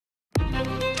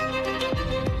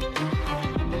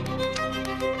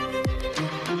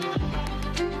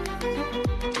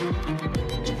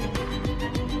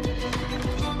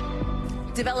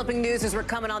Developing news as we're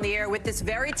coming on the air with this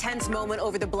very tense moment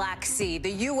over the Black Sea.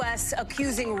 The U.S.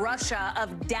 accusing Russia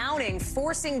of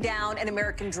forcing down an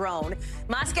American drone.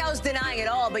 Moscow's denying it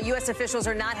all, but U.S. officials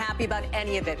are not happy about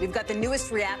any of it. We've got the newest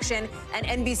reaction and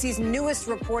NBC's newest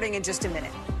reporting in just a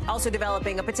minute. Also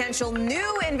developing a potential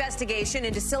new investigation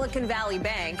into Silicon Valley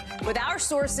Bank, with our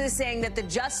sources saying that the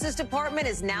Justice Department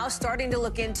is now starting to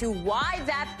look into why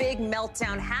that big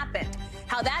meltdown happened.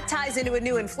 How that ties into a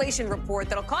new inflation report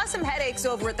that'll cause some headaches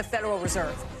over at the Federal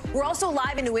Reserve. We're also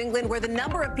live in New England, where the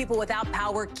number of people without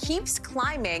power keeps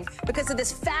climbing because of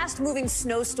this fast-moving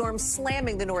snowstorm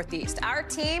slamming the Northeast. Our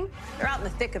team, they're out in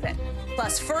the thick of it.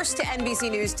 Plus, first to NBC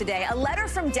News today, a letter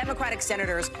from Democratic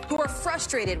senators who are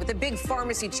frustrated with a big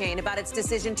pharmacy chain about its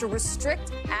decision to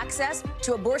restrict access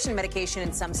to abortion medication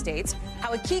in some states,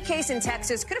 how a key case in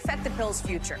Texas could affect the pill's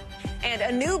future, and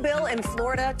a new bill in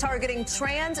Florida targeting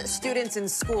trans students in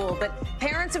school. But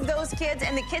parents of those kids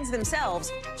and the kids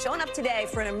themselves showing up today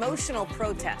for an emotional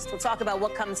protest. We'll talk about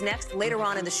what comes next later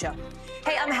on in the show.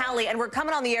 Hey, I'm Hallie, and we're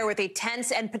coming on the air with a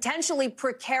tense and potentially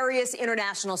precarious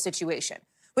international situation,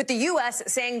 with the U.S.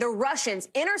 saying the Russians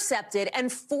intercepted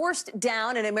and forced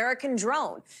down an American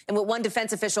drone in what one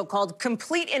defense official called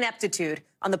complete ineptitude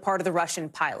on the part of the Russian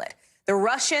pilot. The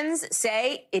Russians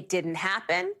say it didn't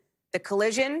happen. The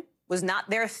collision was not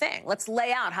their thing. Let's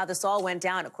lay out how this all went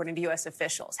down, according to U.S.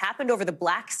 officials. Happened over the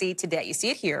Black Sea today. You see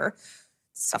it here.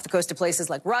 It's off the coast of places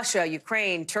like Russia,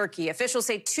 Ukraine, Turkey. Officials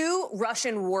say 2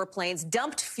 Russian warplanes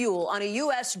dumped fuel on a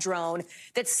U.S. drone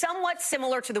that's somewhat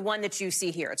similar to the one that you see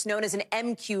here. It's known as an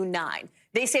MQ-9.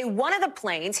 They say one of the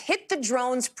planes hit the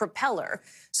drone's propeller,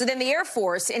 so then the Air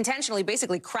Force intentionally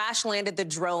basically crash-landed the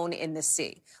drone in the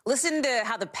sea. Listen to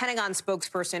how the Pentagon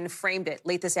spokesperson framed it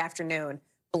late this afternoon,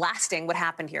 blasting what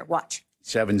happened here. Watch.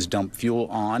 7s dumped fuel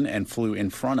on and flew in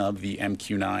front of the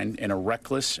MQ-9 in a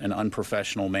reckless and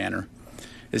unprofessional manner.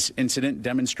 This incident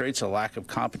demonstrates a lack of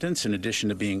competence in addition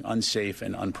to being unsafe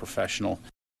and unprofessional.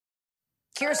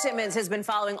 Keir Simmons has been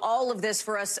following all of this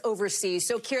for us overseas.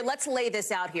 So, Keir, let's lay this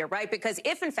out here, right? Because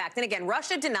if, in fact, and again,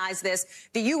 Russia denies this,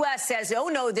 the U.S. says, oh,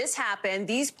 no, this happened.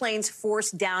 These planes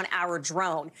forced down our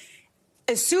drone.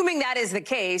 Assuming that is the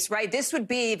case, right, this would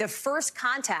be the first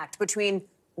contact between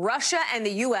Russia and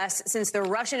the U.S. since the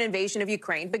Russian invasion of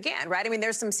Ukraine began, right? I mean,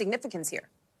 there's some significance here.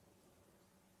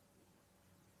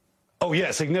 Oh,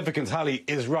 yeah, significance, Hallie,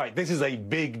 is right. This is a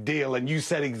big deal, and you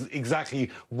said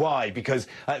exactly why, because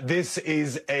this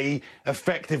is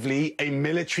effectively a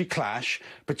military clash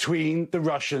between the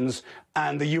Russians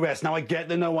and the U.S. Now, I get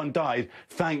that no one died,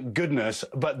 thank goodness,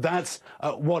 but that's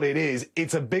what it is.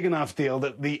 It's a big enough deal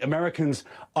that the Americans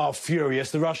are furious.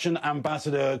 The Russian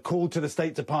ambassador called to the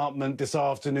State Department this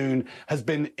afternoon, has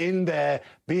been in there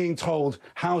being told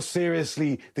how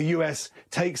seriously the U.S.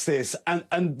 takes this.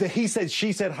 And the he said,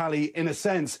 she said, Hallie, in a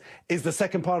sense, is the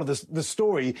second part of the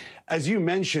story. As you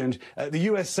mentioned, the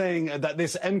U.S. saying that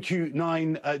this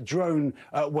MQ-9 drone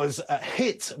was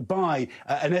hit by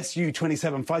an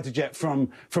Su-27 fighter jet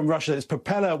from Russia. Its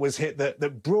propeller was hit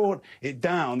that brought it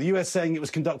down. The U.S. saying it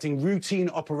was conducting routine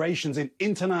operations in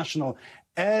international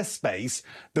airspace.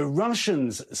 The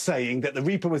Russians saying that the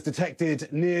Reaper was detected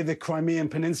near the Crimean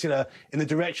Peninsula in the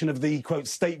direction of the, quote,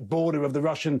 state border of the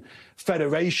Russian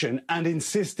Federation, and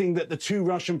insisting that the 2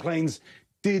 Russian planes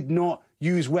did not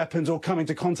use weapons or come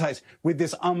into contact with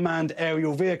this unmanned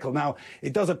aerial vehicle. Now,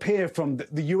 it does appear from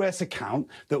the U.S. account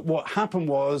that what happened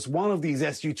was one of these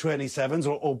Su-27s,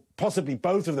 or possibly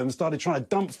both of them, started trying to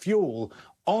dump fuel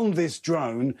on this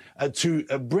drone to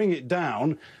bring it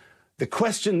down. The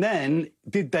question then,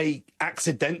 did they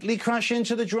accidentally crash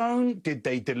into the drone? Did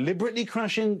they deliberately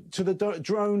crash into the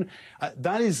drone?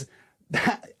 That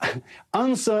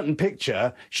uncertain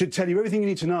picture should tell you everything you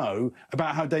need to know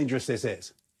about how dangerous this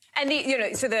is. And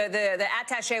so the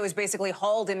attaché was basically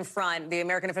hauled in front. The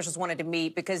American officials wanted to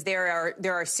meet because there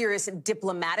are serious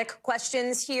diplomatic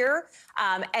questions here,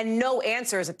 and no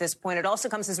answers at this point. It also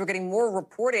comes as we're getting more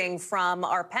reporting from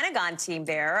our Pentagon team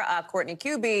there, Courtney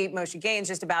Kuby, Moshe Gaines,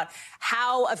 just about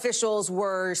how officials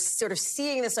were sort of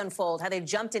seeing this unfold, how they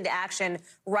jumped into action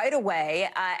right away,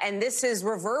 and this has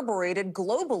reverberated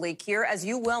globally, Keir, as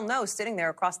you well know, sitting there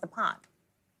across the pond.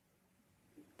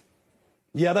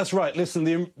 Yeah, that's right. Listen,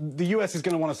 the U.S. is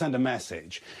going to want to send a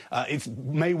message. It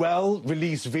may well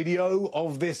release video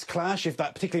of this clash,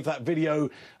 particularly if that video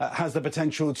has the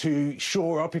potential to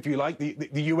shore up, if you like, the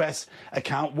U.S.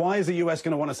 account. Why is the U.S.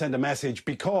 going to want to send a message?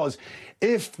 Because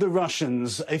if the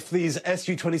Russians, if these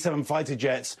Su-27 fighter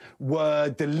jets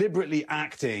were deliberately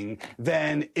acting,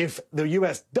 then if the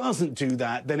U.S. doesn't do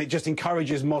that, then it just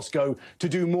encourages Moscow to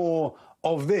do more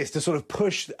of this to sort of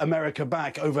push America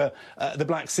back over the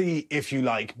Black Sea, if you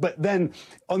like. But then,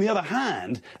 on the other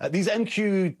hand, these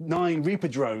MQ-9 Reaper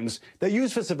drones, they're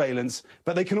used for surveillance,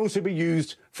 but they can also be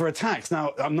used for attacks.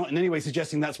 Now, I'm not in any way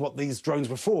suggesting that's what these drones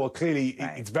were for. Clearly,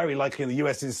 it's very likely the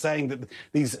US is saying that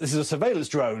this is a surveillance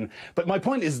drone. But my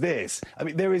point is this. I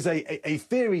mean, there is a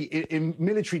theory in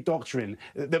military doctrine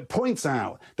that points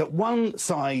out that one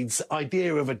side's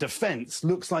idea of a defense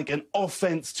looks like an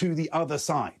offense to the other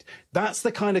side. That's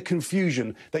the kind of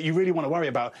confusion that you really want to worry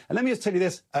about. And let me just tell you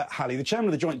this, Hallie, the chairman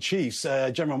of the Joint Chiefs,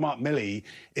 General Mark Milley,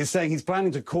 is saying he's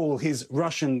planning to call his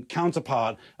Russian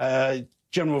counterpart,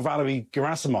 General Valery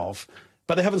Gerasimov,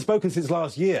 but they haven't spoken since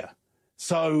last year.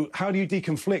 So how do you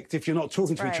deconflict if you're not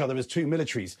talking to each other as two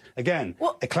militaries? Again,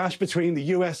 a clash between the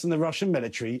US and the Russian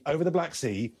military over the Black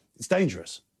Sea, it's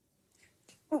dangerous.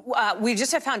 We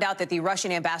just have found out that the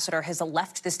Russian ambassador has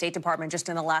left the State Department just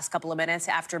in the last couple of minutes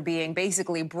after being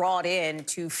basically brought in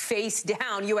to face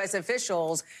down U.S.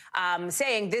 officials,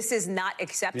 saying this is not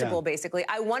acceptable, basically.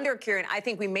 I wonder, Kieran, I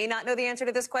think we may not know the answer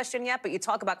to this question yet, but you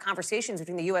talk about conversations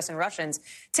between the U.S. and Russians.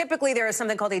 Typically, there is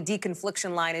something called a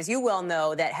deconfliction line, as you well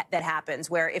know, that happens,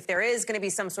 where if there is going to be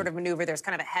some sort of maneuver, there's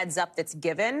kind of a heads up that's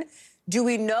given. Do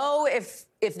we know if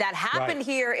that happened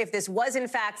here, if this was, in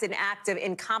fact, an act of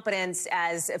incompetence,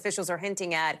 as officials are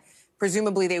hinting at?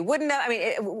 Presumably they wouldn't have. I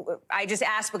mean, I just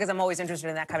ask because I'm always interested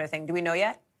in that kind of thing. Do we know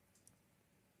yet?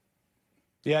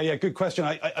 Yeah, good question.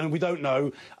 And we don't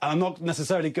know. I'm not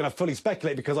necessarily going to fully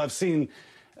speculate because I've seen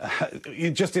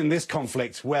just in this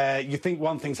conflict where you think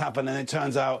one thing's happened and it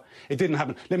turns out it didn't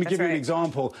happen. Let me give you an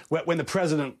example. When the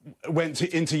president went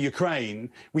into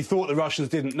Ukraine, we thought the Russians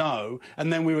didn't know,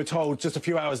 and then we were told just a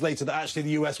few hours later that actually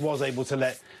the US was able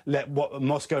to let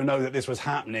Moscow know that this was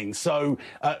happening. So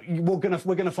we're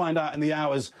gonna find out in the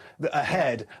hours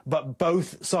ahead. But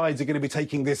both sides are going to be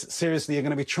taking this seriously. Are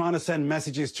going to be trying to send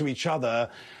messages to each other,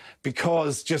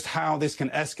 because just how this can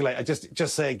escalate. I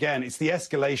just say again, it's the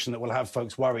escalation that will have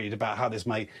folks worried about how this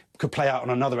could play out on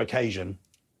another occasion.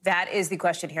 That is the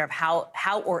question here of how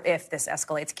or if this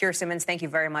escalates. Keir Simmons, thank you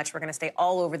very much. We're going to stay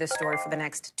all over this story for the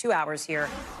next 2 hours here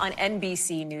on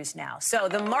NBC News Now. So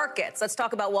the markets, let's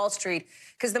talk about Wall Street,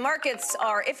 because the markets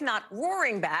are, if not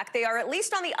roaring back, they are at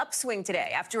least on the upswing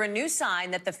today after a new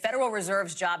sign that the Federal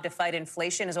Reserve's job to fight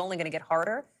inflation is only going to get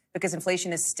harder because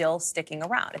inflation is still sticking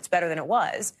around. It's better than it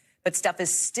was, but stuff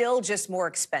is still just more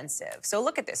expensive. So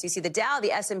look at this. You see the Dow,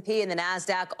 the S&P, and the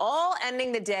NASDAQ all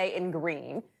ending the day in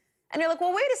green. And you're like,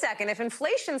 well, wait a second. If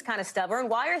inflation's kind of stubborn,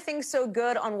 why are things so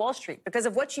good on Wall Street? Because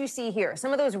of what you see here.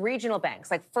 Some of those regional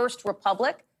banks, like First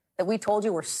Republic, that we told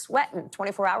you were sweating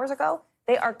 24 hours ago,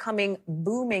 they are coming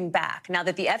booming back now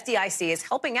that the FDIC is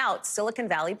helping out Silicon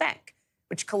Valley Bank,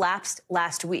 which collapsed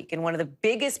last week in one of the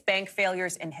biggest bank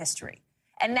failures in history.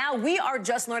 And now we are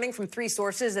just learning from 3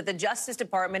 sources that the Justice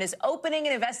Department is opening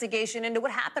an investigation into what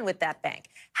happened with that bank,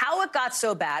 how it got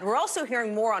so bad. We're also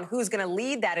hearing more on who's going to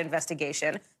lead that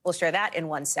investigation. We'll share that in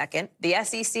 1 second. The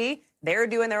SEC, they're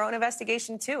doing their own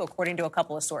investigation, too, according to a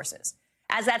couple of sources.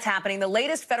 As that's happening, the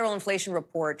latest federal inflation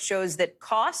report shows that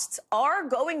costs are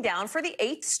going down for the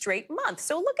 8th straight month.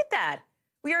 So look at that.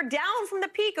 We are down from the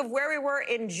peak of where we were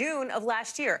in June of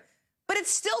last year, but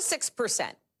it's still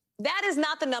 6%. That is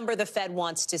not the number the Fed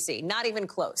wants to see, not even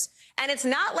close. And it's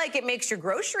not like it makes your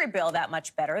grocery bill that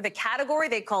much better. The category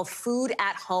they call food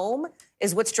at home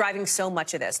is what's driving so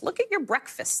much of this. Look at your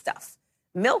breakfast stuff.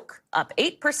 Milk up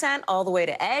 8%, all the way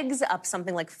to eggs up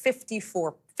something like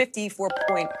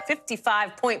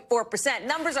 55.4%.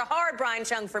 Numbers are hard, Brian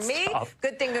Chung, for me.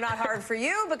 Good thing they're not hard for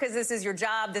you, because this is your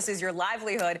job, this is your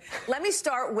livelihood. Let me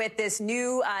start with this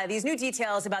these new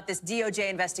details about this DOJ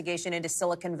investigation into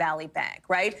Silicon Valley Bank,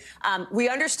 right? We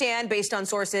understand, based on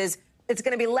sources, it's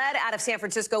going to be led out of San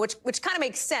Francisco, which kind of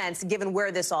makes sense given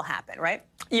where this all happened, right?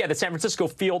 Yeah, the San Francisco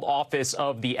field office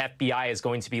of the FBI is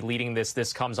going to be leading this.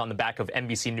 This comes on the back of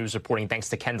NBC News reporting, thanks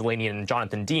to Ken Delaney and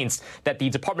Jonathan Dienst, that the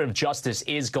Department of Justice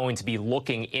is going to be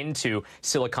looking into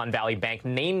Silicon Valley Bank,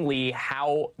 namely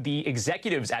how the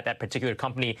executives at that particular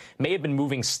company may have been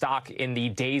moving stock in the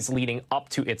days leading up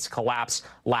to its collapse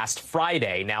last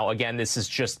Friday. Now, again, this is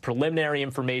just preliminary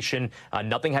information.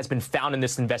 Nothing has been found in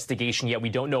this investigation yet. We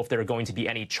don't know if there are going to be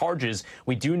any charges.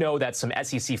 We do know that some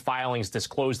SEC filings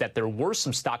disclosed that there were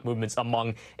some stock movements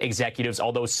among executives,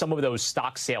 although some of those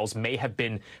stock sales may have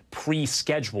been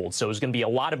pre-scheduled. So there's going to be a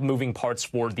lot of moving parts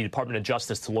for the Department of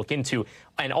Justice to look into,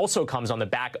 and also comes on the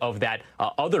back of that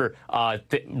other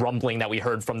rumbling that we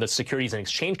heard from the Securities and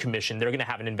Exchange Commission. They're going to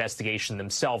have an investigation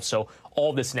themselves. So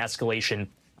all this in escalation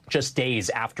just days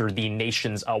after the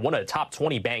nation's one of the top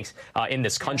 20 banks in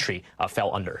this country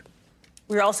fell under.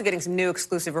 We're also getting some new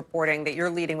exclusive reporting that you're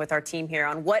leading with our team here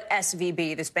on what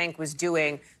SVB, this bank, was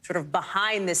doing sort of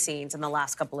behind the scenes in the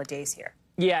last couple of days here.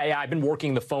 Yeah, I've been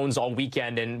working the phones all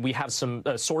weekend, and we have some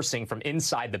sourcing from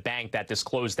inside the bank that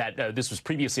disclosed that this was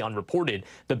previously unreported.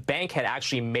 The bank had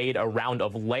actually made a round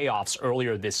of layoffs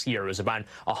earlier this year. It was about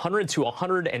 100 to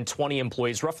 120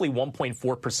 employees, roughly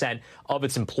 1.4% of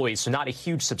its employees, so not a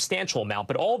huge substantial amount.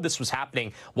 But all of this was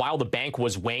happening while the bank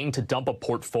was weighing to dump a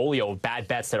portfolio of bad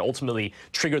bets that ultimately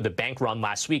triggered the bank run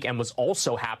last week, and was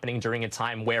also happening during a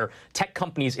time where tech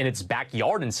companies in its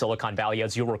backyard in Silicon Valley,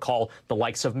 as you'll recall, the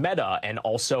likes of Meta and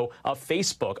also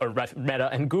Facebook, or Meta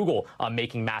and Google,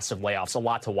 making massive layoffs. A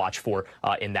lot to watch for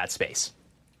in that space.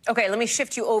 Okay, let me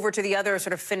shift you over to the other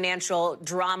sort of financial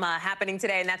drama happening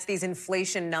today, and that's these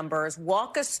inflation numbers.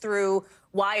 Walk us through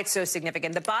why it's so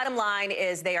significant. The bottom line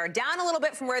is they are down a little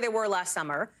bit from where they were last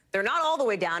summer. They're not all the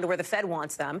way down to where the Fed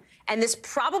wants them. And this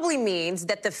probably means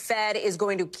that the Fed is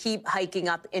going to keep hiking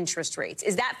up interest rates.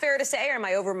 Is that fair to say, or am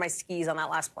I over my skis on that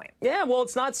last point? Yeah, well,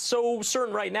 it's not so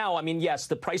certain right now. I mean, yes,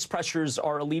 the price pressures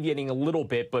are alleviating a little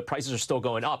bit, but prices are still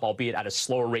going up, albeit at a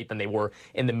slower rate than they were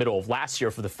in the middle of last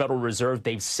year. For the Federal Reserve,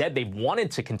 they've said they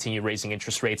wanted to continue raising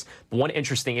interest rates. But one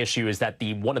interesting issue is that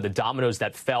one of the dominoes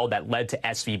that fell that led to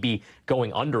SVB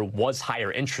going under was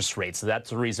higher interest rates. So that's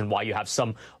the reason why you have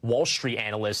some Wall Street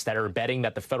analysts that are betting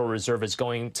that the Federal Reserve is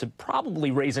going to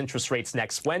probably raise interest rates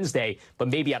next Wednesday, but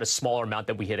maybe at a smaller amount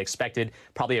than we had expected,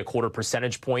 probably a 0.25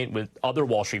 percentage point, with other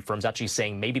Wall Street firms actually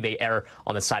saying maybe they err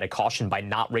on the side of caution by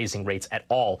not raising rates at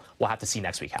all. We'll have to see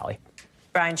next week, Hallie.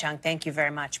 Brian Chung, thank you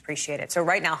very much. Appreciate it. So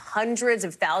right now, hundreds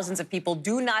of thousands of people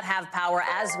do not have power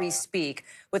as we speak,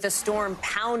 with a storm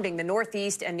pounding the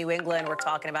Northeast and New England. We're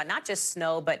talking about not just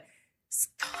snow, but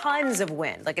tons of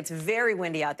wind. Like, it's very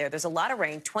windy out there. There's a lot of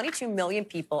rain. 22 million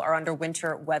people are under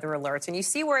winter weather alerts. And you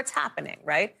see where it's happening,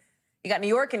 right? You got New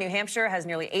York and New Hampshire has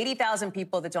nearly 80,000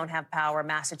 people that don't have power.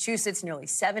 Massachusetts, nearly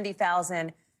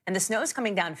 70,000. And the snow is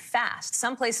coming down fast.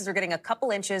 Some places are getting a couple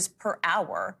inches per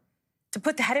hour. To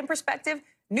put that in perspective,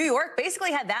 New York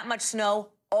basically had that much snow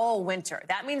all winter.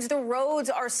 That means the roads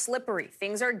are slippery.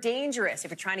 Things are dangerous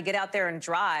if you're trying to get out there and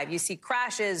drive. You see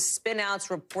crashes,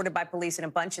 spin-outs reported by police in a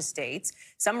bunch of states.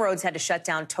 Some roads had to shut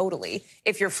down totally.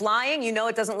 If you're flying, you know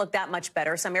it doesn't look that much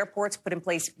better. Some airports put in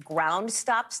place ground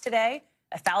stops today.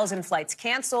 1,000 flights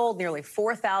canceled, nearly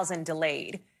 4,000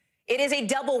 delayed. It is a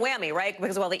double whammy, right?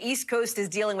 Because while the East Coast is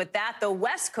dealing with that, the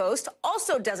West Coast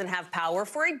also doesn't have power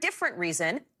for a different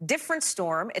reason, different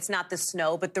storm. It's not the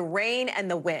snow, but the rain and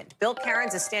the wind. Bill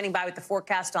Cairns is standing by with the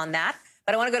forecast on that.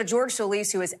 But I want to go to George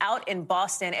Solis, who is out in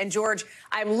Boston. And George,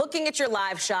 I'm looking at your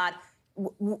live shot.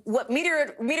 What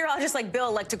meteorologists like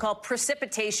Bill like to call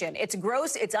precipitation. It's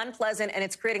gross, it's unpleasant, and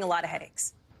it's creating a lot of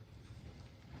headaches.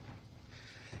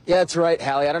 Yeah, that's right,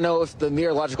 Hallie. I don't know if the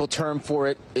meteorological term for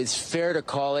it is fair to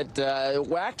call it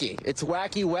wacky. It's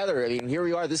wacky weather. I mean, here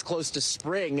we are this close to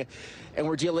spring, and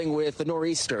we're dealing with the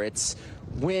nor'easter. It's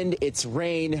wind, it's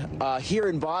rain. Here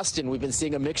in Boston, we've been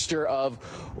seeing a mixture of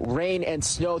rain and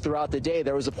snow throughout the day.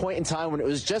 There was a point in time when it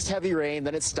was just heavy rain,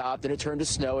 then it stopped, and it turned to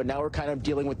snow, and now we're kind of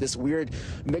dealing with this weird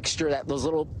mixture, that those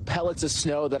little pellets of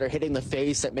snow that are hitting the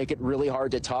face that make it really hard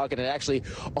to talk, and it actually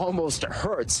almost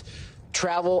hurts.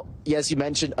 Travel, yes, you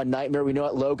mentioned a nightmare. We know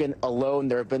at Logan alone,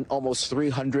 there have been almost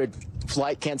 300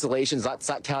 flight cancellations, that's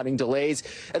not counting delays.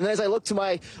 And then as I look to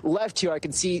my left here, I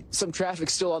can see some traffic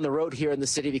still on the road here in the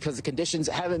city because the conditions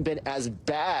haven't been as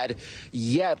bad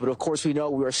yet. But of course, we know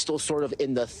we are still sort of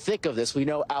in the thick of this. We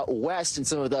know out west in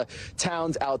some of the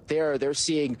towns out there, they're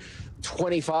seeing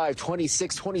 25,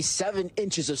 26, 27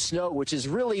 inches of snow, which is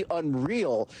really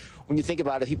unreal when you think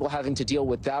about it. People having to deal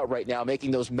with that right now, making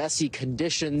those messy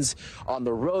conditions on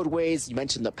the roadways. You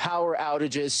mentioned the power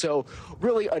outages. So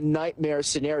really a nightmare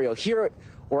scenario. Here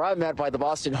where I'm at by the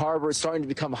Boston Harbor, it's starting to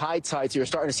become high tide. So you're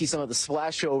starting to see some of the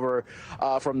splashover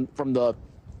from the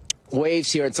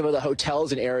waves here, and some of the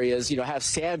hotels and areas, you know, have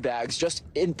sandbags just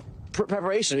in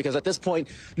preparation, because at this point,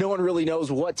 no one really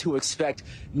knows what to expect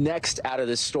next out of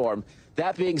this storm.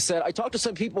 That being said, I talked to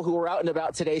some people who were out and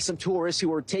about today, some tourists who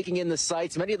were taking in the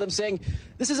sights, many of them saying,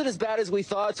 this isn't as bad as we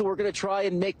thought, so we're going to try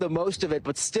and make the most of it.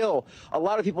 But still, a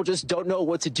lot of people just don't know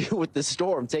what to do with this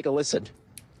storm. Take a listen.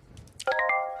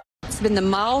 It's been the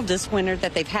mildest winter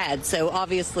that they've had, so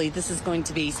obviously this is going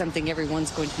to be something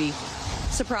everyone's going to be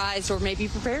surprised or maybe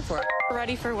prepared for. We're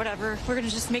ready for whatever. We're going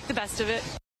to just make the best of it.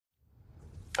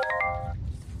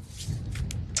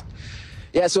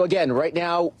 Yeah, so again, right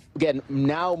now,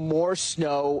 now more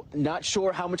snow. Not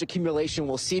sure how much accumulation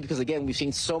we'll see because, again, we've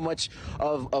seen so much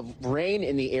of rain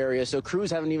in the area, so crews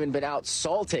haven't even been out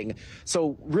salting.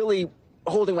 So really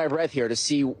holding my breath here to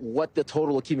see what the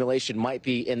total accumulation might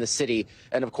be in the city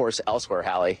and, of course, elsewhere,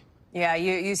 Hallie. Yeah,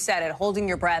 you said it, holding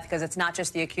your breath, because it's not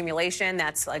just the accumulation.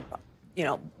 That's like, you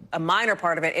know, a minor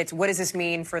part of it. It's what does this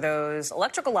mean for those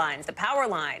electrical lines, the power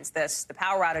lines, the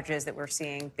power outages that we're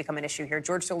seeing become an issue here.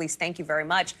 George Solis, thank you very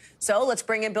much. So let's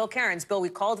bring in Bill Cairns. Bill, we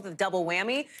called it the double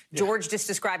whammy. Yeah. George just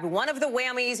described one of the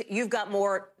whammies. You've got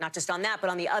more, not just on that, but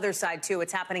on the other side, too.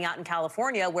 It's happening out in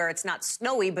California, where it's not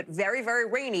snowy, but very, very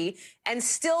rainy. And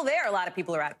still there, a lot of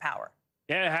people are out of power.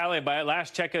 Yeah, Hallie, by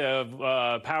last check of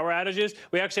power outages,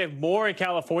 we actually have more in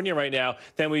California right now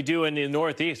than we do in the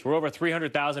Northeast. We're over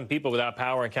 300,000 people without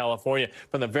power in California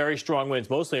from the very strong winds,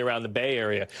 mostly around the Bay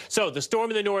Area. So the storm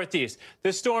in the Northeast,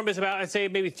 this storm is about, I'd say,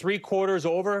 maybe 3/4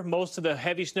 over. Most of the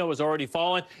heavy snow has already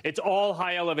fallen. It's all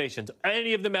high elevations.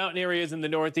 Any of the mountain areas in the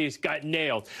Northeast got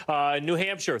nailed. New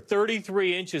Hampshire,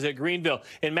 33 inches at Greenville.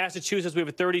 In Massachusetts, we have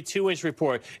a 32-inch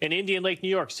report. In Indian Lake, New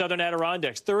York, Southern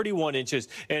Adirondacks, 31 inches.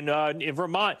 In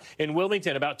Vermont, in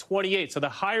Wilmington, about 28. So the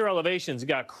higher elevations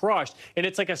got crushed, and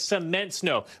it's like a cement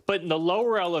snow. But in the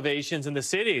lower elevations in the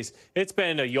cities, it's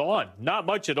been a yawn. Not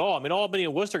much at all. I mean, Albany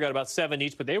and Worcester got about 7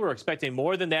 each, but they were expecting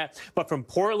more than that. But from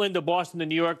Portland to Boston to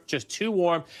New York, just too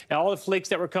warm. And all the flakes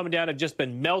that were coming down have just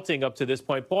been melting up to this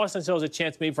point. Boston still has a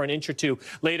chance maybe for an inch or two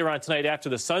later on tonight after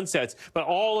the sun sets. But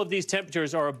all of these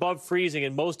temperatures are above freezing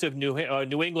in most of New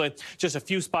England. Just a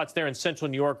few spots there in central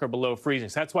New York are below freezing.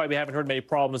 So that's why we haven't heard many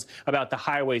problems about the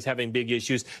highways having big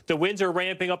issues. The winds are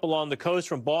ramping up along the coast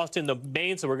from Boston to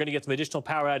Maine, so we're going to get some additional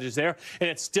power outages there. And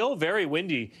it's still very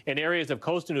windy in areas of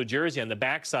coastal New Jersey on the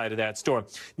backside of that storm.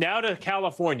 Now to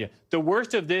California. The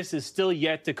worst of this is still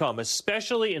yet to come,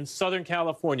 especially in Southern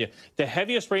California. The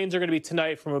heaviest rains are going to be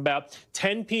tonight from about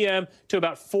 10 p.m. to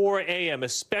about 4 a.m.,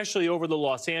 especially over the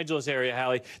Los Angeles area,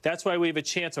 Hallie. That's why we have a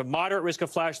chance of moderate risk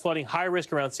of flash flooding, high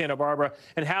risk around Santa Barbara.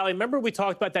 And Hallie, remember we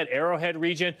talked about that Arrowhead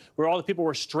region where all the people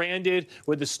were stranded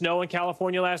with the snow in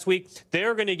California last week?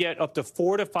 They're going to get up to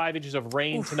 4 to 5 inches of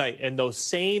rain tonight in those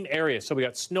same areas. So we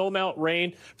got snowmelt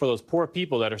rain for those poor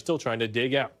people that are still trying to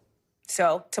dig out.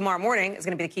 So tomorrow morning is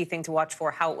going to be the key thing to watch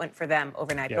for, how it went for them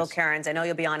overnight. Yes. Bill Cairns, I know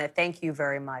you'll be on it. Thank you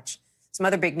very much. Some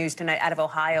other big news tonight out of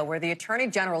Ohio, where the Attorney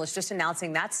General is just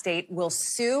announcing that state will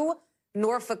sue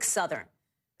Norfolk Southern,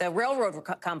 the railroad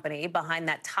company behind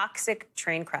that toxic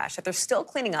train crash that they're still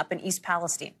cleaning up in East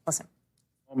Palestine. Listen.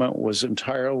 Moment was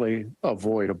entirely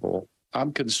avoidable.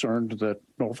 I'm concerned that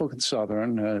Norfolk and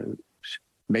Southern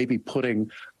may be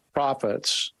putting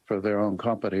profits for their own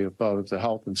company above the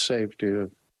health and safety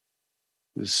of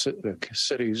the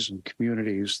cities and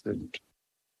communities that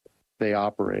they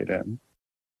operate in.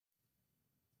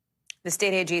 The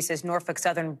state AG says Norfolk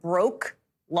Southern broke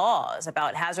laws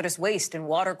about hazardous waste and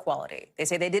water quality. They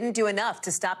say they didn't do enough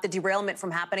to stop the derailment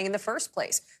from happening in the first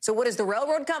place. So what does the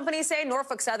railroad company say?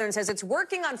 Norfolk Southern says it's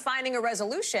working on finding a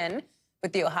resolution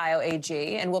with the Ohio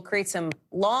AG and will create some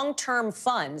long-term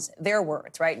funds, their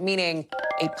words, right? Meaning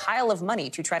a pile of money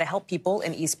to try to help people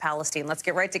in East Palestine. Let's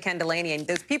get right to Ken Delaney. And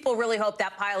those people really hope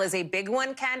that pile is a big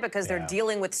one, Ken, because they're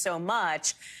dealing with so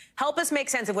much. Help us make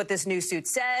sense of what this new suit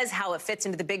says, how it fits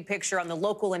into the big picture on the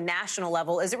local and national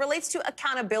level as it relates to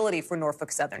accountability for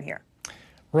Norfolk Southern here.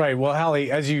 Right. Well,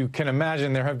 Hallie, as you can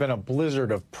imagine, there have been a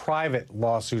blizzard of private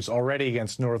lawsuits already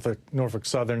against Norfolk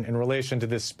Southern in relation to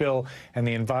this spill and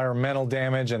the environmental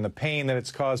damage and the pain that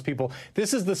it's caused people.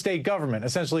 This is the state government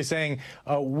essentially saying,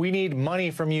 we need money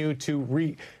from you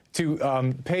to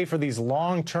pay for these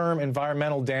long-term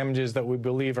environmental damages that we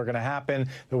believe are going to happen,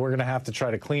 that we're going to have to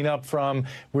try to clean up from.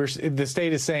 The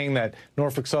state is saying that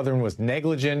Norfolk Southern was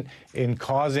negligent in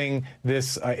causing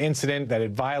this incident, that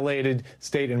it violated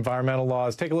state environmental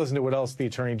laws. Take a listen to what else the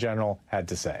Attorney General had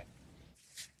to say.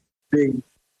 The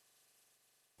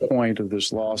point of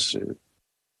this lawsuit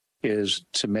is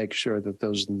to make sure that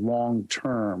those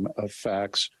long-term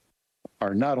effects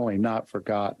are not only not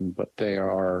forgotten, but they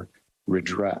are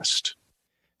redressed.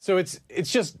 So it's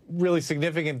just really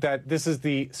significant that this is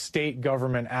the state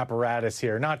government apparatus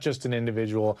here, not just an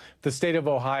individual. The state of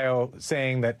Ohio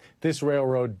saying that this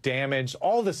railroad damaged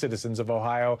all the citizens of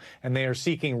Ohio, and they are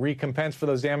seeking recompense for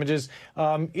those damages.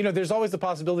 You know, there's always the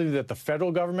possibility that the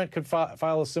federal government could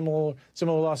file a similar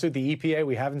lawsuit. The EPA,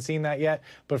 we haven't seen that yet.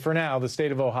 But for now, the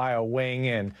state of Ohio weighing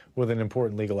in with an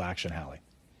important legal action, Hallie.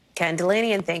 Ken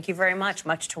Delaney, and thank you very much.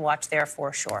 Much to watch there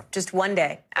for sure. Just one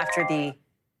day after the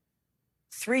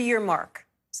 3-year mark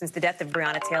since the death of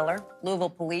Breonna Taylor, Louisville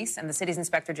police and the city's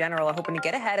inspector general are hoping to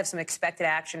get ahead of some expected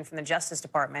action from the Justice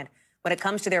Department when it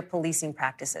comes to their policing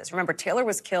practices. Remember, Taylor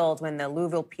was killed when the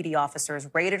Louisville PD officers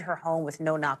raided her home with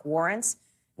no-knock warrants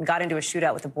and got into a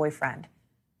shootout with a boyfriend.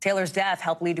 Taylor's death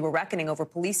helped lead to a reckoning over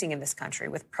policing in this country,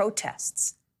 with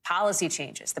protests policy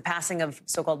changes, the passing of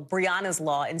so-called Breonna's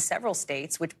Law in several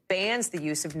states, which bans the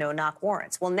use of no-knock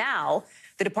warrants. Well, now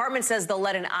the department says they'll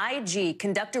let an IG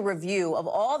conduct a review of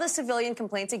all the civilian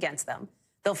complaints against them.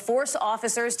 They'll force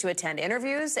officers to attend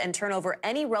interviews and turn over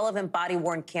any relevant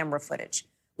body-worn camera footage.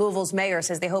 Louisville's mayor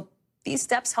says they hope these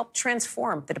steps help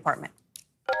transform the department.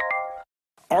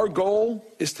 Our goal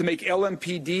is to make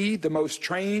LMPD the most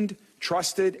trained,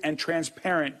 trusted, and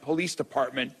transparent police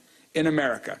department in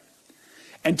America.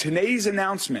 And today's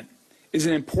announcement is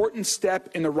an important step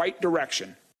in the right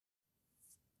direction.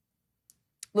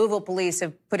 Louisville police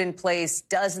have put in place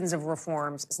dozens of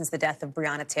reforms since the death of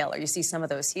Breonna Taylor. You see some of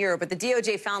those here. But the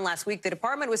DOJ found last week the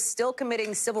department was still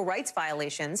committing civil rights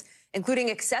violations, including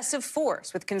excessive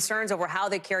force, with concerns over how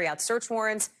they carry out search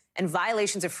warrants and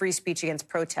violations of free speech against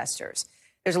protesters.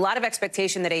 There's a lot of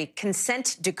expectation that a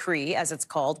consent decree, as it's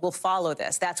called, will follow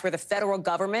this. That's where the federal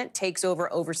government takes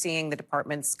over overseeing the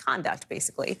department's conduct,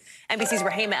 basically. NBC's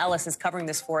Rahima Ellis is covering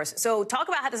this for us. So talk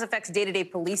about how this affects day-to-day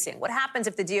policing. What happens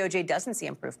if the DOJ doesn't see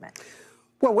improvement?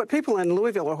 Well, what people in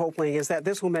Louisville are hoping is that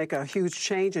this will make a huge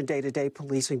change in day-to-day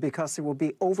policing because there will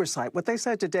be oversight. What they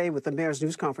said today with the mayor's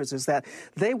news conference is that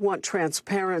they want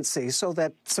transparency so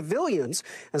that civilians,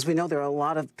 as we know there are a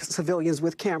lot of civilians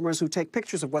with cameras who take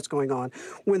pictures of what's going on,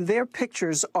 when their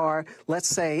pictures are, let's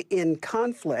say, in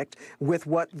conflict with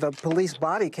what the police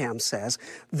body cam says,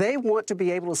 they want to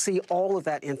be able to see all of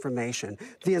that information.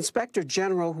 The inspector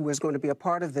general, who is going to be a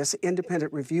part of this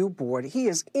independent review board, he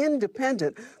is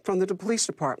independent from the police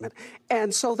department.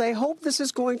 And so they hope this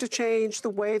is going to change the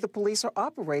way the police are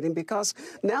operating, because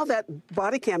now that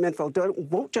body cam info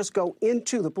won't just go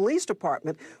into the police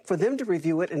department for them to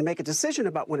review it and make a decision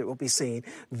about when it will be seen.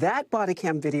 That body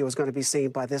cam video is going to be seen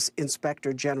by this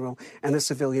inspector general and the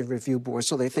civilian review board.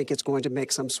 So they think it's going to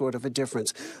make some sort of a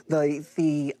difference.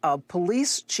 The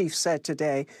police chief said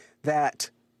today that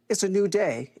it's a new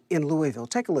day in Louisville.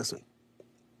 Take a listen.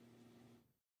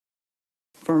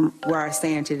 From where I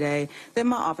stand today, that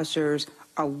my officers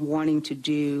are wanting to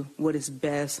do what is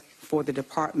best for the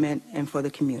department and for the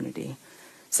community.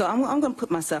 So I'm going to put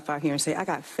myself out here and say I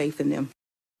got faith in them.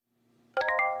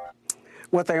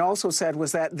 What they also said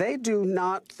was that they do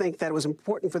not think that it was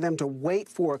important for them to wait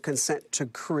for a consent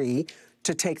decree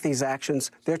to take these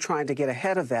actions. They're trying to get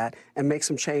ahead of that and make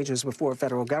some changes before a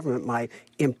federal government might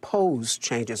impose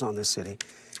changes on the city.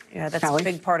 Yeah, that's Hallie? a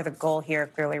big part of the goal here,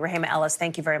 clearly. Rahima Ellis,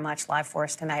 thank you very much, live for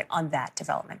us tonight on that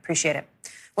development. Appreciate it.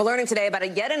 We're learning today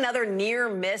about yet another near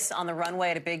miss on the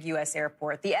runway at a big U.S.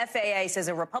 airport. The FAA says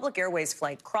a Republic Airways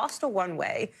flight crossed a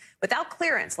runway without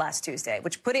clearance last Tuesday,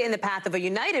 which put it in the path of a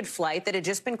United flight that had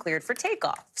just been cleared for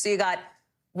takeoff. So you got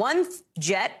one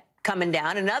jet coming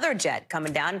down, another jet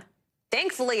coming down.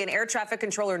 Thankfully, an air traffic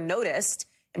controller noticed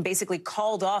and basically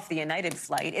called off the United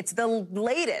flight. It's the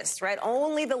latest, right?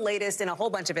 Only the latest in a whole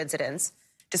bunch of incidents,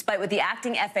 despite what the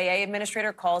acting FAA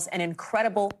administrator calls an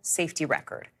incredible safety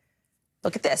record.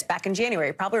 Look at this. Back in January,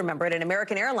 you probably remember it, an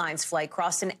American Airlines flight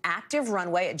crossed an active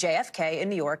runway at JFK in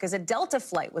New York as a Delta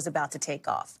flight was about to take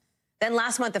off. Then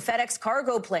last month, a FedEx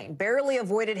cargo plane barely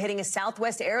avoided hitting a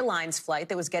Southwest Airlines flight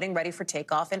that was getting ready for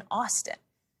takeoff in Austin.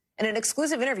 In an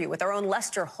exclusive interview with our own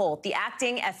Lester Holt, the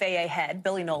acting FAA head,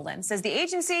 Billy Nolan, says the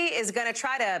agency is going to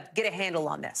try to get a handle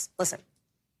on this. Listen.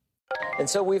 And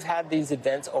so we've had these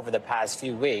events over the past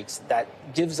few weeks that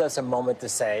gives us a moment to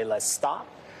say, let's stop,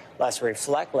 let's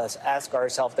reflect, let's ask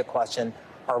ourselves the question,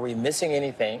 are we missing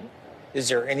anything? Is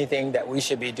there anything that we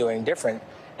should be doing different?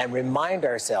 And remind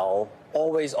ourselves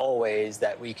always, always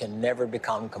that we can never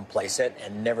become complacent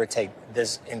and never take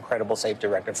this incredible safety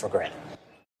record for granted.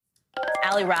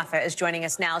 Hallie is joining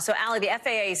us now. So, Hallie, the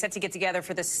FAA is set to get together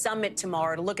for the summit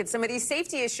tomorrow to look at some of these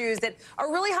safety issues that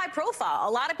are really high profile. A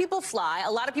lot of people fly.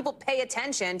 A lot of people pay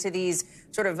attention to these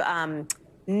sort of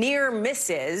near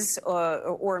misses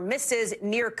or misses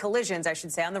near collisions, I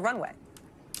should say, on the runway.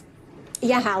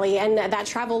 Yeah, Hallie, and that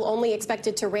travel only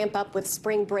expected to ramp up with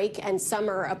spring break and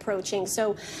summer approaching.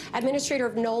 So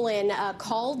Administrator Nolan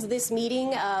called this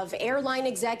meeting of airline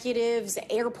executives,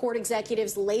 airport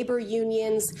executives, labor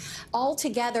unions, all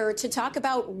together to talk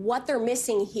about what they're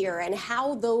missing here and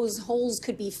how those holes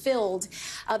could be filled.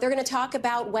 They're going to talk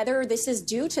about whether this is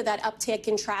due to that uptick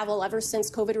in travel ever since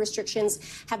COVID restrictions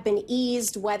have been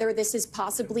eased, whether this is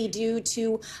possibly due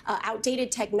to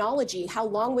outdated technology. How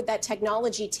long would that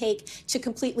technology take to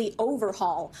completely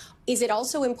overhaul Is it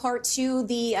also in part to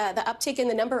the uptick in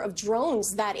the number of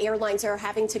drones that airlines are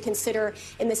having to consider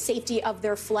in the safety of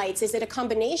their flights? Is it a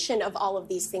combination of all of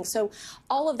these things? So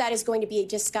all of that is going to be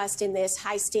discussed in this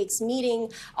high-stakes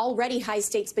meeting, already high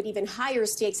stakes, but even higher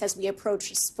stakes as we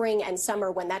approach spring and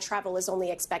summer when that travel is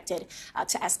only expected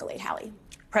to escalate, Hallie.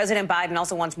 President Biden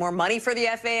also wants more money for the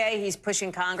FAA. He's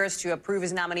pushing Congress to approve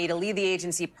his nominee to lead the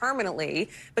agency permanently.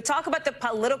 But talk about the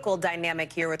political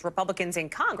dynamic here with Republicans in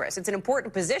Congress. It's an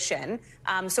important position.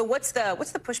 So what's the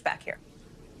pushback here?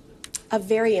 A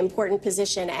very important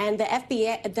position. And the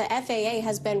FAA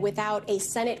has been without a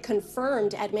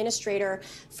Senate-confirmed administrator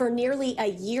for nearly a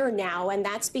year now. And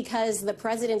that's because the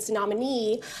president's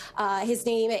nominee, his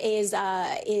name is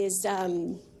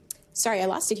sorry, I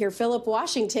lost it here, Philip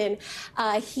Washington.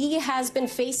 He has been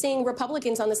facing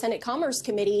Republicans on the Senate Commerce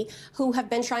Committee who have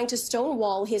been trying to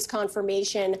stonewall his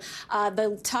confirmation.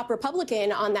 The top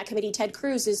Republican on that committee, Ted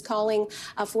Cruz, is calling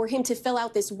for him to fill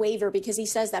out this waiver because he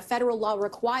says that federal law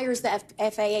requires the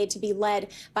FAA to be led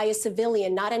by a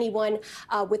civilian, not anyone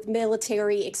with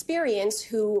military experience,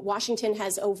 who Washington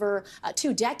has over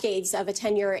 2 decades of a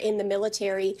tenure in the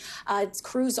military.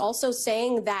 Cruz also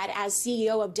saying that as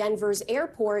CEO of Denver's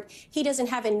airport, he doesn't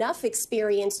have enough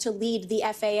experience to lead the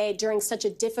FAA during such a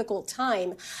difficult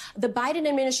time. The Biden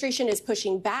administration is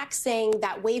pushing back, saying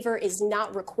that waiver is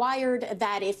not required,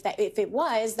 that if it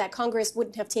was, that Congress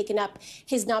wouldn't have taken up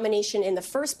his nomination in the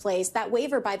first place. That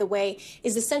waiver, by the way,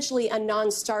 is essentially a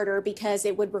non-starter because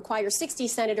it would require 60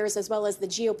 senators as well as the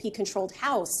GOP-controlled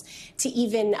House to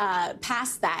even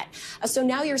pass that. So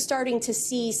now you're starting to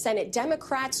see Senate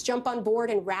Democrats jump on board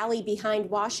and rally behind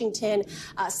Washington,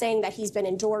 saying that he's been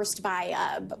endorsed by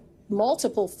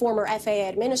multiple former FAA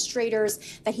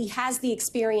administrators, that he has the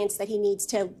experience that he needs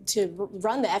to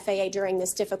run the FAA during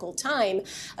this difficult time.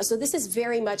 So this is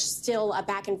very much still a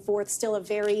back and forth, still a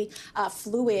very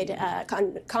fluid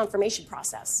confirmation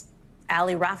process.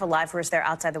 Hallie, Rafa live for us there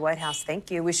outside the White House.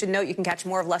 Thank you. We should note you can catch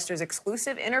more of Lester's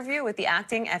exclusive interview with the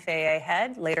acting FAA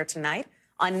head later tonight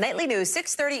on Nightly News,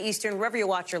 6:30 Eastern, wherever you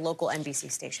watch your local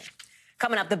NBC station.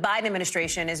 Coming up, the Biden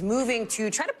administration is moving to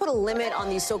try to put a limit on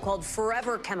these so-called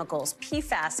forever chemicals,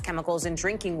 PFAS chemicals in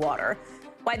drinking water.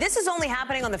 Why this is only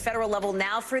happening on the federal level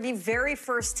now for the very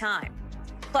first time.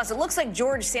 Plus, it looks like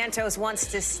George Santos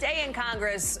wants to stay in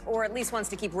Congress, or at least wants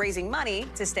to keep raising money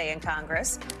to stay in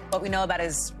Congress. What we know about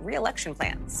his re-election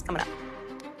plans. Coming up.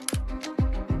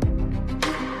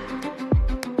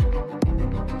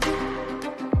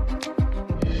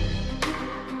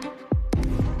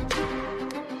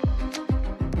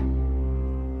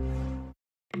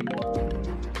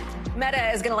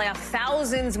 Meta is going to lay off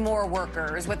thousands more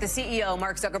workers. What the CEO,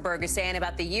 Mark Zuckerberg, is saying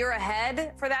about the year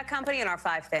ahead for that company and our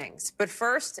 5 things. But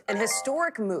first, an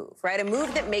historic move, right? A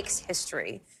move that makes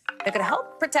history, that could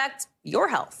help protect your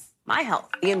health, my health,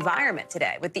 the environment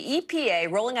today, with the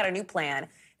EPA rolling out a new plan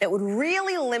that would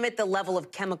really limit the level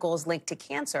of chemicals linked to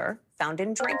cancer found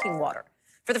in drinking water.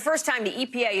 For the first time, the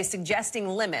EPA is suggesting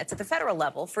limits at the federal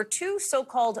level for 2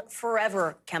 so-called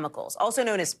forever chemicals, also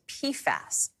known as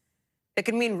PFAS. That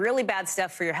could mean really bad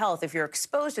stuff for your health if you're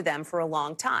exposed to them for a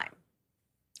long time.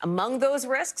 Among those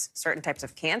risks, certain types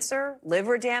of cancer,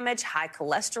 liver damage, high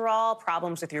cholesterol,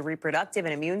 problems with your reproductive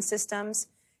and immune systems.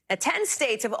 Now, 10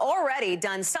 states have already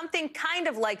done something kind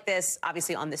of like this,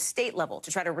 obviously on the state level, to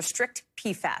try to restrict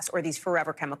PFAS, or these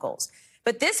forever chemicals.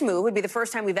 But this move would be the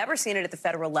first time we've ever seen it at the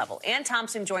federal level. Ann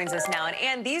Thompson joins us now. And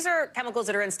Ann, these are chemicals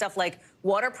that are in stuff like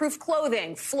waterproof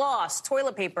clothing, floss,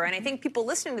 toilet paper. And I think people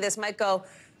listening to this might go,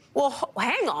 well,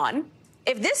 hang on.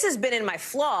 If this has been in my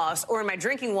floss or in my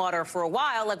drinking water for a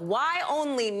while, like, why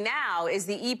only now is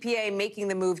the EPA making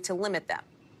the move to limit them?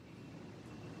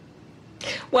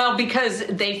 Well, because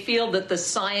they feel that the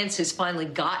science has finally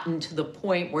gotten to the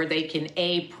point where they can,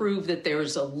 A, prove that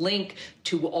there's a link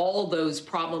to all those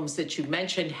problems that you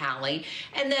mentioned, Hallie.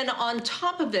 And then on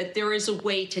top of it, there is a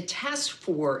way to test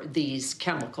for these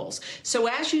chemicals. So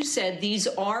as you said, these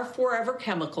are forever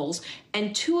chemicals,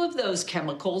 and 2 of those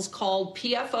chemicals, called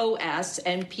PFOS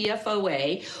and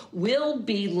PFOA, will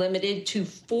be limited to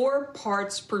 4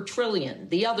 parts per trillion.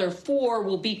 The other 4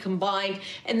 will be combined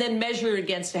and then measured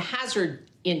against a hazard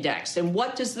index. And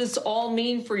what does this all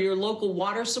mean for your local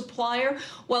water supplier?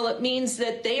 Well, it means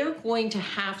that they are going to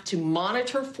have to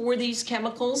monitor for these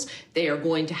chemicals. They are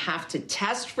going to have to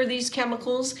test for these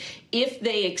chemicals. If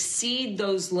they exceed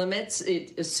those limits,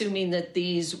 assuming that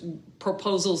these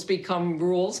proposals become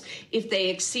rules. If they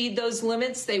exceed those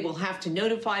limits, they will have to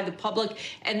notify the public,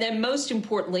 and then most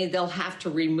importantly, they'll have to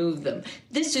remove them.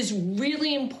 This is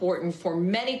really important for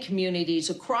many communities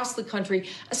across the country,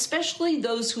 especially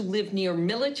those who live near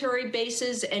military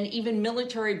bases and even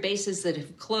military bases that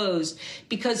have closed,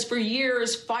 because for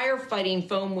years, firefighting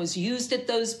foam was used at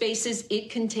those bases.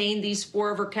 It contained these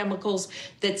forever chemicals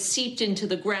that seeped into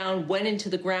the ground, went into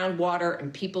the groundwater,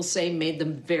 and people say made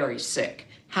them very sick.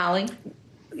 Hallie?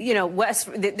 You know,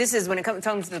 this is when it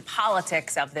comes to the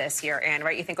politics of this here, Ann,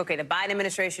 right? You think, okay, the Biden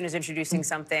administration is introducing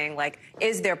something, like,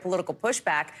 is there political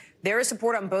pushback? There is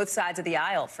support on both sides of the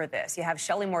aisle for this. You have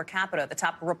Shelley Moore Capito, the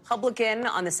top Republican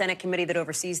on the Senate committee that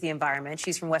oversees the environment.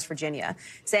 She's from West Virginia,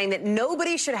 saying that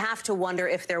nobody should have to wonder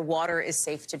if their water is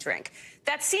safe to drink.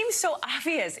 That seems so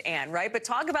obvious, Ann, right? But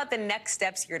talk about the next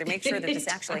steps here to make sure that this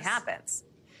actually happens.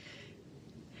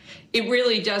 It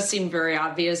really does seem very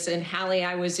obvious. And Hallie,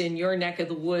 I was in your neck of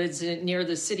the woods near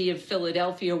the city of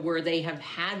Philadelphia where they have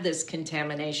had this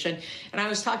contamination. And I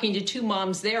was talking to two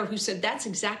moms there who said that's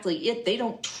exactly it. They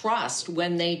don't trust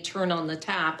when they turn on the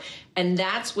tap. And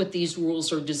that's what these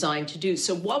rules are designed to do.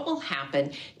 So what will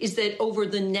happen is that over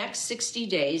the next 60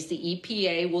 days, the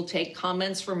EPA will take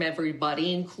comments from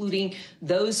everybody, including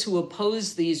those who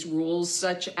oppose these rules,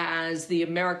 such as the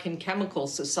American Chemical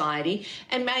Society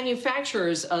and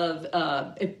manufacturers of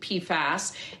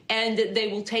PFAS. And they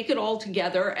will take it all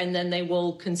together, and then they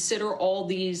will consider all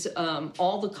these,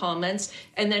 all the comments,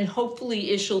 and then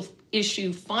hopefully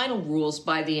issue final rules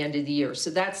by the end of the year. So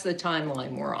that's the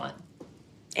timeline we're on.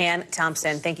 Ann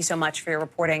Thompson, thank you so much for your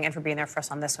reporting and for being there for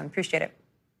us on this one. Appreciate it.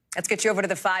 Let's get you over to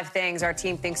the 5 things our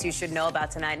team thinks you should know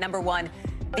about tonight. Number 1,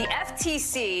 the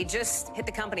FTC just hit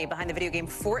the company behind the video game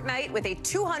Fortnite with a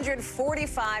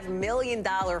 $245 million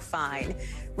fine.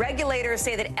 Regulators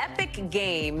say that Epic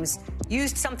Games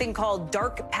used something called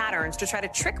dark patterns to try to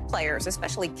trick players,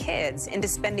 especially kids, into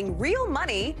spending real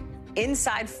money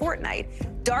inside Fortnite.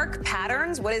 Dark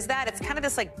patterns, what is that? It's kind of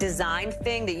this like design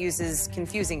thing that uses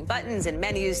confusing buttons and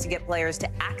menus to get players to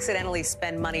accidentally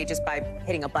spend money just by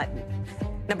hitting a button.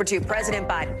 Number 2, President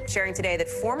Biden sharing today that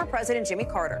former President Jimmy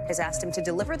Carter has asked him to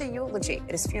deliver the eulogy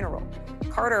at his funeral.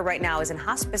 Carter right now is in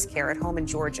hospice care at home in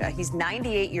Georgia. He's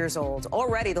 98 years old,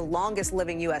 already the longest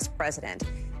living U.S. president.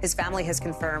 His family has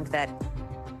confirmed that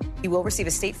he will receive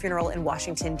a state funeral in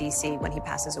Washington, D.C. when he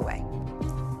passes away.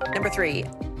 Number 3,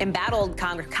 embattled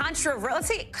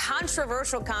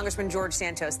controversial Congressman George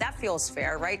Santos. That feels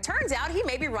fair, right? Turns out he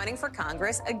may be running for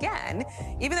Congress again,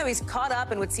 even though he's caught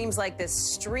up in what seems like this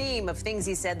stream of things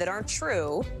he said that aren't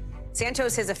true.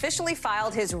 Santos has officially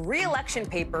filed his re-election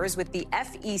papers with the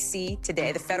FEC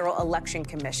today, the Federal Election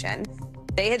Commission.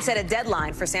 They had set a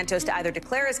deadline for Santos to either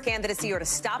declare his candidacy or to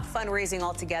stop fundraising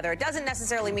altogether. It doesn't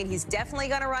necessarily mean he's definitely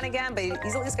going to run again, but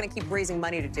he's at least going to keep raising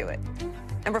money to do it.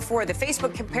 Number 4, the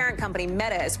Facebook parent company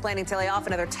Meta is planning to lay off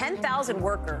another 10,000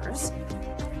 workers.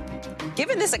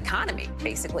 Given this economy,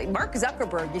 basically, Mark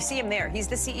Zuckerberg, you see him there. He's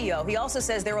the CEO. He also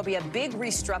says there will be a big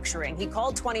restructuring. He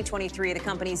called 2023 the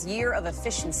company's year of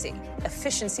efficiency.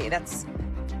 Efficiency,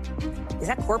 is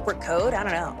that corporate code? I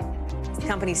don't know. It's the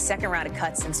company's second round of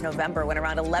cuts since November, when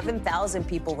around 11,000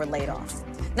 people were laid off.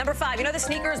 Number 5, you know the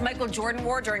sneakers Michael Jordan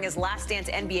wore during his last dance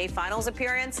NBA Finals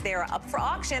appearance? They are up for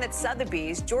auction at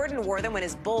Sotheby's. Jordan wore them when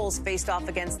his Bulls faced off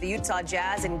against the Utah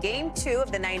Jazz in Game 2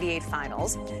 of the '98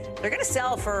 Finals. They're going to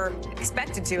sell for,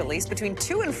 expected to at least, between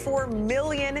 $2 and $4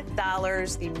 million,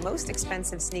 the most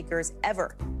expensive sneakers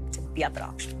ever to be up at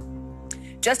auction.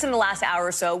 Just in the last hour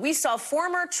or so, we saw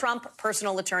former Trump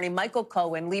personal attorney Michael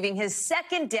Cohen leaving his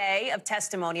second day of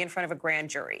testimony in front of a grand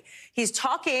jury. He's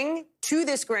talking to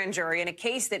this grand jury in a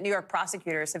case that New York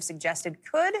prosecutors have suggested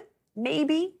could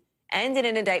maybe end in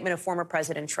an indictment of former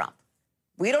President Trump.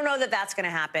 We don't know that that's going to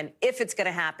happen, if it's going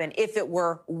to happen, if it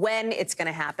were, when it's going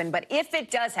to happen. But if it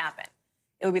does happen,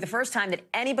 it would be the first time that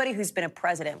anybody who's been a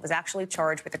president was actually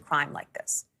charged with a crime like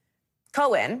this.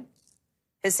 Cohen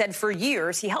has said for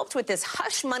years he helped with this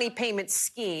hush money payment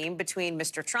scheme between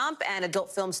Mr. Trump and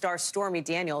adult film star Stormy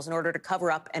Daniels in order to cover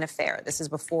up an affair. This is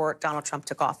before Donald Trump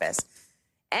took office.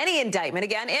 Any indictment,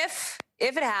 again, if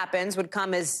it happens, would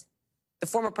come as the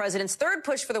former president's third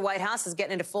push for the White House is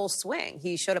getting into full swing.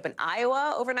 He showed up in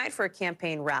Iowa overnight for a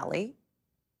campaign rally.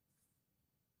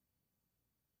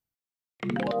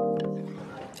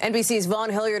 NBC's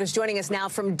Vaughn Hilliard is joining us now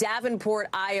from Davenport,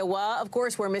 Iowa, of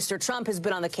course, where Mr. Trump has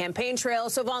been on the campaign trail.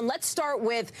 So, Vaughn, let's start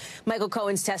with Michael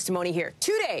Cohen's testimony here.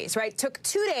 2 days, right? Took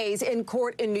 2 days in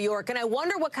court in New York. And I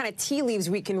wonder what kind of tea leaves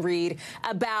we can read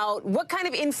about what kind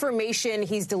of information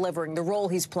he's delivering, the role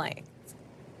he's playing.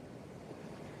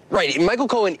 Right. Michael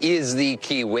Cohen is the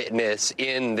key witness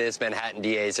in this Manhattan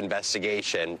DA's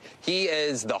investigation. He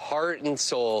is the heart and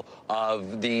soul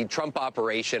of the Trump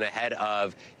operation ahead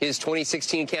of his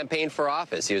 2016 campaign for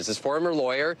office. He was his former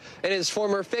lawyer and his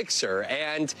former fixer.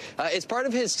 And as part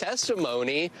of his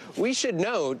testimony, we should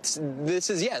note this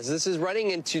is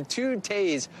running into 2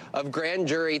 days of grand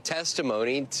jury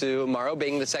testimony, tomorrow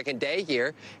being the second day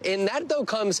here. And that, though,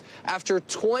 comes after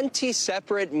 20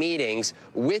 separate meetings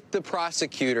with the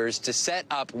prosecutor to set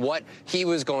up what he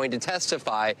was going to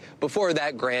testify before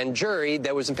that grand jury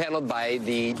that was impaneled by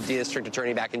the district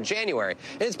attorney back in January.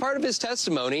 And as part of his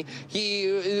testimony,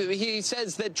 he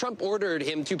says that Trump ordered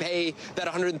him to pay that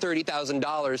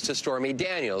 $130,000 to Stormy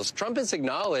Daniels. Trump has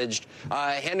acknowledged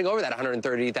handing over that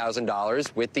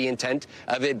 $130,000 with the intent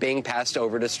of it being passed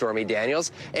over to Stormy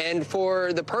Daniels, and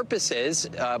for the purposes,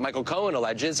 Michael Cohen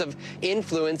alleges, of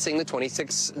influencing the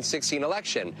 2016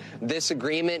 election. This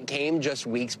agreement came just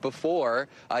weeks before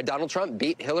Donald Trump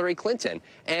beat Hillary Clinton.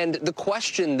 And the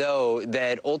question, though,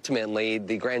 that ultimately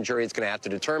the grand jury is going to have to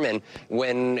determine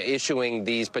when issuing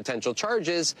these potential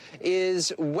charges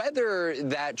is whether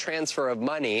that transfer of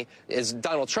money, as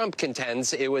Donald Trump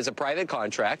contends, it was a private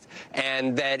contract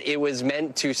and that it was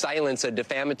meant to silence a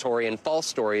defamatory and false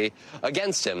story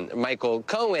against him. Michael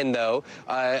Cohen, though,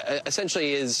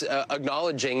 essentially is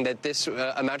acknowledging that this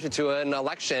amounted to an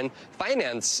election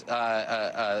finance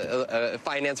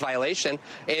violation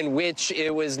in which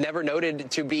it was never noted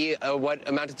to be what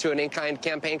amounted to an in-kind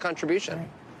campaign contribution. Right.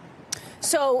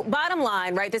 So bottom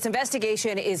line, right, this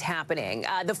investigation is happening.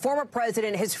 The former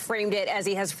president has framed it, as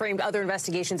he has framed other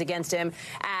investigations against him,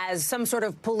 as some sort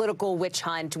of political witch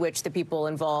hunt, which the people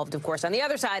involved, of course, on the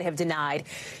other side have denied.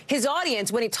 His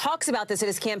audience, when he talks about this at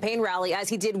his campaign rally, as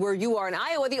he did where you are in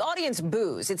Iowa, the audience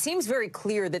boos. It seems very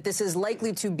clear that this is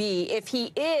likely to be, if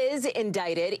he is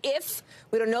indicted, if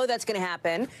we don't know that's going to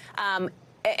happen,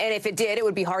 and if it did, it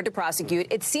would be hard to prosecute.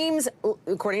 It seems,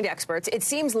 according to experts, it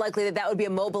seems likely that that would be a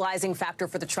mobilizing factor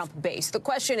for the Trump base. The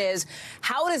question is,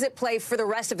 how does it play for the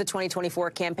rest of the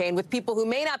 2024 campaign with people who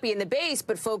may not be in the base,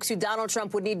 but folks who Donald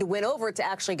Trump would need to win over to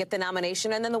actually get the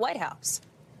nomination and then the White House?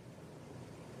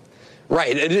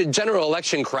 Right. A general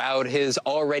election crowd has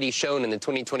already shown in the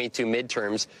 2022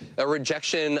 midterms a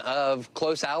rejection of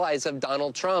close allies of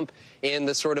Donald Trump in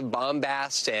the sort of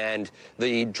bombast and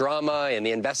the drama and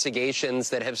the investigations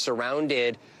that have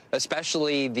surrounded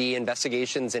especially the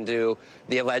investigations into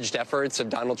the alleged efforts of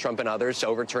Donald Trump and others to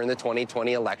overturn the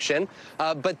 2020 election.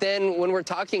 But then when we're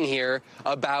talking here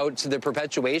about the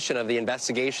perpetuation of the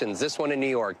investigations, this one in New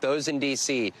York, those in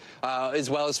D.C., as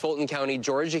well as Fulton County,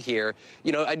 Georgia here,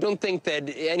 you know, I don't think that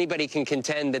anybody can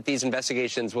contend that these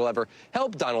investigations will ever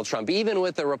help Donald Trump, even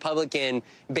with a Republican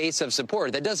base of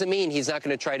support. That doesn't mean he's not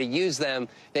going to try to use them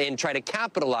and try to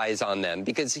capitalize on them,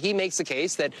 because he makes the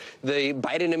case that the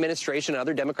Biden administration and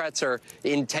other Democrats are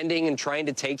intending and trying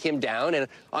to take him down. And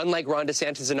unlike Ron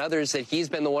DeSantis and others, that he's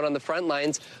been the one on the front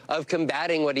lines of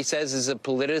combating what he says is a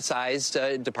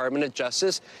politicized Department of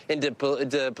Justice and to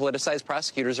politicized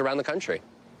prosecutors around the country.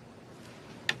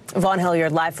 Vaughn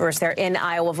Hilliard, live for us there in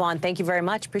Iowa. Vaughn, thank you very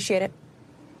much. Appreciate it.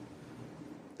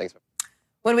 Thanks.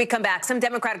 When we come back, some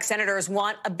Democratic senators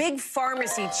want a big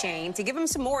pharmacy chain to give them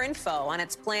some more info on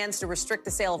its plans to restrict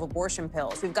the sale of abortion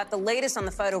pills. We've got the latest on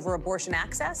the fight over abortion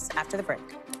access after the break.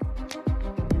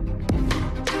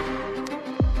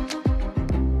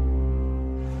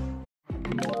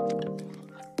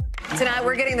 Tonight,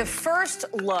 we're getting the first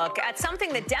look at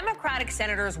something that Democratic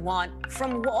senators want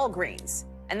from Walgreens,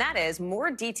 and that is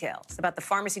more details about the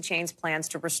pharmacy chain's plans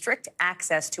to restrict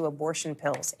access to abortion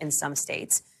pills in some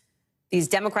states. These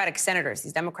Democratic senators,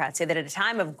 these Democrats, say that at a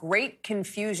time of great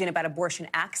confusion about abortion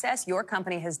access, your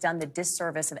company has done the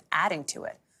disservice of adding to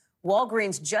it.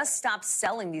 Walgreens just stopped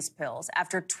selling these pills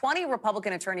after 20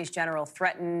 Republican attorneys general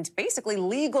threatened basically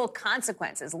legal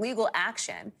consequences, legal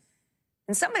action.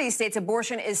 In some of these states,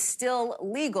 abortion is still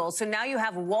legal. So now you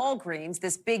have Walgreens,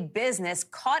 this big business,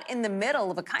 caught in the middle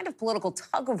of a kind of political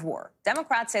tug of war.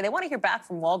 Democrats say they want to hear back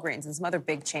from Walgreens and some other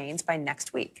big chains by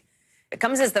next week. It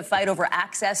comes as the fight over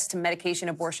access to medication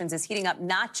abortions is heating up,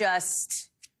 not just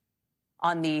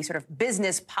on the sort of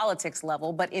business politics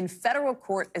level, but in federal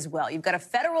court as well. You've got a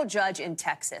federal judge in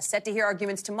Texas set to hear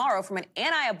arguments tomorrow from an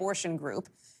anti-abortion group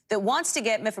that wants to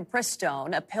get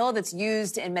mifepristone, a pill that's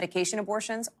used in medication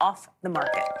abortions, off the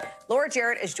market. Laura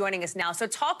Jarrett is joining us now. So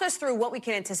talk us through what we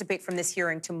can anticipate from this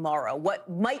hearing tomorrow, what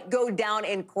might go down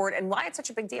in court, and why it's such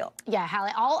a big deal. Yeah,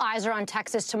 Hallie, all eyes are on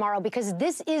Texas tomorrow because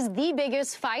this is the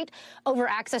biggest fight over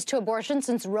access to abortion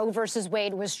since Roe versus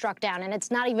Wade was struck down, and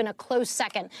it's not even a close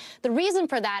second. The reason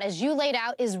for that, as you laid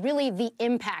out, is really the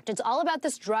impact. It's all about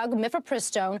this drug,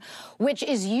 mifepristone, which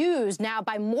is used now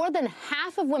by more than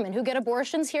half of women who get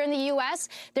abortions here in the U.S.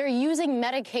 They're using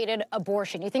medicated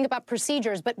abortion. You think about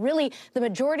procedures, but really the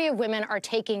majority of women are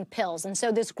taking pills. And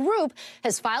so this group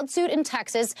has filed suit in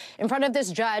Texas in front of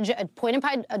this judge appointed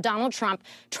by Donald Trump,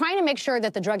 trying to make sure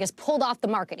that the drug is pulled off the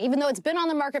market. Even though it's been on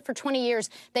the market for 20 years,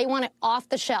 they want it off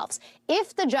the shelves.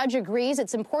 If the judge agrees,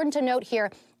 it's important to note here,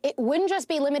 it wouldn't just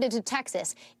be limited to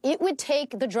Texas. It would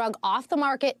take the drug off the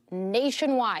market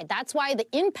nationwide. That's why the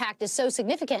impact is so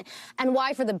significant and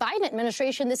why for the Biden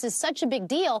administration this is such a big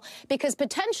deal, because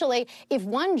potentially if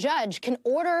one judge can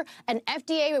order an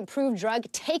FDA-approved drug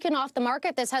taken off the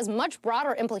market, this has much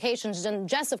broader implications than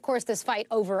just, of course, this fight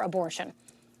over abortion.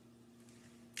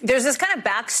 There's this kind of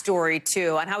backstory,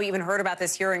 too, on how we even heard about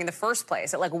this hearing in the first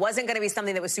place. It, wasn't going to be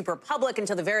something that was super public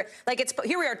until the very,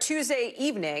 here we are Tuesday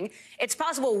evening. It's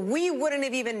possible we wouldn't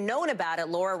have even known about it,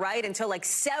 Laura, right, until,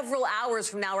 several hours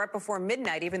from now, right before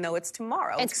midnight, even though it's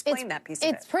tomorrow. Explain that piece of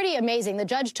it. It's pretty amazing. The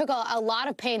judge took a lot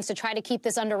of pains to try to keep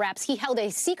this under wraps. He held a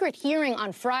secret hearing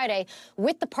on Friday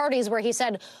with the parties where he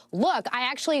said, look, I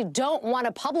actually don't want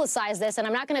to publicize this, and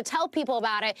I'm not going to tell people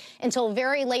about it until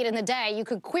very late in the day. You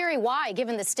could query why,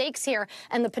 given the stakes here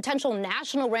and the potential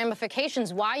national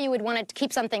ramifications, why you would want to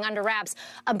keep something under wraps.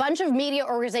 A bunch of media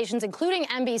organizations, including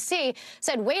NBC,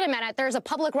 said, wait a minute, there's a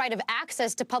public right of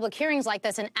access to public hearings like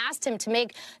this, and asked him to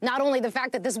make not only the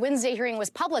fact that this Wednesday hearing was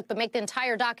public, but make the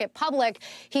entire docket public.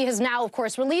 He has now, of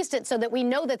course, released it so that we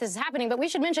know that this is happening. But we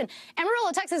should mention,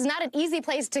 Amarillo, Texas is not an easy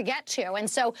place to get to. And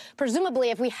so presumably,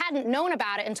 if we hadn't known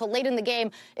about it until late in the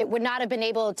game, it would not have been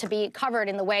able to be covered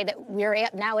in the way that we're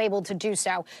now able to do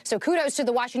so. So kudos to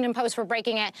the Washington Post for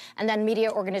breaking it, and then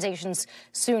media organizations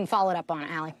soon followed up on it,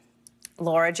 Hallie.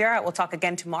 Laura Jarrett, we'll talk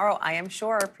again tomorrow, I am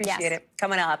sure. Appreciate it.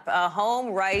 Coming up, a home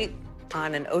right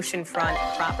on an oceanfront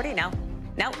property, now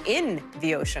in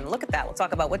the ocean. Look at that. We'll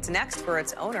talk about what's next for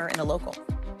its owner in the local.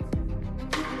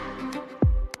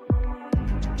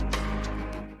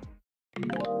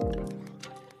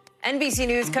 NBC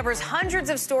News covers hundreds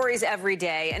of stories every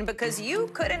day, and because you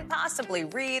couldn't possibly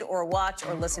read or watch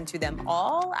or listen to them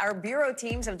all, our bureau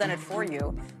teams have done it for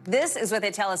you. This is what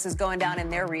they tell us is going down in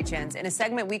their regions in a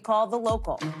segment we call The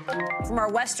Local. From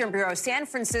our Western Bureau, San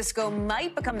Francisco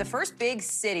might become the first big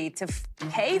city to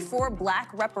pay for Black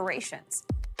reparations.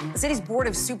 The city's Board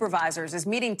of Supervisors is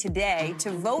meeting today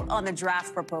to vote on the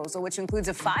draft proposal, which includes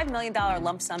a $5 million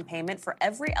lump sum payment for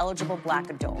every eligible Black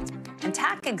adult and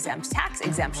tax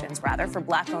exemptions for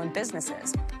Black-owned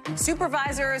businesses.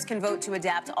 Supervisors can vote to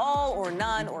adapt all or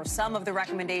none or some of the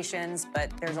recommendations,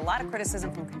 but there's a lot of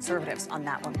criticism from conservatives on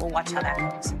that one. We'll watch how that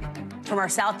goes. From our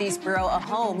Southeast Bureau, a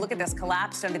home, look at this,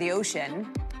 collapsed under the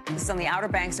ocean. This is on the Outer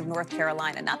Banks of North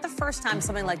Carolina. Not the first time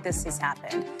something like this has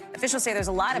happened. Officials say there's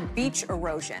a lot of beach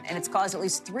erosion, and it's caused at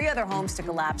least 3 other homes to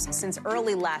collapse since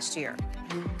early last year.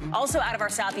 Also out of our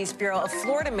Southeast Bureau, a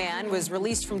Florida man was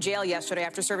released from jail yesterday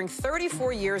after serving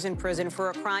 34 years in prison for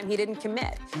a crime he didn't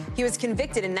commit. He was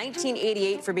convicted in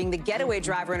 1988 for being the getaway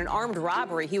driver in an armed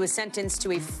robbery. He was sentenced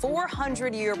to a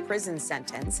 400-year prison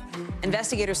sentence.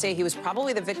 Investigators say he was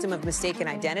probably the victim of mistaken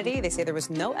identity. They say there was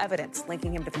no evidence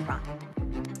linking him to the crime.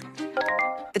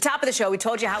 The top of the show, we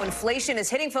told you how inflation is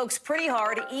hitting folks pretty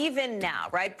hard even now,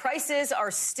 right? Prices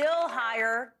are still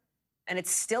higher, and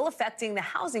it's still affecting the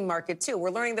housing market, too.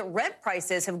 We're learning that rent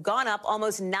prices have gone up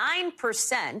almost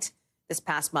 9% this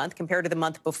past month compared to the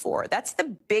month before. That's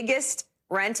the biggest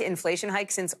rent inflation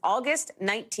hike since August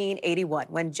 1981,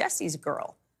 when Jesse's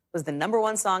Girl was the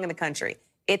 #1 song in the country.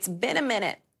 It's been a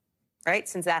minute, right,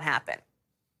 since that happened.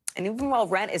 And even while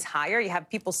rent is higher, you have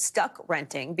people stuck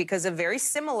renting because of very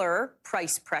similar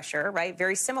price pressure, right?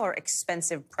 Very similar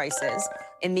expensive prices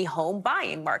in the home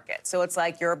buying market. So it's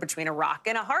like you're between a rock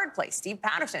and a hard place. Steve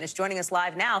Patterson is joining us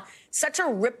live now. Such a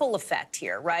ripple effect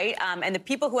here, right? And the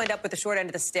people who end up with the short end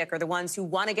of the stick are the ones who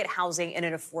want to get housing in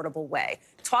an affordable way.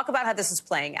 Talk about how this is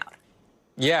playing out.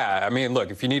 Yeah, I mean, look,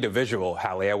 if you need a visual,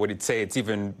 Hallie, I would say it's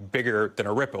even bigger than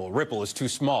a ripple. A ripple is too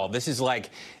small. This is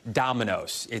like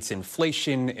dominoes. It's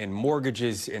inflation and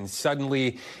mortgages, and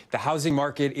suddenly the housing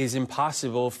market is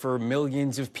impossible for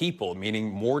millions of people,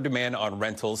 meaning more demand on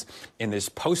rentals in this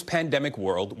post-pandemic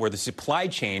world where the supply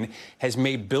chain has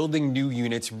made building new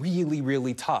units really,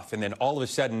 really tough. And then all of a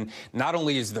sudden, not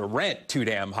only is the rent too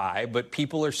damn high, but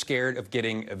people are scared of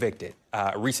getting evicted.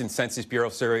 A recent Census Bureau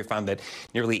survey found that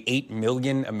nearly 8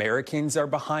 million Americans are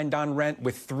behind on rent,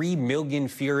 with 3 million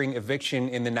fearing eviction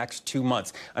in the next 2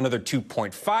 months. Another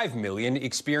 2.5 million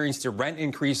experienced a rent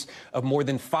increase of more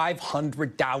than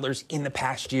 $500 in the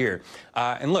past year.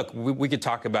 And look, we could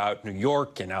talk about New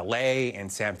York and LA and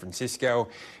San Francisco,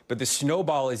 but the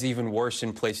snowball is even worse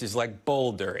in places like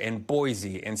Boulder and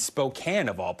Boise and Spokane,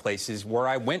 of all places, where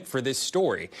I went for this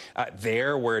story.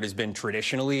 There, where it has been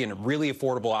traditionally and a really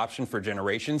affordable option for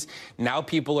generations, now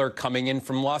people are coming in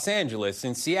from Los Angeles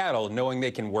and Seattle knowing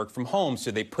they can work from home, so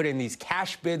they put in these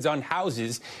cash bids on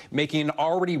houses, making an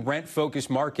already rent-focused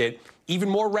market even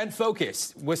more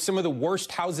rent-focused, with some of the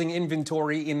worst housing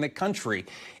inventory in the country.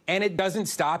 And it doesn't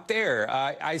stop there.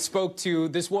 I spoke to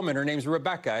this woman. Her name's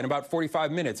Rebecca. In about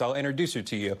 45 minutes, I'll introduce her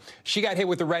to you. She got hit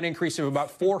with a rent increase of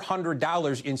about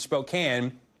 $400 in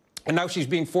Spokane. And now she's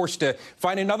being forced to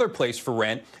find another place for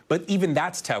rent. But even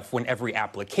that's tough when every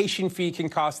application fee can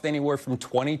cost anywhere from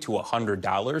 $20 to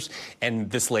 $100. And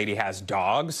this lady has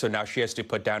dogs, so now she has to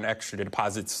put down extra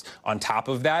deposits on top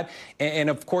of that. And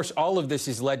of course, all of this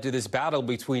has led to this battle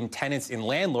between tenants and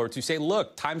landlords who say,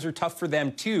 look, times are tough for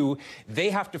them too.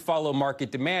 They have to follow market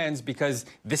demands because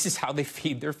this is how they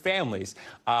feed their families.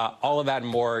 All of that and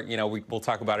more, we'll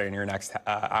talk about it in your next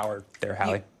hour there,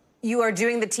 Hallie. You are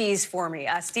doing the tease for me.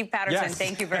 Steve Patterson, Yes.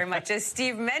 Thank you very much. As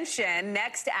Steve mentioned,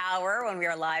 next hour when we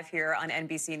are live here on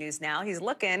NBC News Now, he's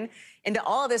looking into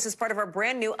all of this as part of our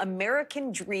brand new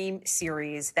American Dream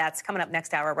series. That's coming up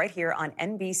next hour right here on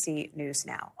NBC News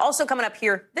Now. Also coming up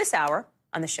here this hour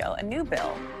on the show, a new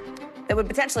bill that would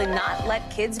potentially not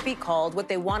let kids be called what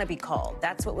they want to be called.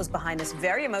 That's what was behind this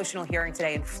very emotional hearing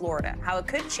today in Florida. How it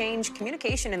could change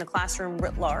communication in the classroom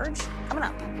writ large. Coming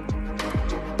up.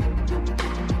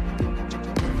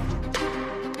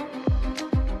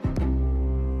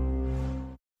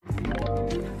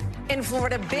 In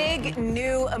Florida, big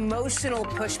new emotional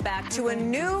pushback to a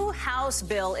new House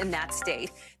bill in that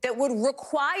state that would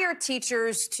require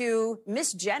teachers to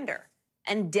misgender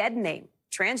and dead name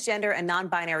transgender and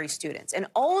non-binary students and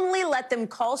only let them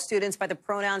call students by the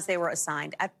pronouns they were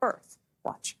assigned at birth.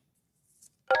 Watch.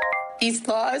 These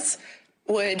laws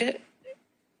would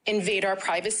invade our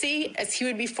privacy, as he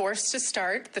would be forced to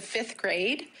start the 5th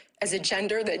grade as a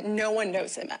gender that no one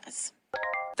knows him as.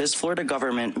 This Florida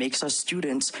government makes us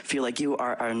students feel like you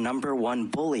are our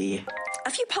 #1 bully.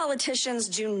 A few politicians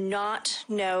do not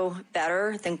know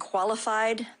better than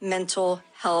qualified mental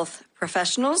health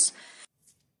professionals.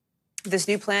 This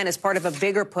new plan is part of a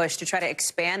bigger push to try to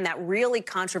expand that really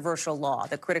controversial law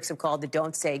that critics have called the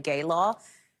Don't Say Gay law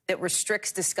that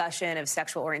restricts discussion of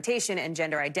sexual orientation and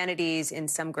gender identities in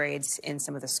some grades in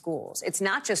some of the schools. It's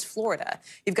not just Florida.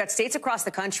 You've got states across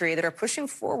the country that are pushing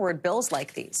forward bills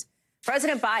like these.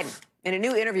 President Biden, in a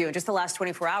new interview in just the last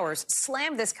 24 hours,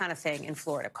 slammed this kind of thing in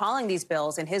Florida, calling these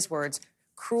bills, in his words,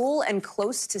 cruel and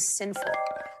close to sinful.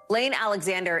 Blaine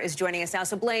Alexander is joining us now.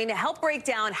 So, Blaine, help break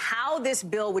down how this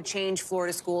bill would change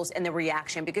Florida schools and the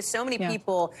reaction, because so many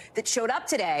people that showed up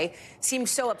today seem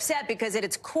so upset because at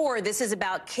its core, this is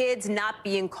about kids not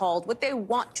being called what they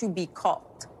want to be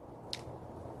called.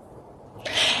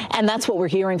 And that's what we're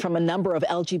hearing from a number of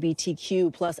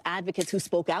LGBTQ plus advocates who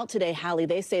spoke out today, Hallie.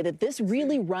 They say that this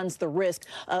really runs the risk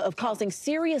of causing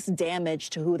serious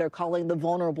damage to who they're calling the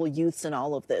vulnerable youths in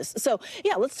all of this. So,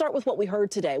 yeah, let's start with what we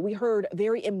heard today. We heard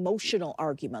very emotional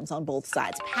arguments on both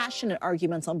sides, passionate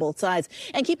arguments on both sides.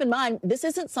 And keep in mind, this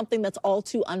isn't something that's all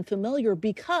too unfamiliar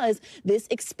because this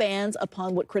expands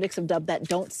upon what critics have dubbed that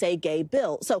Don't Say Gay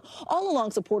bill. So all along,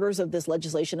 supporters of this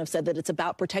legislation have said that it's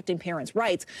about protecting parents'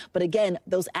 rights. But again,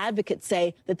 those advocates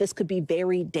say that this could be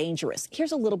very dangerous.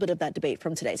 Here's a little bit of that debate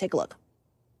from today. Take a look.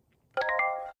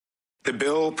 The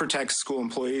bill protects school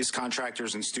employees,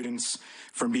 contractors, and students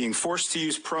from being forced to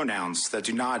use pronouns that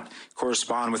do not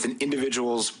correspond with an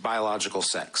individual's biological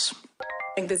sex. I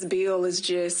think this bill is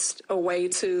just a way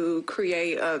to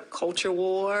create a culture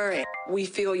war. We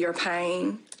feel your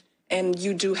pain, and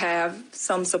you do have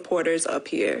some supporters up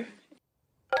here.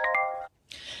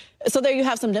 So there you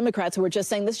have some Democrats who are just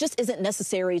saying this just isn't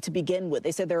necessary to begin with.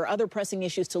 They said there are other pressing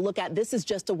issues to look at. This is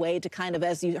just a way to kind of,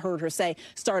 as you heard her say,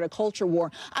 start a culture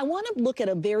war. I want to look at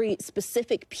a very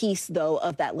specific piece, though,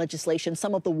 of that legislation,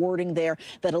 some of the wording there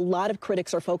that a lot of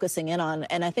critics are focusing in on.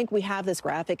 And I think we have this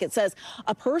graphic. It says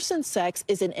a person's sex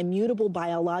is an immutable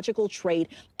biological trait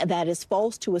that is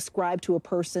false to ascribe to a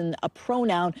person a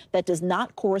pronoun that does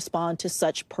not correspond to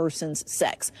such person's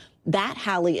sex. That,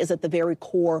 Hallie, is at the very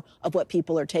core of what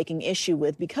people are taking issue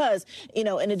with because, you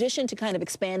know, in addition to kind of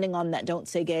expanding on that Don't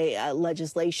Say Gay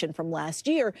legislation from last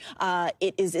year,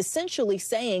 it is essentially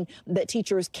saying that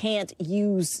teachers can't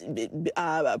use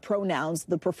pronouns,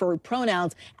 the preferred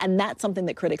pronouns, and that's something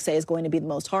that critics say is going to be the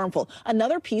most harmful.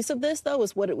 Another piece of this, though,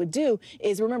 is what it would do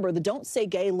is, remember, the Don't Say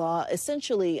Gay law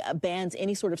essentially bans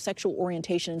any sort of sexual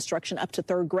orientation instruction up to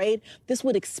 3rd grade. This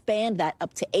would expand that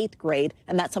up to 8th grade,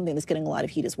 and that's something that's getting a lot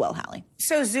of heat as well. Hallie.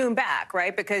 So zoom back,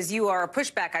 right? Because you are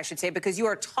pushback, I should say, because you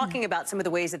are talking about some of the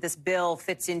ways that this bill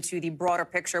fits into the broader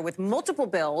picture with multiple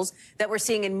bills that we're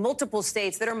seeing in multiple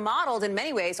states that are modeled in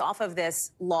many ways off of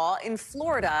this law in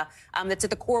Florida that's at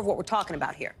the core of what we're talking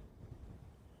about here.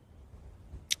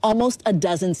 Almost a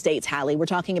dozen states, Hallie. We're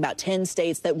talking about 10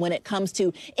 states that when it comes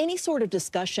to any sort of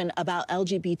discussion about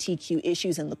LGBTQ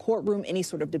issues in the courtroom, any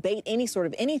sort of debate, any sort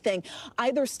of anything,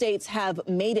 either states have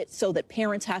made it so that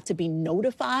parents have to be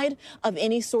notified of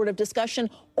any sort of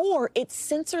discussion, or it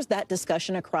censors that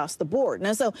discussion across the board.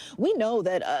 Now, so we know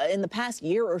that in the past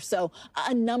year or so,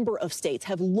 a number of states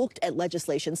have looked at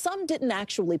legislation. Some didn't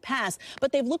actually pass,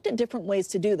 but they've looked at different ways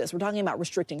to do this. We're talking about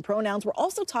restricting pronouns. We're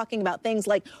also talking about things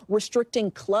like restricting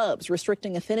clubs,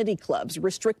 restricting affinity clubs,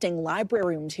 restricting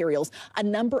library materials, a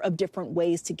number of different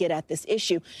ways to get at this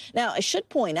issue. Now, I should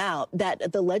point out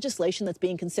that the legislation that's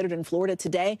being considered in Florida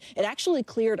today, it actually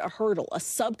cleared a hurdle. A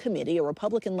subcommittee, a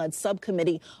Republican-led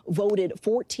subcommittee, voted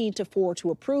 14-4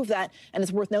 to approve that. And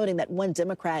it's worth noting that one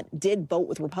Democrat did vote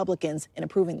with Republicans in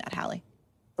approving that, Hallie.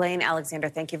 Blaine Alexander,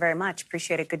 thank you very much.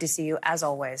 Appreciate it. Good to see you, as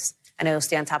always. I know you'll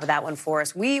stay on top of that one for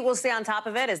us. We will stay on top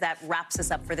of it as that wraps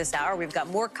us up for this hour. We've got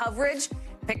more coverage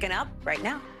picking up right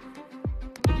now.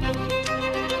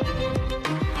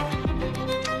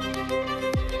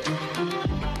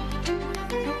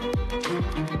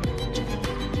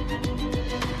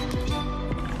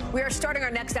 We are starting our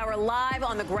next hour live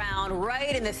on the ground,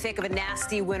 right in the thick of a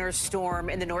nasty winter storm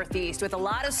in the Northeast, with a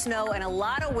lot of snow and a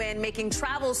lot of wind, making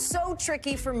travel so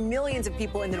tricky for millions of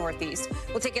people in the Northeast.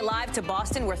 We'll take you live to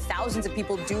Boston, where thousands of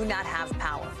people do not have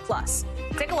power. Plus,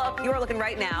 take a look. You are looking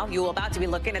right now. You are about to be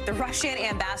looking at the Russian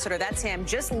ambassador. That's him,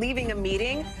 just leaving a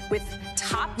meeting with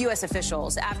top U.S.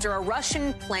 officials after a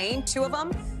Russian plane, 2 of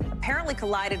them, apparently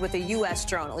collided with a U.S.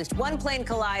 drone. At least 1 plane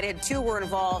collided, 2 were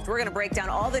involved. We're going to break down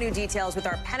all the new details with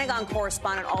our Pentagon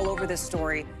correspondent all over this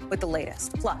story with the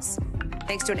latest. Plus,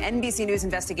 thanks to an NBC News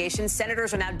investigation,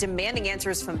 senators are now demanding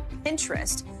answers from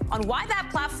Pinterest on why that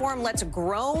platform lets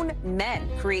grown men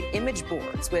create image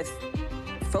boards with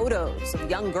photos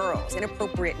of young girls,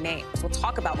 inappropriate names. We'll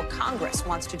talk about what Congress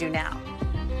wants to do now.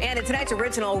 And in tonight's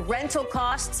original, rental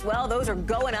costs, well, those are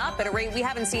going up at a rate we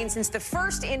haven't seen since the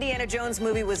first Indiana Jones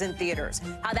movie was in theaters.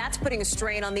 How that's putting a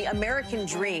strain on the American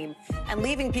dream and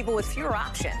leaving people with fewer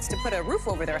options to put a roof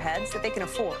over their heads that they can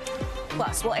afford.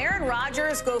 Plus, will Aaron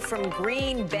Rodgers go from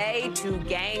Green Bay to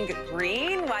Gang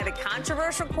Green? Why the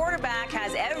controversial quarterback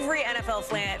has every NFL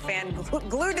fan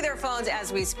glued to their phones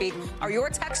as we speak. Are your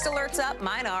text alerts up?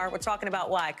 Mine are. We're talking about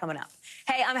why coming up.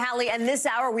 Hey, I'm Hallie, and this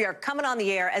hour we are coming on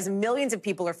the air as millions of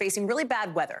people are facing really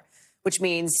bad weather, which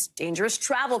means dangerous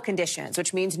travel conditions,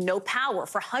 which means no power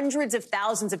for hundreds of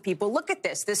thousands of people. Look at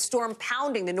this storm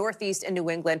pounding the Northeast and New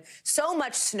England. So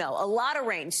much snow, a lot of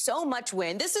rain, so much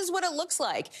wind. This is what it looks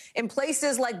like in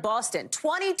places like Boston.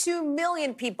 22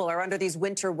 million people are under these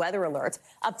winter weather alerts,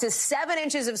 up to 7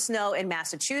 inches of snow in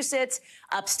Massachusetts,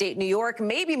 upstate New York,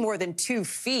 maybe more than 2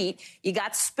 feet. You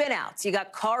got spinouts, you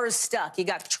got cars stuck, you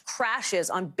got crashes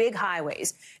on big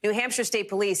highways. New Hampshire State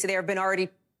Police say there have been already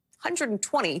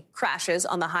 120 crashes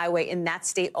on the highway in that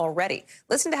state already.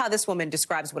 Listen to how this woman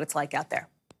describes what it's like out there.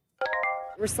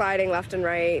 We're sliding left and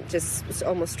right, just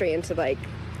almost straight into like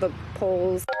the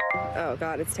poles. Oh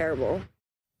God, it's terrible.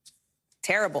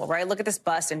 Terrible, right? Look at this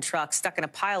bus and truck stuck in a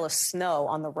pile of snow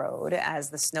on the road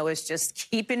as the snow is just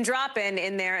keeping dropping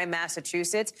in there in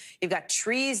Massachusetts. You've got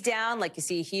trees down like you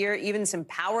see here, even some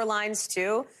power lines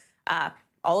too.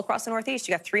 All across the Northeast,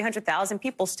 you got 300,000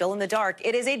 people still in the dark.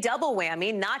 It is a double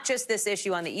whammy, not just this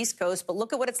issue on the East Coast, but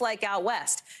look at what it's like out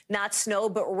west. Not snow,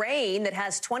 but rain that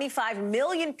has 25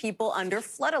 million people under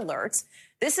flood alerts.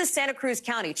 This is Santa Cruz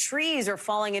County. Trees are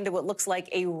falling into what looks like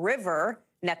a river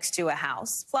next to a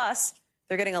house. Plus,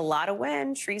 They're getting a lot of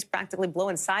wind, trees practically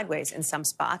blowing sideways in some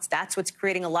spots. That's what's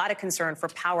creating a lot of concern for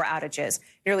power outages.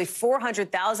 Nearly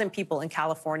 400,000 people in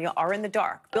California are in the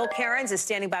dark. Bill Cairns is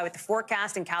standing by with the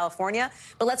forecast in California.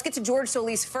 But let's get to George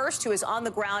Solis first, who is on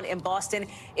the ground in Boston.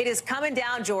 It is coming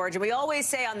down, George. And we always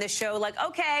say on this show, like,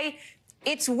 okay,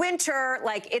 it's winter,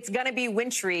 like it's going to be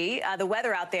wintry, the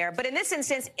weather out there. But in this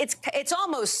instance, it's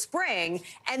almost spring.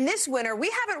 And this winter,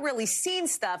 we haven't really seen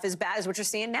stuff as bad as what you're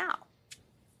seeing now.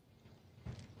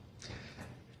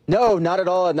 No, not at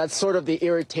all. And that's sort of the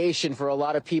irritation for a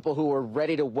lot of people who are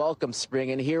ready to welcome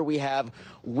spring. And here we have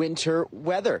winter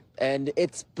weather. And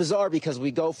it's bizarre because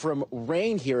we go from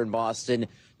rain here in Boston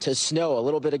to snow. A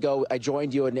little bit ago, I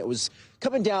joined you and it was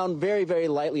coming down very, very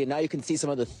lightly. And now you can see some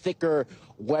of the thicker,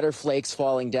 wetter flakes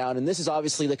falling down. And this is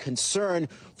obviously the concern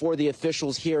for the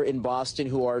officials here in Boston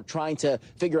who are trying to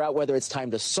figure out whether it's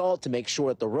time to salt to make sure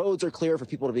that the roads are clear for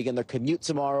people to begin their commute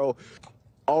tomorrow.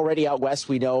 Already out west,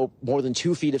 we know more than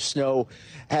 2 feet of snow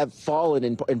have fallen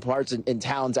in parts in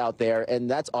towns out there. And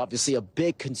that's obviously a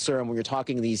big concern when you're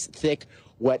talking these thick,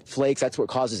 wet flakes. That's what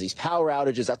causes these power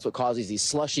outages. That's what causes these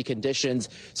slushy conditions.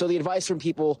 So the advice from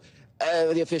people,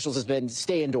 the officials, has been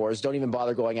stay indoors. Don't even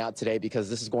bother going out today because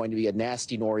this is going to be a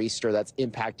nasty nor'easter that's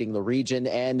impacting the region.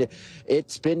 And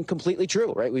it's been completely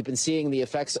true, right? We've been seeing the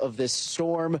effects of this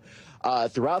storm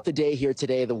throughout the day here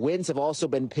today. The winds have also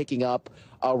been picking up.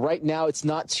 Right now, it's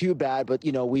not too bad, but,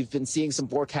 you know, we've been seeing some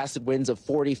forecasted winds of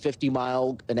 40,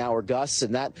 50-mile-an-hour gusts,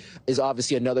 and that is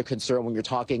obviously another concern when you're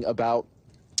talking about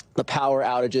the power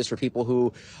outages for people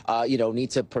who, you know,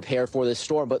 need to prepare for this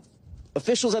storm. But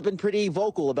officials have been pretty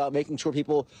vocal about making sure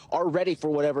people are ready for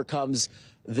whatever comes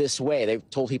this way. They've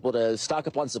told people to stock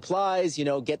up on supplies, you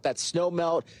know, get that snow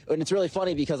melt. And it's really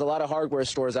funny because a lot of hardware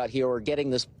stores out here are getting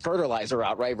this fertilizer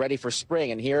out, right, ready for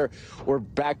spring. And here we're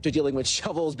back to dealing with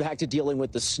shovels, back to dealing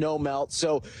with the snow melt.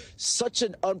 So such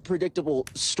an unpredictable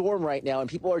storm right now, and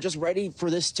people are just ready for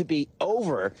this to be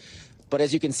over. But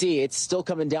as you can see, it's still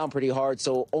coming down pretty hard,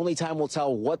 so only time will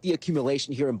tell what the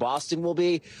accumulation here in Boston will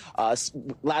be.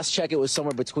 Last check, it was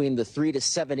somewhere between the 3 to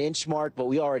 7 inch mark, but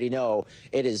we already know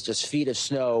it is just feet of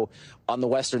snow on the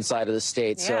western side of the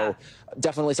state. Yeah. So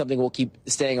definitely something we'll keep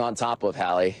staying on top of,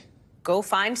 Hallie. Go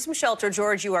find some shelter,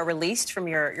 George. You are released from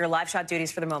your live shot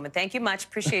duties for the moment. Thank you much.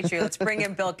 Appreciate you. Let's bring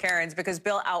in Bill Cairns because,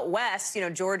 Bill, out west, you know,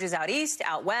 George is out east,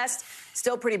 out west,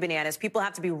 still pretty bananas. People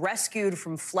have to be rescued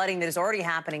from flooding that is already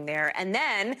happening there. And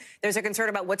then there's a concern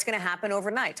about what's going to happen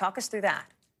overnight. Talk us through that.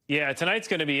 Yeah, tonight's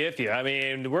going to be iffy. I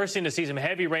mean, we're seeing to see some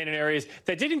heavy rain in areas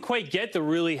that didn't quite get the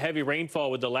really heavy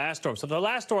rainfall with the last storm. So the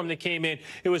last storm that came in,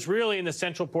 it was really in the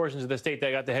central portions of the state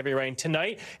that got the heavy rain.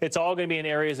 Tonight, it's all going to be in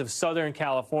areas of Southern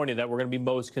California that we're going to be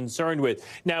most concerned with.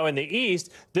 Now, in the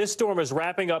east, this storm is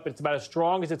wrapping up. It's about as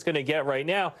strong as it's going to get right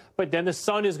now. But then the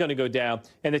sun is going to go down.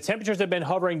 And the temperatures have been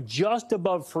hovering just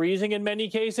above freezing in many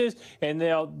cases. And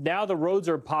now the roads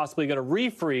are possibly going to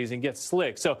refreeze and get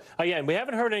slick. So, again, we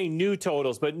haven't heard any new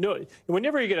totals, but no,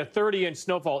 whenever you get a 30-inch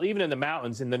snowfall, even in the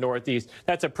mountains in the Northeast,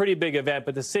 that's a pretty big event,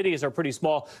 but the cities are pretty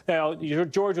small. Now,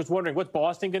 George was wondering, what's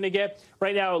Boston going to get?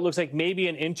 Right now, it looks like maybe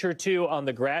an inch or two on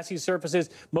the grassy surfaces.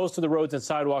 Most of the roads and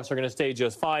sidewalks are going to stay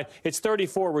just fine. It's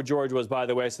 34 where George was, by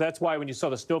the way, so that's why when you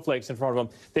saw the snowflakes in front of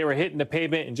them, they were hitting the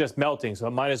pavement and just melting, so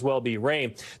it might as well be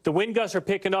rain. The wind gusts are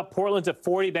picking up. Portland's at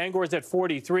 40, Bangor's at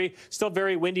 43. Still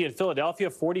very windy in Philadelphia,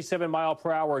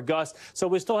 47-mile-per-hour gusts. So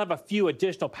we still have a few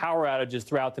additional power outages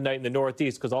throughout the night in the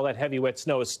Northeast because all that heavy, wet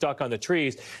snow is stuck on the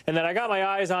trees. And then I got my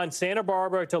eyes on Santa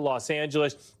Barbara to Los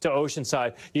Angeles to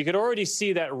Oceanside. You could already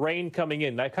see that rain coming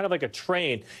in, kind of like a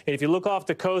train. And if you look off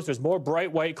the coast, there's more bright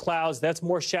white clouds. That's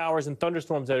more showers and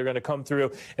thunderstorms that are going to come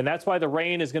through. And that's why the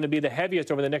rain is going to be the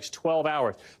heaviest over the next 12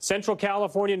 hours. Central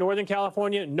California, Northern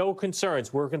California, no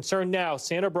concerns. We're concerned now,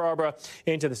 Santa Barbara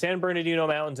into the San Bernardino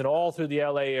Mountains and all through the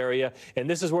L.A. area. And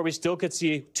this is where we still could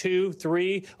see 2,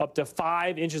 3, up to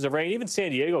 5 inches of rain. Even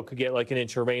San Diego could get like an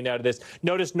inch of rain out of this.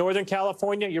 Notice Northern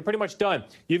California, you're pretty much done.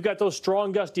 You've got those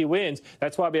strong gusty winds.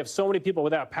 That's why we have so many people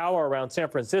without power around San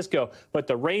Francisco. But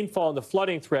the rainfall and the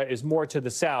flooding threat is more to the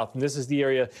south. And this is the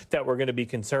area that we're going to be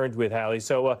concerned with, Hallie.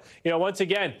 So, once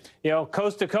again,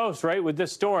 coast to coast, right, with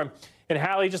this storm. And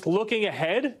Hallie, just looking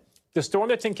ahead, the storm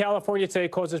that's in California today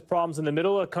causes problems in the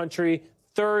middle of the country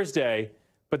Thursday.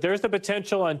 But there's the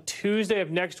potential on Tuesday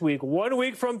of next week, 1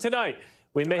 week from tonight,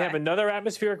 we may have another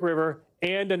atmospheric river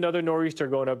and another nor'easter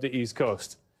going up the East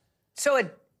Coast. So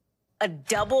a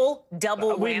double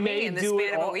whammy in the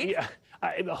span of a week? Yeah.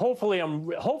 Hopefully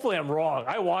I'm wrong.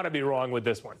 I want to be wrong with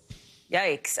this one.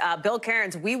 Yikes. Bill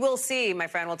Cairns, we will see, my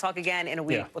friend. We'll talk again in a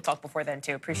week. Yeah. We'll talk before then,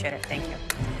 too. Appreciate it. Thank you.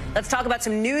 Let's talk about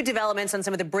some new developments on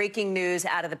some of the breaking news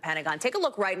out of the Pentagon. Take a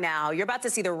look right now. You're about to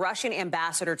see the Russian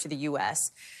ambassador to the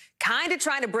U.S. kind of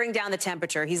trying to bring down the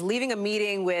temperature. He's leaving a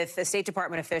meeting with a State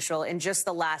Department official in just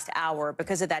the last hour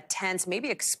because of that tense, maybe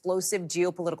explosive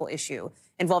geopolitical issue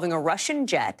involving a Russian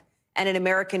jet and an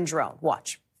American drone.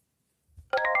 Watch.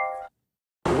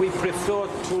 We prefer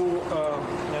to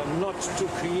not to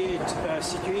create a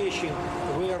situation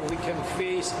where we can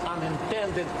face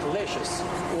unintended clashes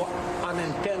or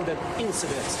unintended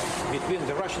incidents between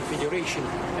the Russian Federation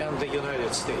and the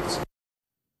United States.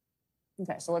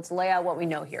 Okay, so let's lay out what we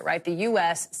know here, right? The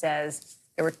U.S. says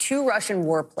there were 2 Russian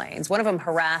warplanes. One of them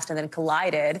harassed and then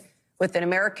collided with an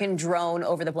American drone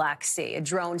over the Black Sea, a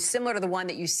drone similar to the one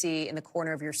that you see in the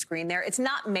corner of your screen there. It's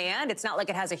not manned. It's not like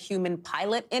it has a human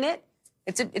pilot in it.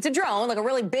 It's a drone, like a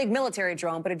really big military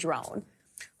drone, but a drone.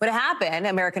 What happened,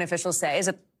 American officials say, is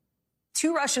that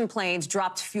 2 Russian planes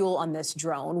dropped fuel on this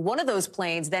drone. One of those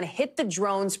planes then hit the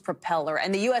drone's propeller,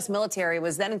 and the U.S. military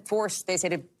was then forced, they say,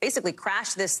 to basically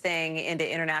crash this thing into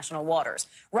international waters.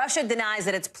 Russia denies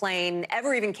that its plane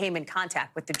ever even came in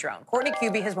contact with the drone. Courtney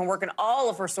Cubie has been working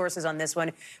all of her sources on this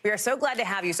one. We are so glad to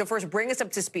have you. So first, bring us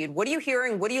up to speed. What are you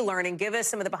hearing? What are you learning? Give us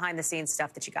some of the behind-the-scenes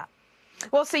stuff that you got.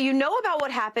 Well, so you know about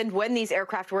what happened when these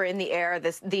aircraft were in the air.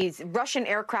 These Russian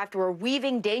aircraft were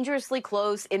weaving dangerously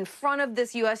close in front of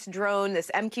this U.S. drone, this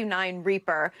MQ-9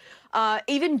 Reaper,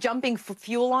 even jumping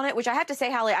fuel on it, which I have to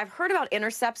say, Hallie, I've heard about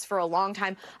intercepts for a long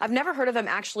time. I've never heard of them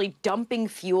actually dumping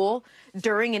fuel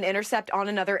during an intercept on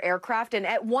another aircraft. And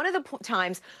at one of the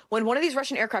times when one of these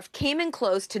Russian aircraft came in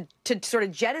close to sort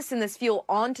of jettison this fuel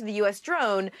onto the U.S.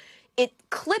 drone, it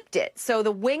clipped it. So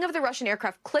the wing of the Russian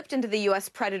aircraft clipped into the U.S.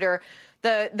 Predator.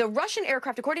 The Russian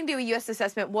aircraft, according to a U.S.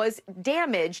 assessment, was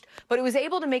damaged, but it was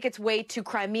able to make its way to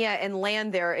Crimea and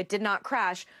land there. It did not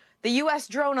crash. The U.S.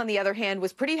 drone, on the other hand,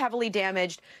 was pretty heavily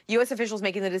damaged. U.S. officials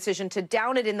making the decision to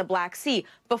down it in the Black Sea.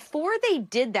 Before they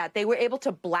did that, they were able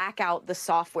to black out the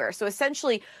software. So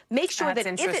essentially make sure that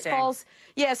if it falls,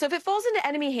 so if it falls into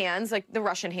enemy hands, like the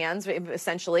Russian hands,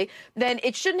 essentially, then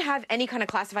it shouldn't have any kind of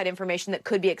classified information that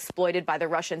could be exploited by the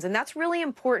Russians. And that's really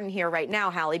important here right now,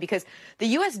 Hallie, because the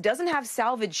U.S. doesn't have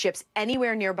salvage ships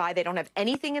anywhere nearby. They don't have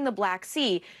anything in the Black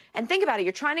Sea. And think about it.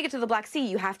 You're trying to get to the Black Sea.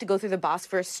 You have to go through the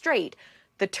Bosphorus Strait.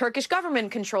 The Turkish government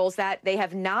controls that. They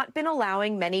have not been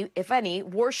allowing many, if any,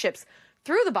 warships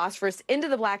through the Bosphorus into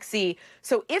the Black Sea.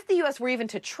 So if the U.S. were even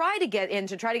to try to get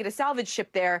a salvage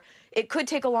ship there, it could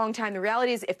take a long time. The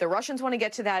reality is if the Russians want to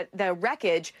get to the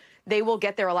wreckage, they will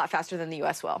get there a lot faster than the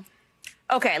U.S. will.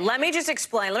 Okay, let me just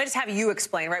have you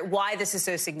explain, right, why this is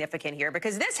so significant here.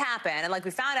 Because this happened, and, like,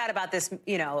 we found out about this,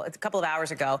 a couple of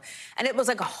hours ago, and it was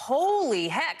like, holy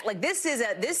heck, like, this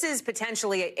is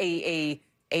potentially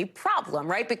a problem,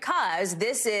 right? Because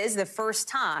this is the first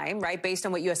time, right, based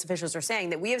on what U.S. officials are saying,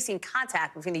 that we have seen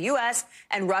contact between the U.S.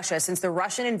 and Russia since the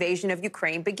Russian invasion of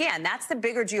Ukraine began. That's the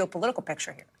bigger geopolitical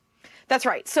picture here. That's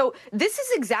right. So this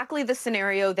is exactly the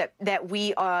scenario that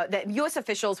U.S.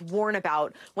 officials warn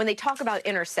about when they talk about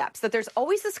intercepts, that there's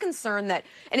always this concern that,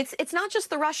 and it's not just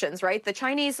the Russians, right? The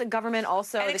Chinese government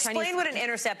also. And explain what an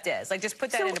intercept is. Like, just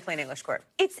put that into plain English, Court.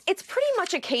 It's pretty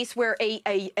much a case where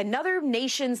another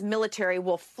nation's military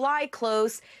will fly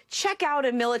close, check out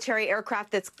a military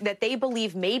aircraft that they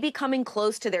believe may be coming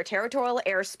close to their territorial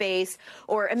airspace,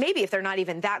 or maybe if they're not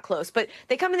even that close, but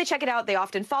they come and they check it out. They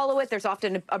often follow it. There's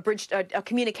often a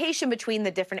communication between the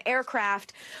different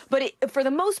aircraft, but for the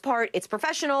most part, it's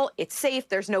professional, it's safe,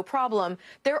 there's no problem.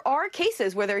 There are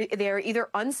cases where they're either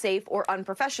unsafe or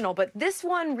unprofessional, but this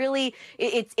one really,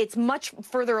 it's much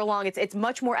further along. It's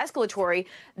much more escalatory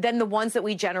than the ones that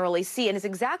we generally see, and it's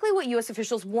exactly what U.S.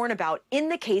 officials warn about in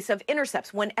the case of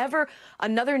intercepts. Whenever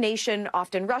another nation,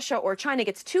 often Russia or China,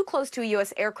 gets too close to a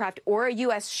U.S. aircraft or a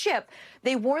U.S. ship,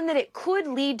 they warn that it could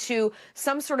lead to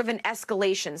some sort of an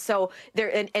escalation. So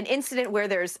an incident where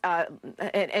there's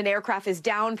an aircraft is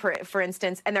down, for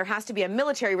instance, and there has to be a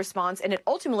military response, and it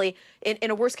ultimately,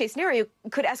 in a worst-case scenario,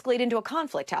 could escalate into a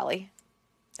conflict, Hallie.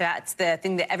 That's the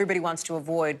thing that everybody wants to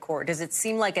avoid, Court. Does it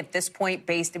seem like at this point,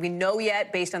 do we know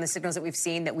yet, based on the signals that we've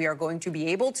seen, that we are going to be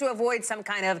able to avoid some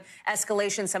kind of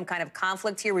escalation, some kind of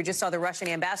conflict here? We just saw the Russian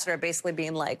ambassador basically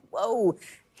being like, whoa,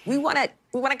 we want to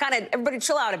kind of everybody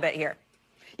chill out a bit here.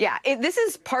 Yeah, this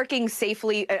is parking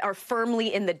safely or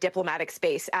firmly in the diplomatic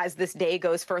space as this day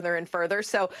goes further and further.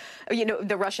 So, you know,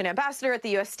 the Russian ambassador at the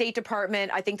U.S. State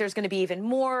Department, I think there's going to be even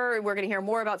more. We're going to hear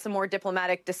more about some more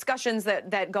diplomatic discussions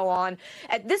that go on.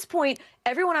 At this point,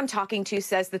 everyone I'm talking to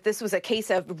says that this was a case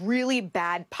of really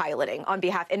bad piloting on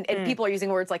behalf, and people are using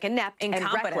words like inept and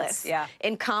reckless. Yeah.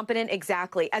 Incompetent,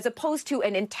 exactly, as opposed to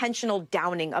an intentional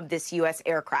downing of this U.S.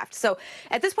 aircraft. So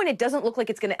at this point, it doesn't look like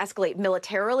it's going to escalate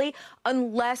militarily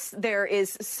unless there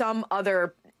is some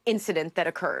other incident that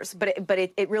occurs. But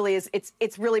it really is,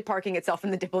 it's really parking itself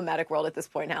in the diplomatic world at this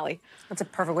point, Hallie. That's a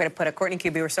perfect way to put it. Courtney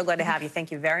Kube, we're so glad to have you.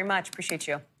 Thank you very much. Appreciate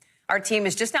you. Our team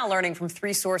is just now learning from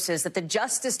 3 sources that the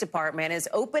Justice Department is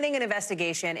opening an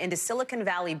investigation into Silicon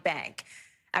Valley Bank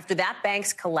after that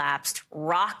bank's collapsed,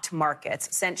 rocked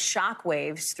markets, sent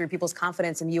shockwaves through people's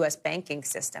confidence in the U.S. banking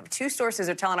system. 2 sources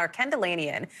are telling our Ken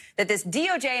Delanian that this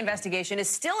DOJ investigation is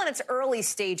still in its early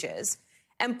stages,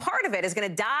 and part of it is going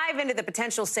to dive into the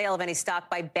potential sale of any stock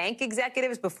by bank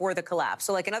executives before the collapse.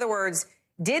 So, like, in other words,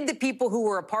 did the people who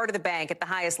were a part of the bank at the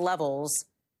highest levels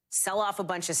sell off a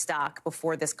bunch of stock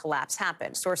before this collapse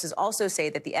happened? Sources also say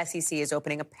that the SEC is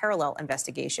opening a parallel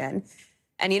investigation.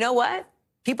 And you know what?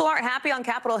 People aren't happy on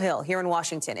Capitol Hill here in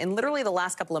Washington. In literally the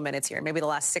last couple of minutes here, maybe the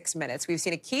last 6 minutes, we've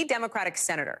seen a key Democratic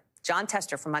senator, John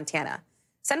Tester from Montana,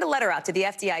 send a letter out to the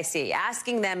FDIC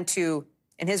asking them to,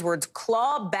 in his words,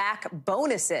 claw back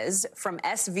bonuses from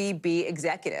SVB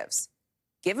executives.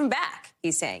 Give them back,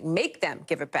 he's saying. Make them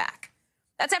give it back.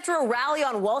 That's after a rally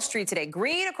on Wall Street today.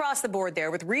 Green across the board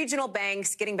there, with regional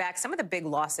banks getting back some of the big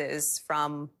losses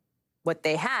from what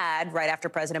they had right after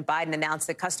President Biden announced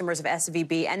that customers of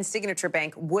SVB and Signature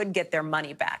Bank would get their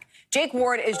money back. Jake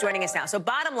Ward is joining us now. So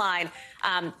bottom line,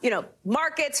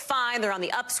 markets, fine, they're on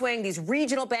the upswing. These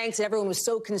regional banks that everyone was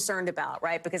so concerned about,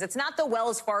 right? Because it's not the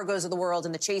Wells Fargos of the world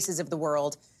and the Chases of the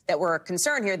world that were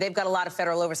concerned here. They've got a lot of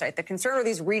federal oversight. The concern are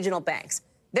these regional banks.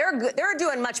 They're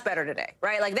doing much better today,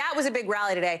 right? Like, that was a big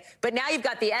rally today. But now you've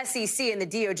got the SEC and the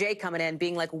DOJ coming in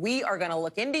being like, we are going to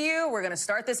look into you. We're going to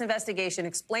start this investigation.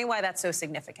 Explain why that's so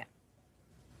significant.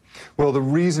 Well, the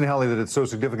reason, Hallie, that it's so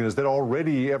significant is that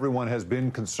already everyone has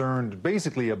been concerned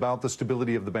basically about the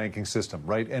stability of the banking system,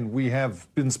 right? And we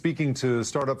have been speaking to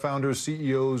startup founders,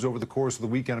 CEOs over the course of the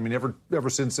weekend. I mean, ever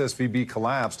since SVB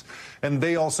collapsed. And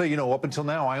they all say, up until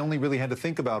now, I only really had to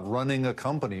think about running a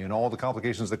company and all the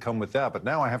complications that come with that. But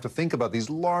now I have to think about these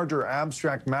larger,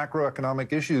 abstract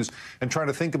macroeconomic issues and try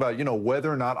to think about,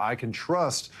 whether or not I can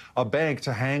trust a bank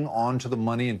to hang on to the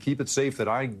money and keep it safe that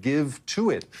I give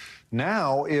to it.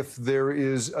 Now, if there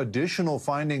is additional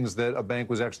findings that a bank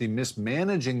was actually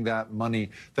mismanaging that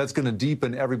money, that's going to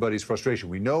deepen everybody's frustration.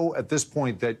 We know at this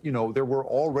point that, there were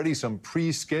already some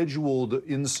pre-scheduled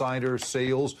insider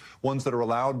sales, ones that are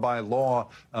allowed by law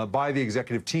by the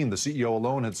executive team. The CEO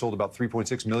alone had sold about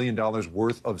 $3.6 million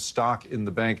worth of stock in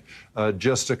the bank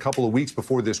just a couple of weeks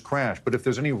before this crash. But if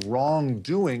there's any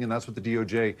wrongdoing, and that's what the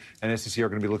DOJ and SEC are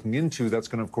going to be looking into, that's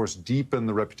going to, of course, deepen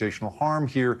the reputational harm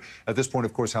here. At this point,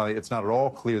 of course, Hallie, it's not at all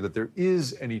clear that there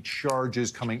is any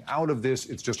charges coming out of this.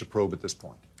 It's just a probe at this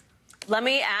point. Let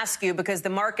me ask you, because the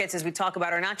markets, as we talk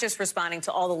about, are not just responding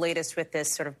to all the latest with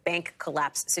this sort of bank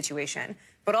collapse situation,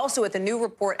 but also with a new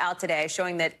report out today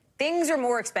showing that things are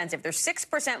more expensive. They're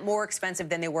 6% more expensive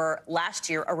than they were last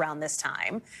year around this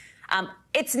time.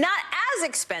 It's not as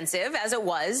expensive as it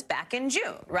was back in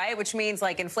June, right? Which means,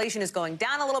 like, inflation is going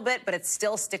down a little bit, but it's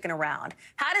still sticking around.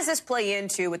 How does this play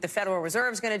into what the Federal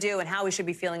Reserve is going to do and how we should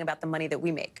be feeling about the money that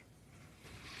we make?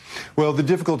 Well, the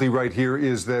difficulty right here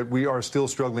is that we are still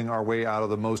struggling our way out of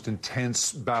the most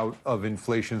intense bout of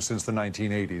inflation since the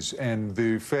 1980s. And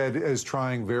the Fed is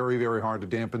trying very, very hard to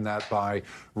dampen that by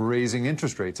raising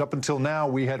interest rates. Up until now,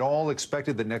 we had all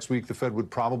expected that next week the Fed would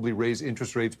probably raise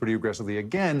interest rates pretty aggressively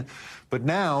again. But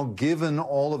now, given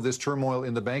all of this turmoil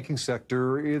in the banking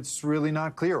sector, it's really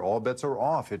not clear. All bets are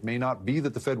off. It may not be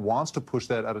that the Fed wants to push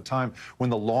that at a time when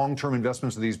the long-term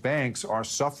investments of these banks are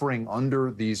suffering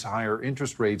under these higher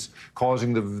interest rates,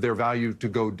 causing their value to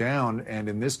go down, and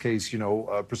in this case,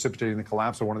 precipitating the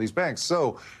collapse of one of these banks.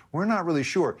 So we're not really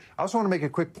sure. I also want to make a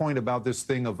quick point about this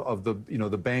thing of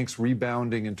the banks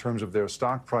rebounding in terms of their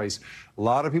stock price. A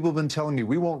lot of people have been telling me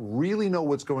we won't really know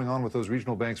what's going on with those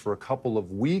regional banks for a couple of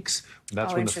weeks.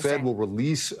 That's when the Fed will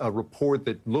release a report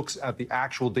that looks at the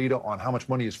actual data on how much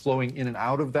money is flowing in and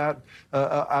out of that,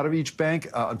 out of each bank.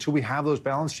 Until we have those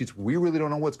balance sheets, we really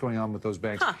don't know what's going on with those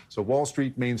banks. So Wall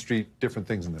Street, Main Street, different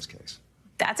things in this case.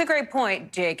 That's a great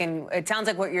point, Jake. And it sounds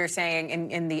like what you're saying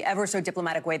in the ever so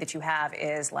diplomatic way that you have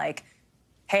is like,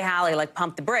 hey, Hallie, like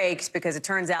pump the brakes, because it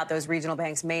turns out those regional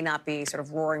banks may not be sort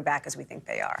of roaring back as we think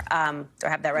they are. Do I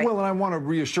have that right? Well, and I want to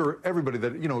reassure everybody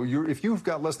that, you know, if you've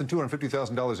got less than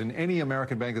 $250,000 in any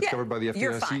American bank that's covered by the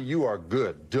FDIC, you are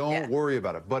good. Don't worry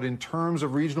about it. But in terms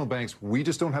of regional banks, we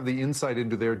just don't have the insight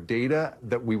into their data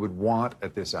that we would want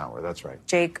at this hour. That's right.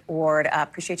 Jake Ward,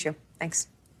 appreciate you. Thanks.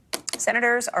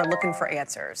 Senators are looking for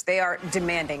answers. They are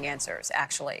demanding answers,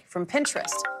 actually, from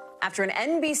Pinterest. After an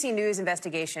NBC News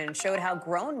investigation showed how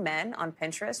grown men on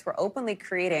Pinterest were openly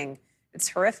creating, it's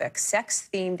horrific,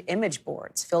 sex-themed image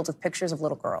boards filled with pictures of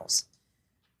little girls.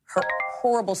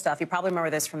 Horrible stuff. You probably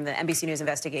remember this from the NBC News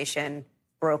investigation,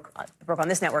 broke on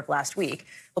this network last week.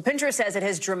 Well, Pinterest says it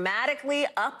has dramatically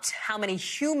upped how many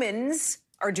humans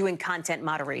are doing content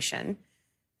moderation.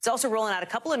 It's also rolling out a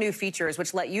couple of new features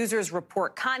which let users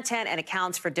report content and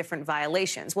accounts for different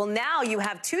violations. Well, now you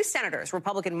have two senators,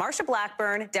 Republican Marsha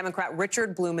Blackburn, Democrat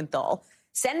Richard Blumenthal,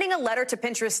 sending a letter to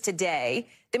Pinterest today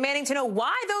demanding to know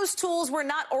why those tools were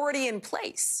not already in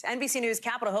place. NBC News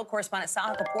Capitol Hill correspondent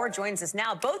Sahil Kapoor joins us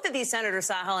now. Both of these senators,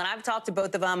 Sahil, and I've talked to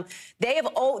both of them, they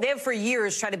have for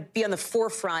years tried to be on the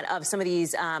forefront of some of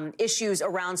these issues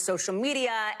around social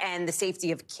media and the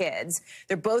safety of kids.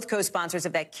 They're both co-sponsors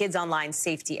of that Kids Online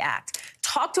Safety Act.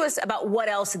 Talk to us about what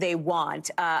else they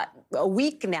want a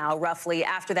week now, roughly,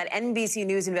 after that NBC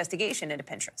News investigation into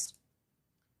Pinterest.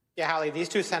 Yeah, Hallie, these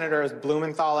two senators,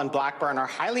 Blumenthal and Blackburn, are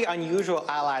highly unusual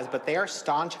allies, but they are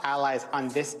staunch allies on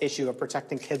this issue of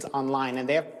protecting kids online. And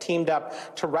they have teamed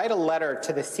up to write a letter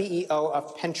to the CEO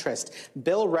of Pinterest,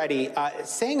 Bill Reddy,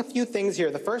 saying a few things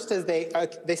here. The first is they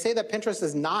say that Pinterest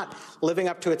is not living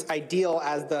up to its ideal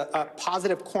as the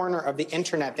positive corner of the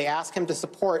internet. They ask him to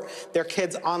support their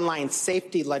kids' online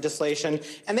safety legislation.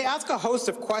 And they ask a host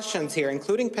of questions here,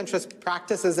 including Pinterest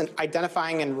practices in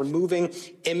identifying and removing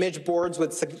image boards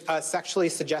with sexually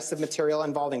suggestive material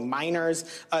involving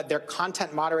minors, their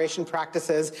content moderation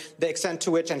practices, the extent to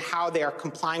which and how they are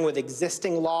complying with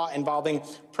existing law involving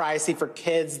privacy for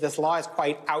kids. This law is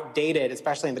quite outdated,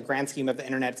 especially in the grand scheme of the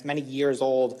internet. It's many years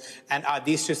old. And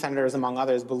these two senators, among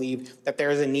others, believe that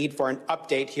there is a need for an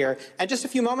update here. And just a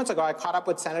few moments ago, I caught up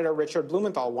with Senator Richard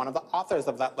Blumenthal, one of the authors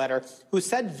of that letter, who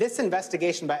said this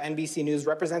investigation by NBC News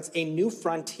represents a new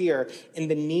frontier in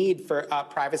the need for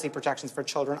privacy protections for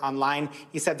children online.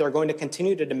 He said they're going to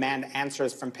continue to demand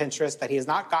answers from Pinterest, that he has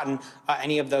not gotten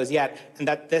any of those yet, and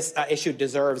that this issue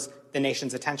deserves the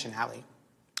nation's attention. Hallie.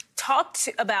 Talked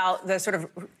about the sort of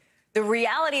the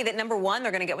reality that, number one,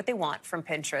 they're going to get what they want from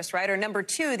Pinterest, right? Or number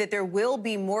two, that there will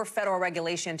be more federal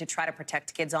regulation to try to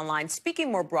protect kids online.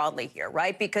 Speaking more broadly here,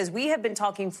 right? Because we have been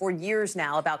talking for years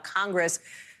now about Congress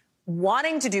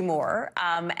wanting to do more,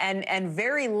 and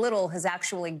very little has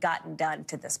actually gotten done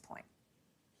to this point.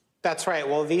 That's right.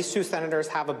 Well, these two senators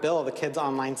have a bill, the Kids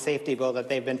Online Safety Bill, that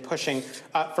they've been pushing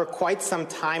for quite some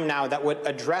time now that would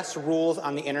address rules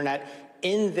on the internet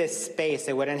in this space.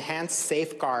 It would enhance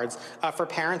safeguards for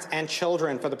parents and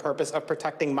children for the purpose of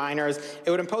protecting minors. It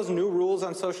would impose new rules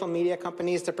on social media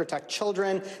companies to protect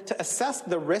children, to assess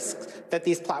the risks that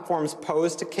these platforms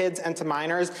pose to kids and to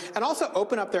minors, and also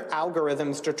open up their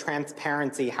algorithms to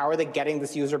transparency. How are they getting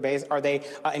this user base? Are they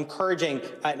encouraging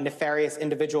nefarious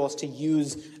individuals to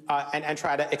use and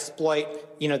try to exploit,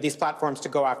 these platforms to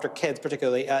go after kids,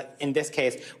 particularly in this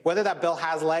case? Whether that bill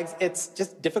has legs, it's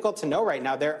just difficult to know right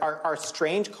now. There are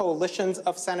strange coalitions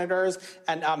of senators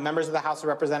and members of the House of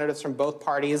Representatives from both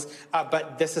parties,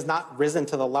 but this has not risen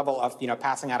to the level of,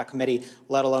 passing out a committee,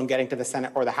 let alone getting to the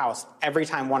Senate or the House. Every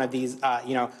time one of these,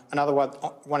 another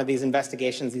one of these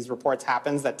investigations, these reports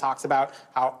happens that talks about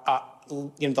how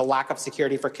the lack of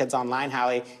security for kids online,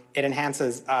 Hallie, it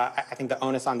enhances, I think, the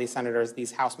onus on these senators,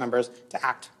 these House members, to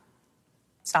act.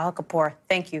 Sahil Kapoor,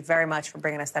 thank you very much for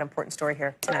bringing us that important story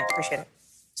here tonight. Appreciate it.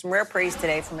 Some rare praise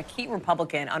today from a key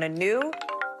Republican on a new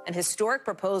and historic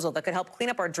proposal that could help clean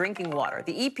up our drinking water.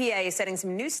 The EPA is setting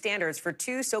some new standards for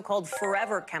two so-called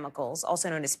forever chemicals, also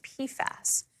known as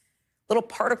PFAS. Little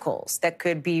particles that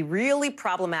could be really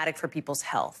problematic for people's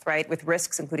health, right, with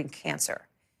risks including cancer.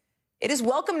 It is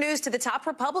welcome news to the top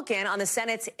Republican on the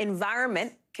Senate's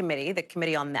Environment Committee, the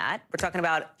committee on that. We're talking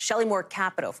about Shelley Moore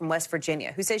Capito from West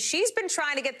Virginia, who says she's been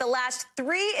trying to get the last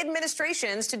 3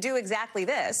 administrations to do exactly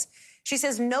this. She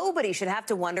says nobody should have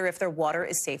to wonder if their water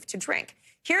is safe to drink.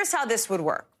 Here's how this would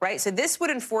work, right? So this would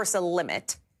enforce a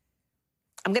limit.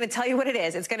 I'm going to tell you what it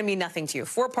is. It's going to mean nothing to you.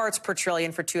 4 parts per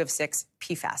trillion for 2 of 6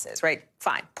 PFASs, right?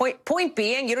 Fine. Point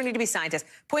being, you don't need to be scientists.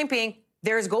 Point being,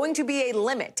 there's going to be a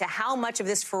limit to how much of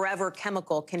this forever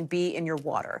chemical can be in your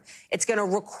water. It's going to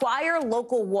require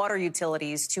local water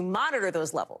utilities to monitor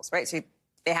those levels, right? So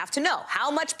They have to know how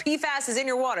much PFAS is in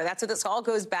your water. That's what this all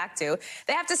goes back to.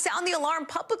 They have to sound the alarm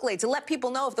publicly to let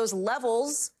people know if those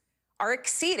levels are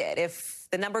exceeded, if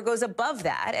the number goes above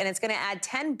that. And it's going to add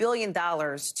 $10 billion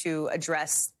to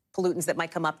address pollutants that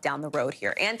might come up down the road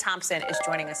here. Ann Thompson is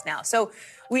joining us now. So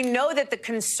we know that the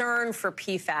concern for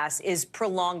PFAS is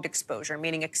prolonged exposure,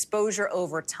 meaning exposure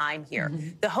over time here.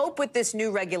 The hope with this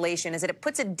new regulation is that it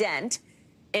puts a dent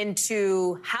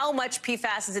into how much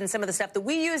PFAS is in some of the stuff that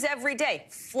we use every day.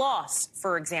 Floss,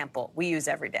 for example, we use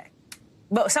every day.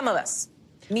 But some of us.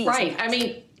 Me, right. I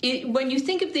mean, when you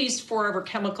think of these forever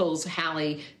chemicals,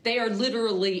 Hallie, they are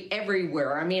literally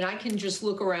everywhere. I mean, I can just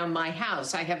look around my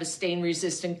house. I have a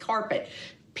stain-resistant carpet.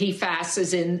 PFAS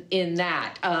is in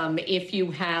that. If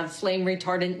you have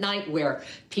flame-retardant nightwear,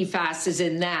 PFAS is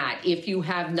in that. If you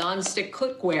have nonstick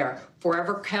cookware,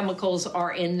 forever chemicals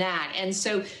are in that. And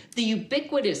so the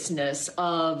ubiquitousness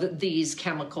of these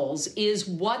chemicals is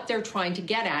what they're trying to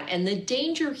get at. And the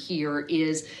danger here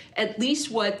is, at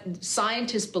least what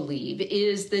scientists believe,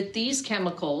 is that these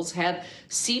chemicals have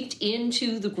seeped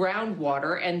into the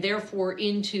groundwater and therefore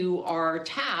into our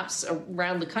taps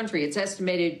around the country. It's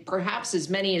estimated perhaps as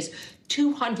many as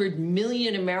 200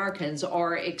 million Americans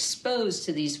are exposed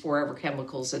to these forever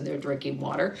chemicals in their drinking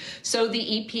water. So the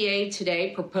EPA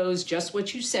today proposed just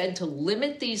what you said, to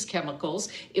limit these chemicals.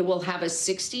 It will have a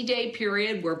 60-day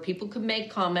period where people can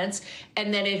make comments,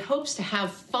 and then it hopes to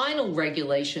have final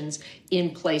regulations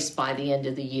in place by the end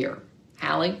of the year.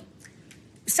 Hallie?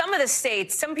 Some of the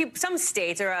states, some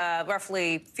states are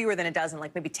roughly fewer than a dozen,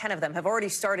 like maybe 10 of them, have already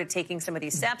started taking some of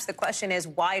these steps. The question is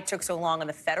why it took so long on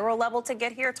the federal level to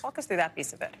get here. Talk us through that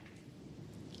piece of it.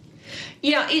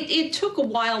 Yeah, it took a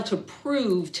while to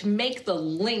prove, to make the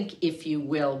link, if you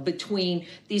will, between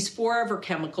these forever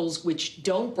chemicals, which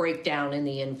don't break down in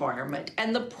the environment,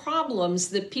 and the problems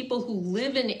that people who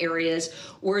live in areas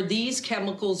where these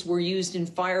chemicals were used in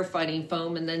firefighting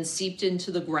foam and then seeped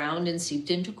into the ground and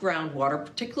seeped into groundwater,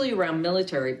 particularly around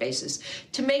military bases,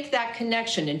 to make that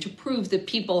connection and to prove that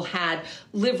people had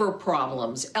liver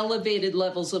problems, elevated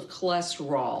levels of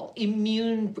cholesterol,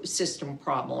 immune system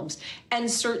problems, and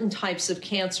certain types of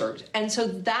cancers. And so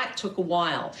that took a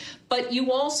while. But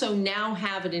you also now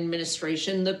have an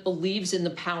administration that believes in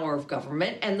the power of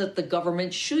government and that the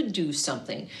government should do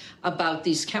something about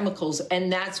these chemicals.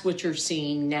 And that's what you're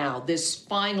seeing now. This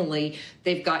finally,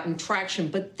 they've gotten traction.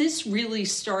 But this really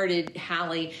started,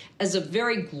 Hallie, as a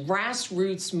very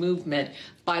grassroots movement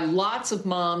by lots of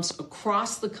moms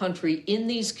across the country in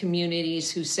these communities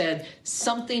who said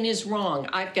something is wrong.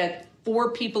 I've got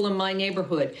 4 people in my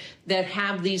neighborhood that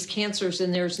have these cancers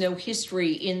and there's no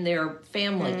history in their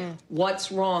family.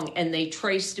 What's wrong? And they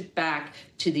traced it back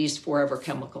to these forever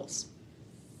chemicals.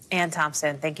 Ann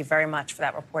Thompson, thank you very much for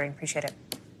that reporting. Appreciate it.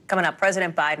 Coming up,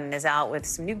 President Biden is out with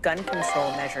some new gun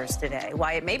control measures today.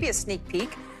 Why it may be a sneak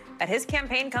peek at his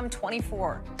campaign come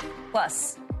 24.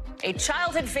 Plus, a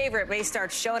childhood favorite may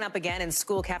start showing up again in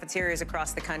school cafeterias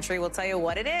across the country. We'll tell you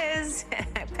what it is.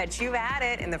 I bet you've had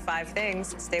it in the 5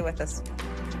 things. Stay with us.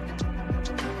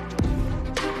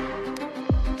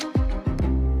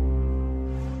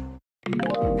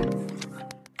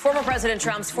 Former President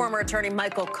Trump's former attorney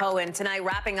Michael Cohen tonight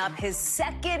wrapping up his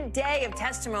 2nd day of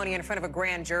testimony in front of a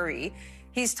grand jury.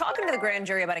 He's talking to the grand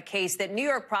jury about a case that New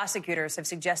York prosecutors have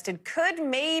suggested could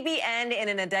maybe end in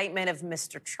an indictment of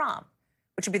Mr. Trump,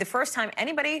 which would be the first time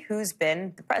anybody who's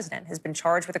been the president has been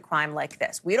charged with a crime like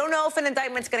this. We don't know if an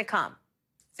indictment's going to come.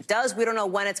 If it does, we don't know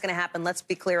when it's going to happen. Let's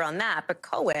be clear on that. But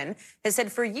Cohen has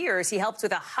said for years he helped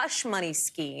with a hush money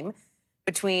scheme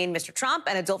between Mr. Trump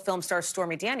and adult film star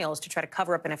Stormy Daniels to try to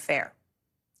cover up an affair.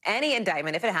 Any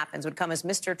indictment, if it happens, would come as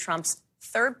Mr. Trump's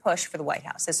 3rd push for the White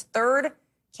House. His 3rd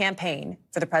campaign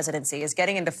for the presidency is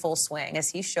getting into full swing as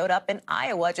he showed up in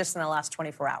Iowa just in the last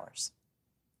 24 hours.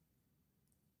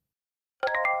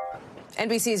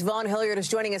 NBC's Vaughn Hilliard is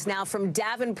joining us now from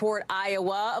Davenport,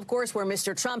 Iowa, of course, where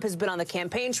Mr. Trump has been on the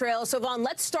campaign trail. So, Vaughn,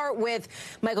 let's start with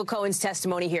Michael Cohen's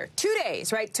testimony here. 2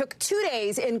 days, right? Took 2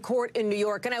 days in court in New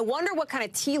York. And I wonder what kind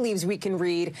of tea leaves we can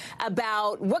read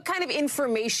about what kind of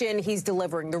information he's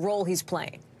delivering, the role he's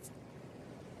playing.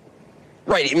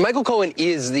 Right. Michael Cohen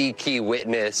is the key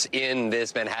witness in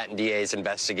this Manhattan DA's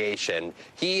investigation.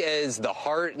 He is the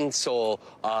heart and soul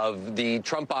of the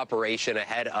Trump operation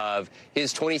ahead of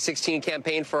his 2016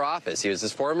 campaign for office. He was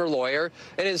his former lawyer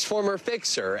and his former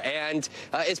fixer. And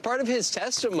as part of his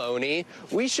testimony,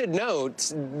 we should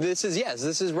note this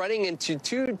is running into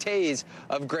 2 days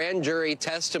of grand jury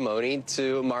testimony,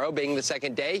 tomorrow being the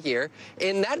 2nd day here.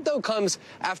 And that, though, comes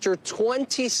after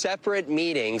 20 separate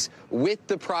meetings with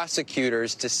the prosecutors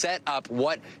prosecutors to set up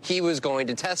what he was going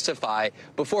to testify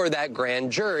before that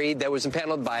grand jury that was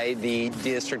impaneled by the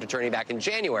district attorney back in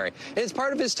January. And as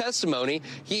part of his testimony,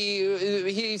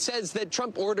 he says that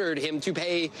Trump ordered him to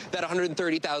pay that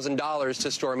 $130,000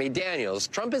 to Stormy Daniels.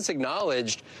 Trump has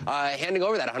acknowledged handing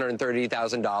over that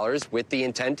 $130,000 with the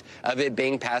intent of it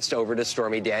being passed over to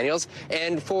Stormy Daniels,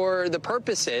 and for the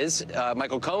purposes,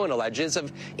 Michael Cohen alleges,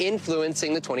 of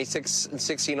influencing the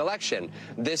 2016 election.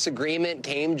 This agreement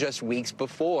came just weeks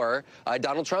before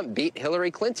Donald Trump beat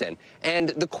Hillary Clinton. And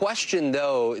the question,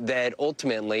 though, that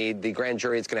ultimately the grand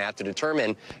jury is going to have to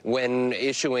determine when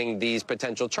issuing these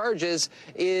potential charges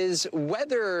is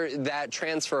whether that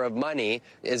transfer of money,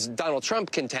 as Donald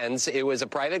Trump contends, it was a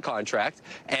private contract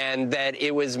and that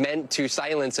it was meant to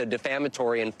silence a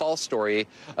defamatory and false story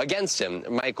against him.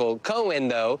 Michael Cohen,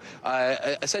 though,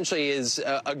 essentially is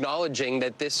acknowledging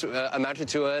that this amounted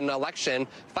to an election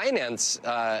finance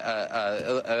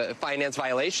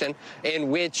violation in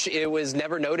which it was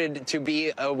never noted to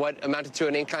be what amounted to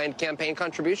an in-kind campaign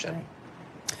contribution. Right.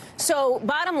 So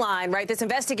bottom line, right, this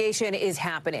investigation is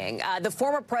happening. The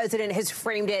former president has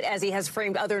framed it, as he has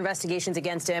framed other investigations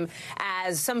against him,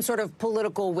 as some sort of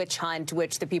political witch hunt,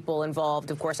 which the people involved,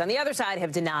 of course, on the other side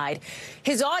have denied.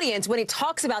 His audience, when he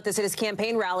talks about this at his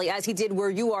campaign rally, as he did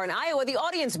where you are in Iowa, the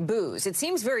audience boos. It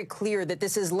seems very clear that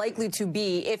this is likely to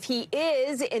be, if he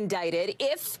is indicted,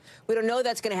 if we don't know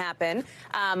that's going to happen,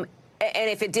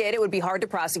 and if it did, it would be hard to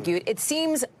prosecute. It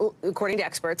seems, according to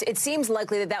experts, it seems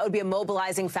likely that that would be a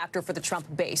mobilizing factor for the Trump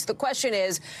base. The question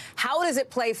is, how does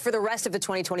it play for the rest of the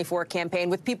 2024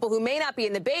 campaign with people who may not be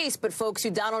in the base, but folks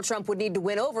who Donald Trump would need to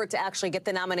win over to actually get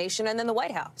the nomination and then the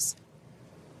White House?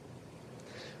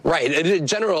 Right. The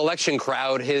general election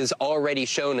crowd has already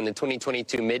shown in the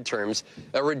 2022 midterms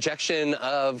a rejection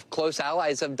of close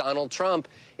allies of Donald Trump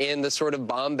in the sort of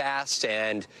bombast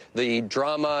and the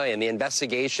drama and the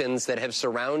investigations that have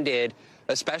surrounded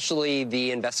especially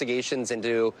the investigations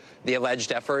into the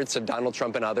alleged efforts of Donald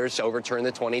Trump and others to overturn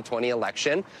the 2020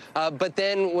 election. But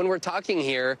then when we're talking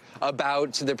here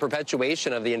about the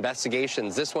perpetuation of the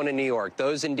investigations, this one in New York,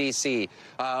 those in D.C.,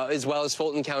 as well as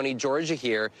Fulton County, Georgia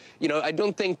here, you know, I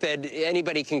don't think that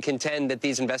anybody can contend that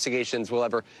these investigations will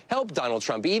ever help Donald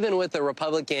Trump, even with a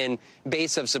Republican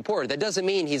base of support. That doesn't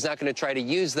mean he's not going to try to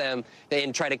use them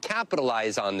and try to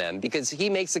capitalize on them, because he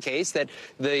makes the case that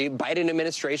the Biden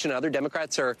administration and other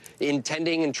Democrats are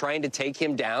intending and trying to take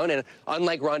him down. And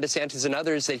unlike Ron DeSantis and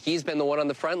others, that he's been the one on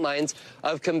the front lines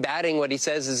of combating what he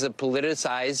says is a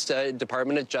politicized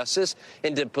Department of Justice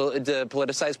and to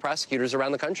politicized prosecutors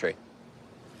around the country.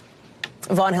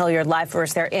 Vaughn Hilliard, live for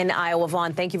us there in Iowa.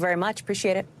 Vaughn, thank you very much.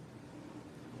 Appreciate it.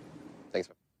 Thanks.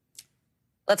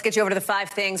 Let's get you over to the 5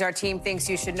 things our team thinks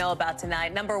you should know about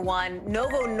tonight. Number 1,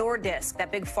 Novo Nordisk,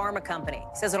 that big pharma company,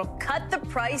 says it'll cut the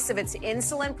price of its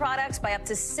insulin products by up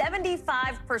to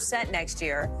 75% next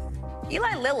year.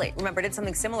 Eli Lilly, remember, did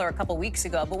something similar a couple weeks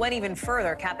ago, but went even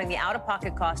further, capping the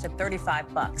out-of-pocket cost at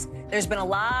 $35. There's been a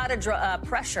lot of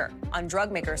pressure on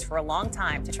drug makers for a long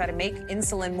time to try to make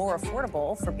insulin more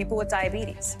affordable for people with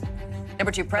diabetes.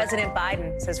 Number 2, President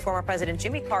Biden says former President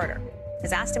Jimmy Carter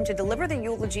has asked him to deliver the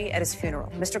eulogy at his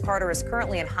funeral. Mr. Carter is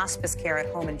currently in hospice care at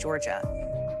home in Georgia.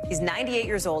 He's 98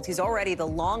 years old. He's already the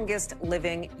longest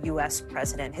living U.S.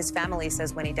 president. His family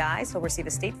says when he dies, he'll receive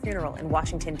a state funeral in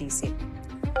Washington, D.C.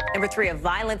 Number 3, a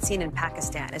violent scene in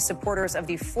Pakistan as supporters of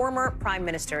the former Prime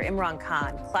Minister Imran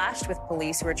Khan clashed with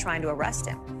police who were trying to arrest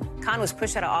him. Khan was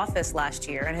pushed out of office last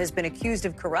year and has been accused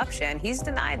of corruption. He's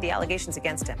denied the allegations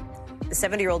against him. The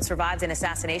 70-year-old survived an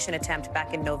assassination attempt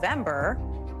back in November,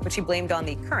 which he blamed on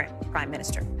the current prime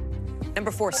minister.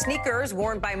 Number 4, sneakers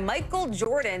worn by Michael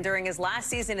Jordan during his last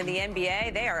season in the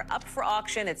NBA. They are up for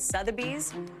auction at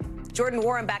Sotheby's. Jordan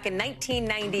wore them back in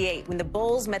 1998 when the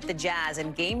Bulls met the Jazz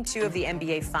in Game 2 of the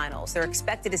NBA Finals. They're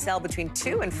expected to sell between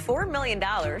 $2 and $4 million,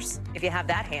 if you have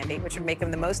that handy, which would make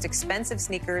them the most expensive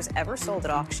sneakers ever sold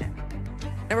at auction.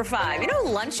 Number 5, you know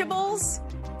Lunchables?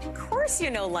 Of course you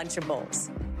know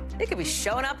Lunchables. They could be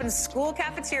showing up in school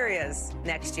cafeterias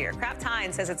next year. Kraft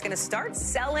Heinz says it's going to start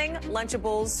selling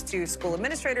Lunchables to school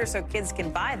administrators so kids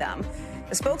can buy them.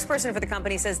 The spokesperson for the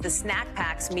company says the snack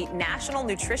packs meet national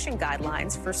nutrition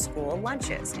guidelines for school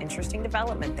lunches. Interesting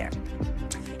development there.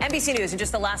 NBC News in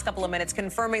just the last couple of minutes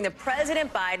confirming that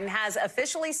President Biden has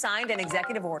officially signed an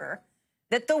executive order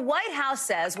that the White House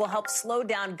says will help slow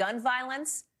down gun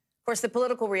violence. Of course, the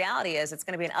political reality is it's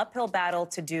going to be an uphill battle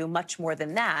to do much more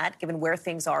than that, given where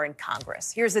things are in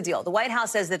Congress. Here's the deal. The White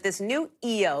House says that this new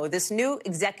EO, this new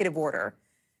executive order,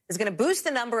 is going to boost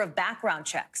the number of background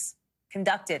checks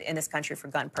conducted in this country for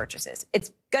gun purchases.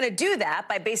 It's going to do that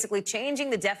by basically changing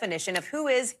the definition of who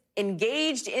is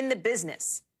engaged in the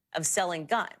business of selling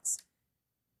guns.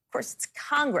 Of course, it's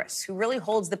Congress who really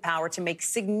holds the power to make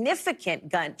significant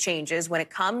gun changes when it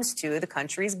comes to the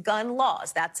country's gun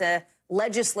laws. That's a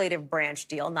legislative branch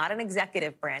deal, not an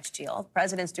executive branch deal. The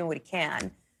president's doing what he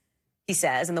can, he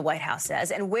says, and the White House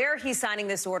says. And where he's signing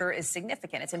this order is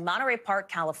significant. It's in Monterey Park,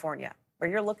 California, where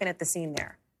you're looking at the scene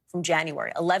there from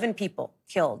January. 11 people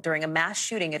killed during a mass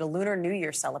shooting at a Lunar New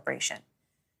Year celebration.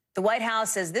 The White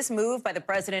House says this move by the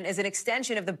president is an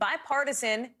extension of the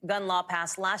bipartisan gun law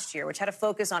passed last year, which had a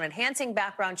focus on enhancing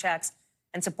background checks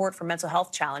and support for mental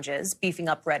health challenges, beefing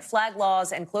up red flag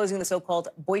laws, and closing the so-called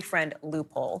boyfriend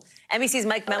loophole. NBC's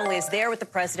Mike Memoli is there with the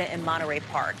president in Monterey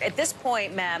Park. At this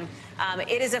point, ma'am,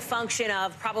 it is a function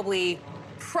of probably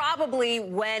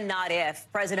when, not if,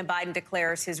 President Biden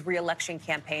declares his re-election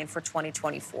campaign for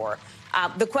 2024.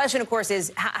 The question, of course,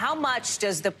 is how much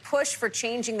does the push for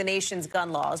changing the nation's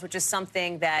gun laws, which is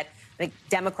something that I think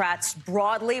Democrats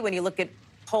broadly, when you look at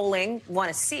polling, want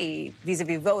to see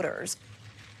vis-a-vis voters,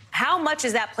 how much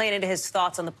is that playing into his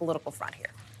thoughts on the political front here?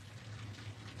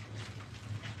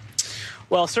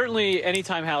 Well, certainly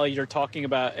anytime, Hallie, you're talking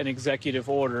about an executive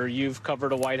order, you've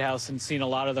covered a White House and seen a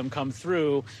lot of them come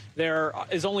through. There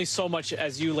is only so much,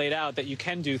 as you laid out, that you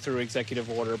can do through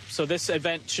executive order. So this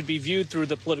event should be viewed through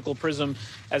the political prism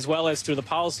as well as through the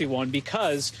policy one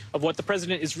because of what the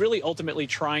president is really ultimately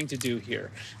trying to do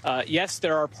here. Yes,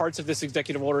 there are parts of this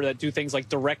executive order that do things like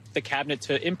direct the cabinet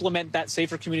to implement that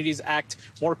Safer Communities Act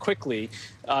more quickly.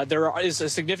 There is a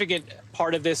significant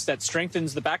part of this that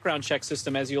strengthens the background check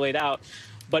system, as you laid out.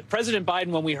 But President Biden,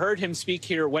 when we heard him speak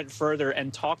here, went further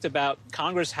and talked about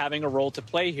Congress having a role to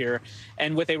play here.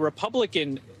 And with a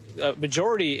Republican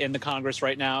majority in the Congress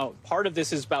right now, part of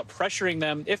this is about pressuring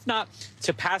them, if not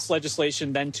to pass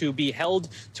legislation, then to be held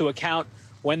to account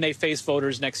when they face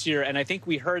voters next year. And I think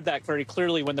we heard that very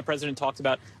clearly when the president talked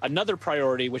about another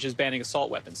priority, which is banning assault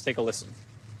weapons. Take a listen.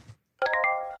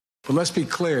 But let's be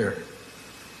clear.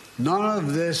 None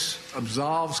of this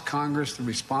absolves Congress the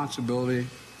responsibility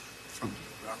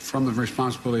from the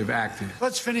responsibility of acting.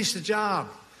 Let's finish the job.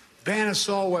 Ban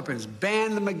assault weapons.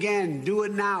 Ban them again. Do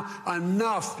it now.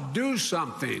 Enough. Do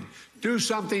something. Do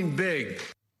something big.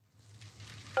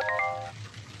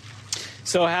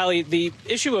 So, Hallie, the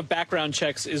issue of background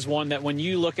checks is one that when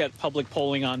you look at public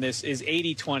polling on this is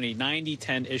 80-20,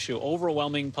 90-10 issue,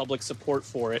 overwhelming public support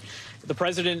for it. The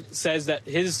president says that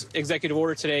his executive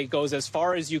order today goes as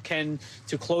far as you can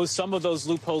to close some of those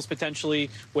loopholes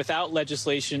potentially without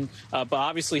legislation, but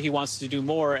obviously he wants to do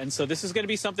more. And so this is going to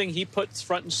be something he puts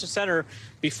front and center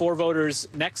before voters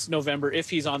next November if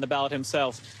he's on the ballot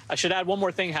himself. I should add one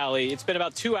more thing, Hallie. It's been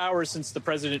about 2 hours since the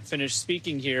president finished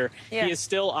speaking here. Yeah. He is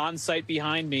still on site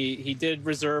behind me. He did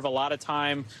reserve a lot of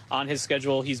time on his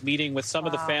schedule. He's meeting with some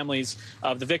of the families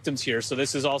of the victims here. So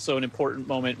this is also an important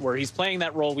moment where he's playing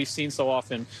that role we've seen so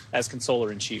often as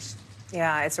consoler-in-chief.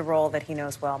 Yeah, it's a role that he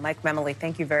knows well. Mike Memoli,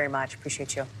 thank you very much.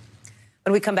 Appreciate you.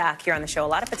 When we come back here on the show, a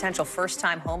lot of potential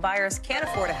first-time homebuyers can't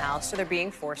afford a house, so they're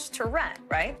being forced to rent,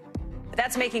 right? But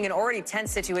that's making an already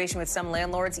tense situation with some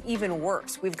landlords even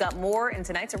worse. We've got more in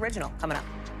tonight's original coming up.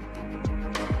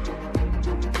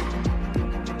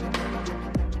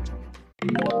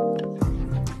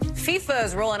 FIFA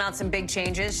is rolling out some big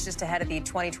changes just ahead of the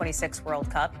 2026 World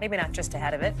Cup. Maybe not just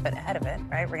ahead of it, but ahead of it,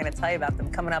 right? We're going to tell you about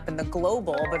them coming up in the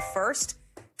global. But first,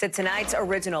 to tonight's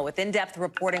original with in-depth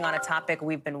reporting on a topic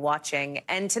we've been watching.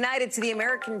 And tonight, it's the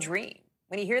American dream.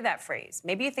 When you hear that phrase,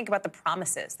 maybe you think about the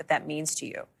promises that means to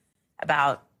you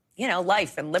about, you know,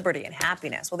 life and liberty and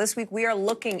happiness. Well, this week, we are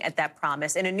looking at that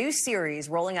promise in a new series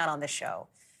rolling out on the show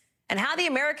and how the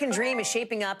American dream is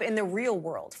shaping up in the real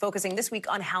world, focusing this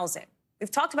week on housing. We've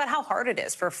talked about how hard it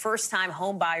is for first-time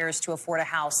home buyers to afford a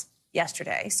house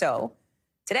yesterday. So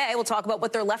today we'll talk about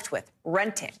what they're left with,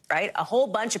 renting, right? A whole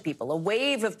bunch of people, a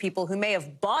wave of people who may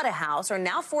have bought a house are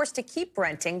now forced to keep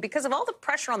renting because of all the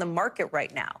pressure on the market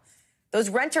right now.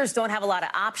 Those renters don't have a lot of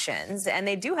options, and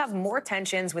they do have more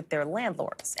tensions with their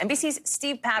landlords. NBC's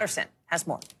Steve Patterson has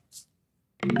more.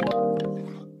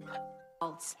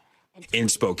 In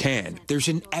Spokane, there's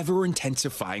an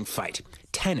ever-intensifying fight.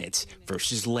 Tenants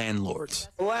versus landlords.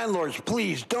 Landlords,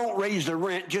 please don't raise the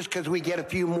rent just because we get a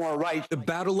few more rights. The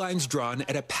battle lines drawn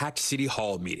at a packed city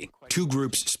hall meeting. Two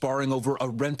groups sparring over a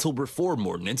rental reform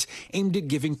ordinance aimed at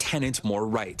giving tenants more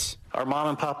rights. Our mom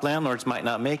and pop landlords might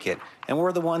not make it, and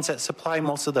we're the ones that supply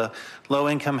most of the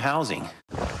low-income housing.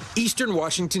 Eastern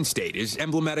Washington state is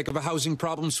emblematic of a housing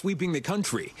problem sweeping the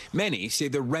country. Many say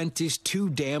the rent is too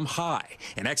damn high,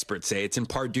 and experts say it's in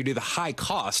part due to the high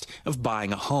cost of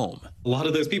buying a home. A lot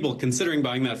of those people considering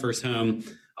buying that first home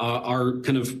are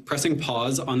kind of pressing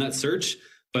pause on that search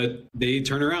but they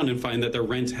turn around and find that their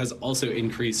rent has also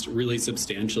increased really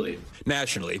substantially.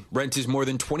 Nationally, rent is more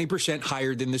than 20%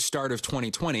 higher than the start of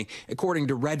 2020, according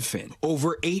to Redfin.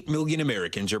 Over 8 million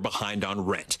Americans are behind on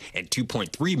rent, and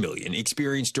 2.3 million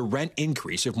experienced a rent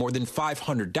increase of more than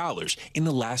 $500 in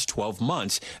the last 12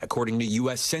 months, according to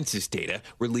U.S. Census data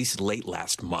released late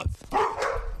last month.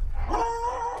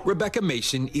 Rebecca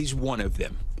Mason is one of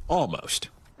them, almost.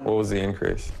 What was the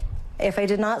increase? If I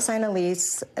did not sign a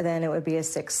lease, then it would be a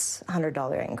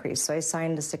 $600 increase. So I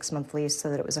signed a 6-month lease so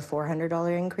that it was a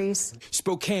 $400 increase.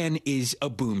 Spokane is a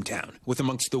boomtown with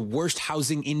amongst the worst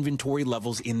housing inventory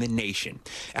levels in the nation.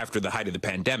 After the height of the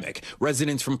pandemic,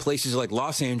 residents from places like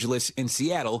Los Angeles and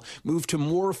Seattle moved to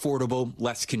more affordable,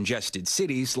 less congested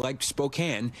cities like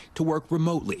Spokane to work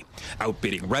remotely,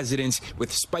 outbidding residents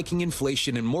with spiking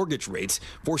inflation and mortgage rates,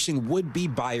 forcing would-be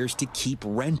buyers to keep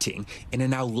renting in a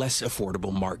now less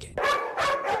affordable market.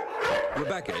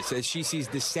 Rebecca says she sees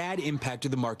the sad impact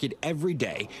of the market every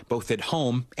day, both at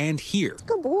home and here.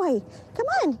 Good boy. Come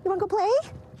on, you want to go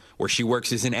play? Where she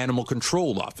works as an animal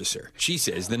control officer. She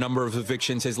says the number of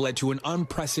evictions has led to an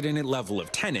unprecedented level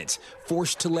of tenants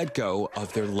forced to let go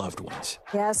of their loved ones.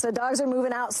 Yeah, so dogs are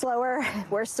moving out slower.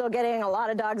 We're still getting a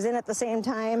lot of dogs in at the same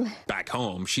time. Back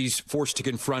home, she's forced to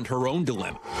confront her own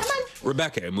dilemma.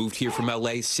 Rebecca moved here from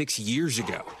LA 6 years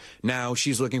ago. Now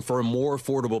she's looking for a more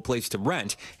affordable place to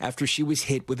rent after she was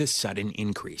hit with a sudden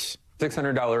increase.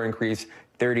 $600 increase,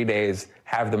 30 days,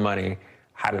 have the money.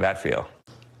 How did that feel?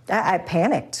 I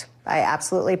panicked. I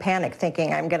absolutely panicked,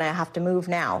 thinking I'm going to have to move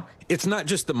now. It's not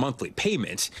just the monthly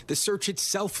payments. The search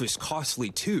itself is costly,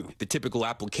 too. The typical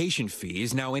application fee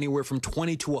is now anywhere from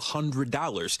 $20 to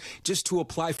 $100 just to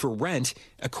apply for rent,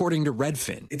 according to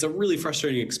Redfin. It's a really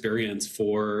frustrating experience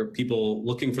for people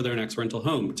looking for their next rental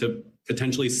home to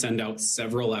potentially send out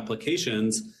several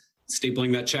applications,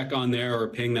 stapling that check on there or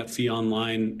paying that fee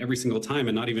online every single time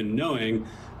and not even knowing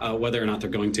whether or not they're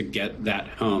going to get that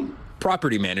home.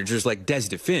 Property managers like Des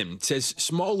DeFim says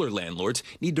smaller landlords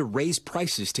need to raise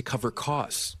prices to cover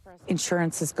costs.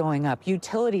 Insurance is going up.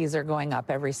 Utilities are going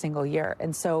up every single year.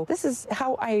 And so this is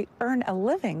how I earn a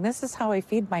living. This is how I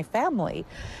feed my family,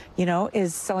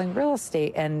 is selling real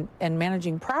estate and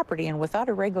managing property. And without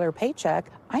a regular paycheck,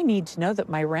 I need to know that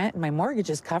my rent and my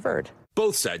mortgage is covered.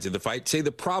 Both sides of the fight say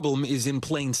the problem is in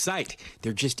plain sight.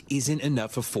 There just isn't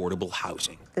enough affordable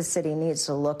housing. The city needs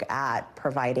to look at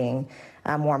providing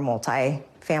more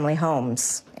multi-family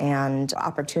homes and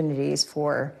opportunities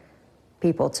for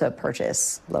people to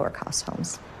purchase lower-cost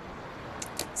homes.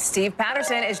 Steve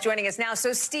Patterson is joining us now.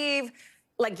 So, Steve,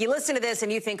 you listen to this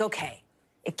and you think, okay,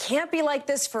 it can't be like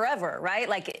this forever, right?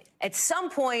 At some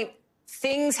point,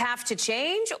 things have to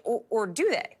change, or do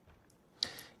they?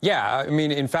 Yeah, I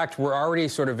mean, in fact, we're already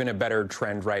sort of in a better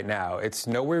trend right now. It's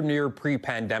nowhere near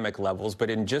pre-pandemic levels, but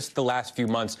in just the last few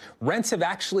months, rents have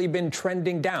actually been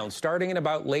trending down, starting in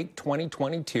about late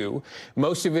 2022.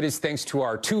 Most of it is thanks to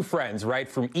our two friends, right,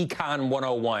 from Econ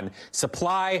 101,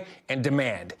 supply and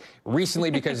demand. Recently,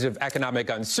 because of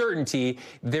economic uncertainty,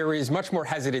 there is much more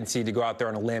hesitancy to go out there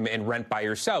on a limb and rent by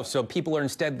yourself. So people are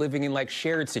instead living in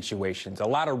shared situations, a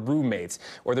lot of roommates,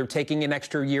 or they're taking an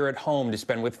extra year at home to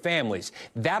spend with families.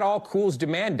 That all cools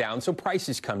demand down, so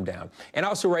prices come down. And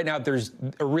also right now, there's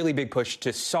a really big push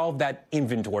to solve that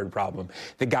inventory problem.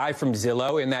 The guy from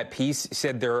Zillow in that piece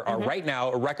said there are right now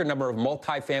a record number of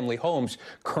multifamily homes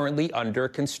currently under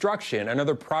construction.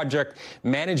 Another project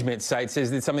management site says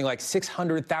that something like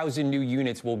 600,000 new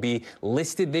units will be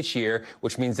listed this year,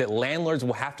 which means that landlords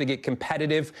will have to get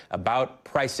competitive about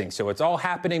pricing. So it's all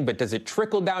happening, but does it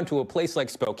trickle down to a place like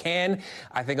Spokane?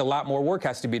 I think a lot more work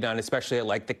has to be done, especially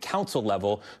at the council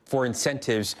level, for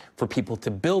incentives for people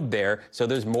to build there so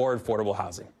there's more affordable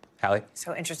housing. Hallie?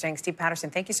 So interesting. Steve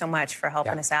Patterson, thank you so much for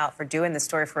helping us out, for doing this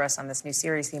story for us on this new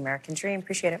series, The American Dream.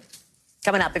 Appreciate it.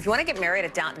 Coming up, if you want to get married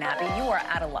at Downton Abbey, you are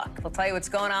out of luck. We'll tell you what's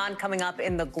going on coming up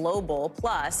in the global.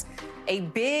 Plus, a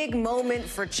big moment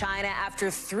for China after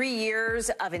 3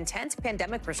 years of intense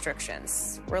pandemic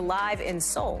restrictions. We're live in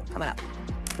Seoul. Coming up.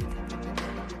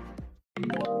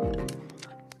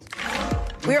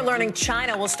 We are learning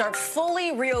China will start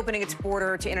fully reopening its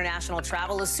border to international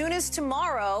travel as soon as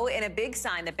tomorrow, in a big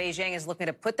sign that Beijing is looking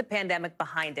to put the pandemic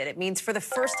behind it. It means for the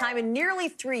first time in nearly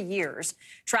 3 years,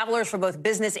 travelers for both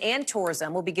business and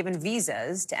tourism will be given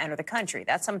visas to enter the country.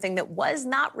 That's something that was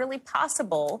not really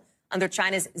possible under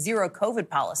China's zero COVID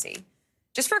policy.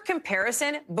 Just for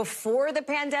comparison, before the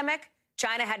pandemic,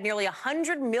 China had nearly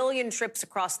 100 million trips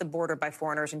across the border by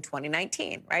foreigners in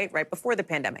 2019, right before the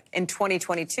pandemic. In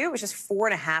 2022, it was just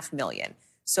 4.5 million.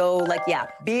 So,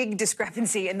 big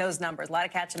discrepancy in those numbers. A lot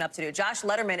of catching up to do. Josh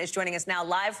Letterman is joining us now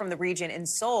live from the region in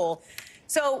Seoul.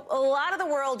 So a lot of the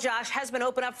world, Josh, has been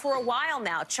open up for a while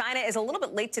now. China is a little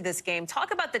bit late to this game.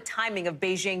 Talk about the timing of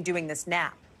Beijing doing this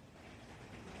now.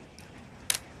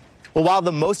 Well, while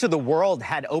most of the world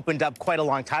had opened up quite a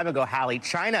long time ago, Hallie,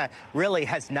 China really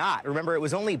has not. Remember, it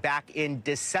was only back in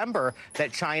December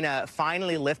that China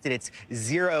finally lifted its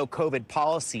zero COVID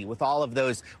policy with all of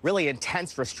those really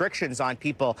intense restrictions on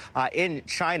people in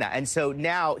China. And so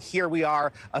now here we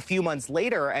are a few months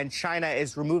later, and China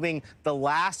is removing the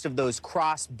last of those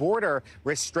cross-border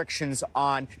restrictions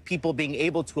on people being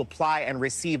able to apply and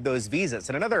receive those visas.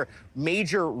 And another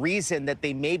major reason that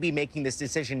they may be making this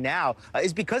decision now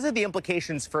is because of the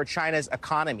implications for China's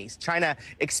economies. China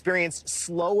experienced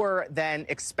slower than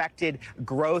expected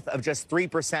growth of just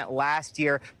 3% last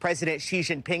year. President Xi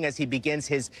Jinping, as he begins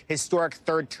his historic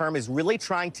third term, is really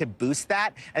trying to boost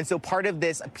that. And so part of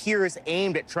this appears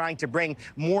aimed at trying to bring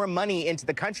more money into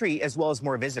the country as well as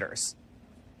more visitors.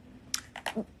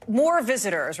 More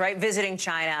visitors, right, visiting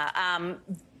China.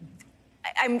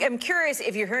 I'm curious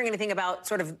if you're hearing anything about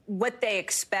sort of what they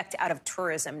expect out of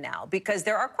tourism now, because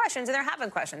there are questions, and there have been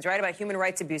questions, right, about human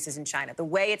rights abuses in China, the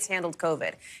way it's handled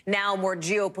COVID. Now more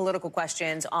geopolitical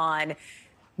questions on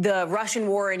the Russian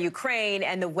war in Ukraine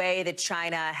and the way that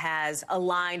China has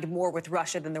aligned more with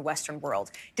Russia than the Western world.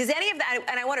 Does any of that,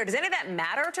 and I wonder, does any of that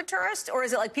matter to tourists, or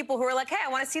is it like people who are like, hey, I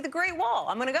want to see the Great Wall,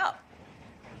 I'm going to go?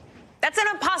 That's an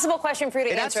impossible question for you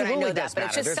to answer, and I know that, but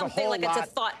it's just something like it's a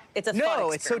thought experiment.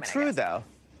 No, it's so true, though.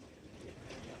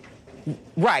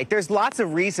 Right. There's lots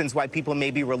of reasons why people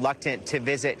may be reluctant to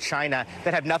visit China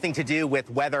that have nothing to do with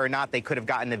whether or not they could have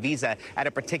gotten a visa at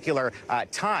a particular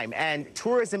time. And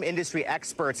tourism industry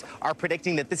experts are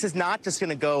predicting that this is not just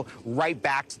going to go right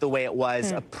back to the way it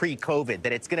was pre-COVID,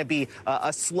 that it's going to be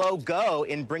a slow go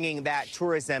in bringing that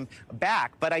tourism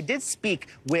back. But I did speak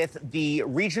with the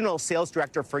regional sales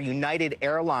director for United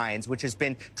Airlines, which has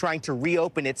been trying to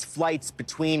reopen its flights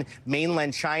between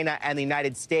mainland China and the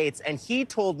United States. And he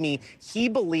told me he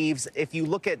believes if you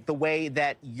look at the way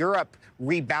that Europe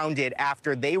rebounded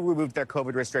after they removed their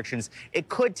COVID restrictions, it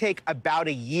could take about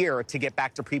a year to get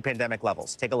back to pre-pandemic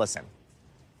levels. Take a listen.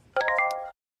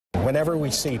 Whenever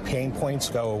we see pain points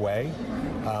go away,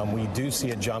 we do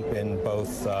see a jump in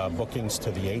both bookings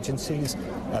to the agencies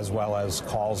as well as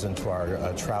calls into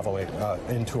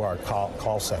our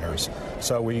call centers.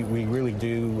 So we really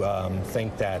do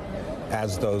think that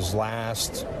as those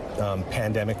last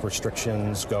pandemic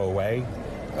restrictions go away,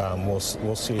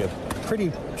 we'll see a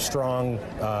pretty strong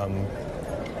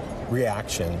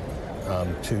reaction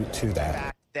to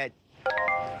that.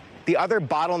 The other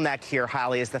bottleneck here,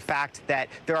 Hallie, is the fact that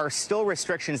there are still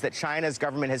restrictions that China's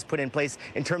government has put in place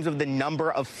in terms of the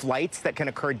number of flights that can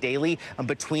occur daily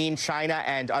between China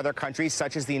and other countries,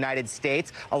 such as the United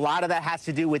States. A lot of that has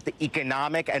to do with the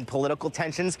economic and political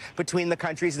tensions between the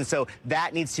countries, and so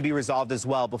that needs to be resolved as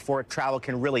well before travel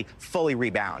can really fully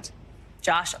rebound.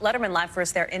 Josh Letterman live for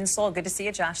us there in Seoul. Good to see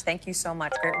you, Josh. Thank you so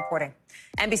much. Great reporting.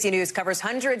 NBC News covers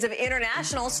hundreds of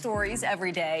international stories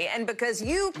every day. And because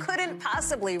you couldn't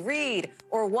possibly read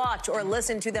or watch or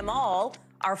listen to them all,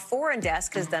 our foreign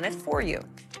desk has done it for you.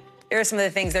 Here are some of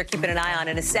the things they're keeping an eye on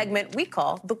in a segment we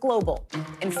call The Global.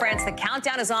 In France, the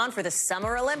countdown is on for the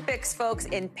Summer Olympics, folks.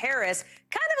 In Paris,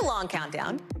 kind of a long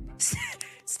countdown.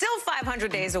 Still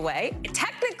 500 days away.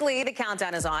 Technically, the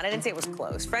countdown is on. I didn't say it was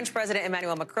close. French President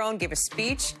Emmanuel Macron gave a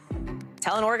speech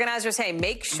telling organizers, hey,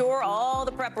 make sure all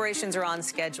the preparations are on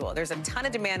schedule. There's a ton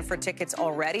of demand for tickets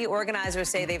already. Organizers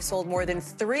say they've sold more than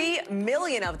 3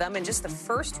 million of them in just the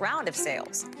first round of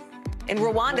sales. In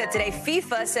Rwanda today,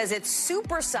 FIFA says it's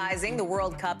supersizing the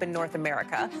World Cup in North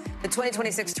America. The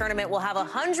 2026 tournament will have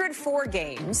 104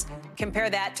 games.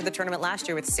 Compare that to the tournament last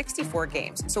year with 64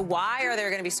 games. So why are there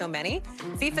going to be so many?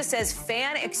 FIFA says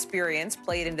fan experience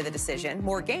played into the decision.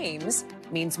 More games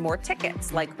means more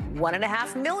tickets, like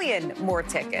 1.5 million more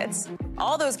tickets.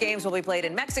 All those games will be played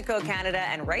in Mexico, Canada,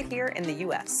 and right here in the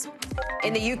U.S.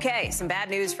 In the UK, some bad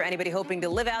news for anybody hoping to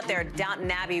live out their Downton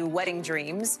Abbey wedding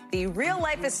dreams. The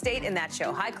real-life estate in that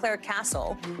show, Highclere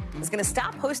Castle, is going to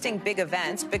stop hosting big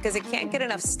events because it can't get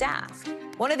enough staff.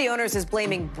 One of the owners is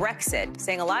blaming Brexit,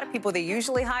 saying a lot of people they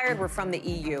usually hired were from the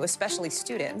EU, especially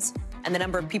students, and the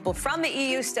number of people from the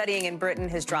EU studying in Britain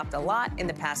has dropped a lot in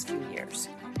the past few years.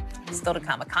 Still to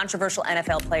come, a controversial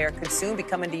NFL player could soon be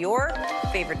coming to your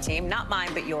favorite team, not mine,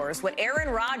 but yours. What Aaron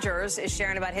Rodgers is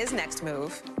sharing about his next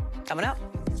move, coming up.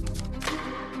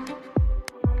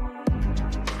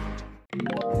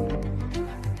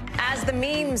 As the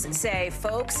memes say,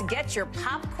 folks, get your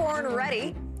popcorn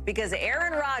ready because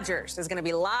Aaron Rodgers is going to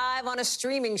be live on a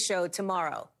streaming show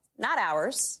tomorrow. Not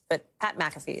ours, but Pat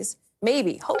McAfee's.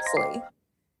 Maybe, hopefully,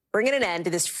 bringing an end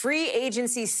to this free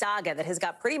agency saga that has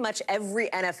got pretty much every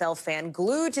NFL fan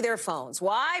glued to their phones.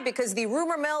 Why? Because the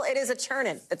rumor mill, it is a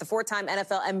churning that the four-time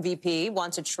NFL MVP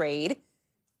wants a trade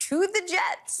to the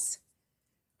Jets.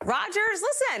 Rodgers,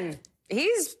 listen,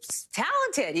 he's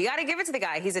talented. You got to give it to the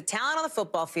guy. He's a talent on the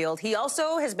football field. He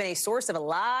also has been a source of a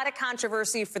lot of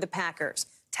controversy for the Packers.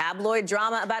 Tabloid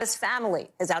drama about his family,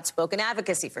 his outspoken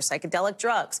advocacy for psychedelic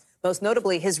drugs, most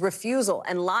notably his refusal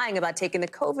and lying about taking the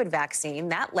COVID vaccine.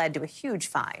 That led to a huge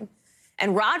fine.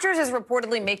 And Rodgers is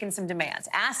reportedly making some demands,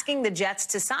 asking the Jets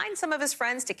to sign some of his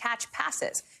friends to catch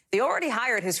passes. They already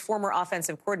hired his former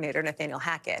offensive coordinator, Nathaniel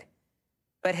Hackett.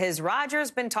 But has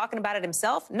Rodgers been talking about it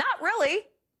himself? Not really.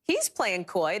 He's playing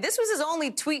coy. This was his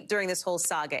only tweet during this whole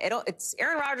saga. It's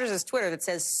Aaron Rodgers' Twitter that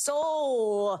says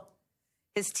 "Soul."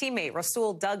 His teammate,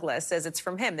 Rasul Douglas, says it's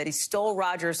from him, that he stole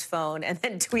Rodgers' phone and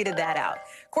then tweeted that out.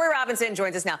 Corey Robinson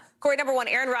joins us now. Corey, number one,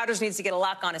 Aaron Rodgers needs to get a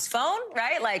lock on his phone,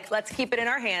 right? Like, let's keep it in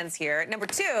our hands here. Number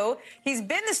two, he's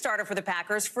been the starter for the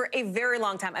Packers for a very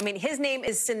long time. I mean, his name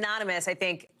is synonymous, I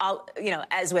think,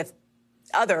 as with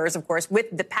others, of course,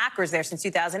 with the Packers there since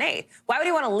 2008. Why would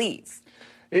he want to leave?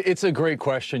 It's a great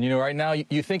question. Right now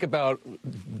you think about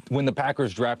when the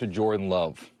Packers drafted Jordan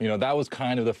Love. That was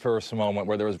kind of the first moment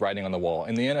where there was writing on the wall.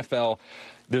 In the NFL,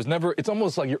 it's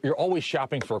almost like you're always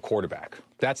shopping for a quarterback.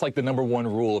 That's like the number one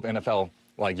rule of NFL.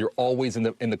 Like, you're always in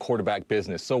the quarterback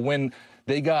business. So when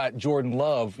they got Jordan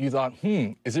Love, you thought,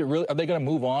 is it really, are they going to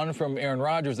move on from Aaron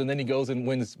Rodgers? And then he goes and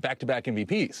wins back-to-back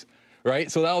MVPs.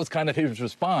 Right? So that was kind of his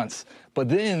response. But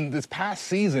then this past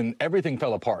season, everything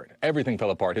fell apart. Everything fell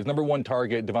apart. His number one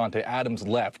target, Devontae Adams,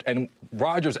 left. And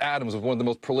Rodgers-Adams was one of the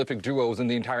most prolific duos in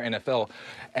the entire NFL.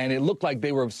 And it looked like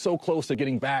they were so close to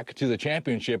getting back to the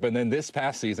championship. And then this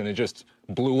past season, it just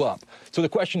blew up. So the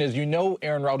question is,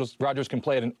 Aaron Rodgers can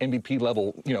play at an MVP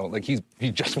level. Like he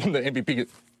just won the MVP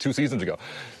 2 seasons ago.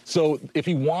 So if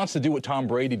he wants to do what Tom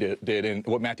Brady did and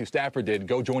what Matthew Stafford did,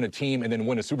 go join a team and then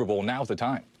win a Super Bowl, now's the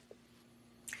time.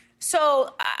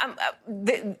 So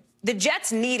the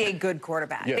Jets need a good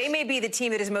quarterback. Yes. They may be the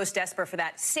team that is most desperate for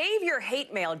that. Save your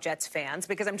hate mail, Jets fans,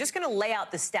 because I'm just going to lay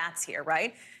out the stats here,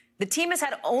 right? The team has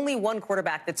had only one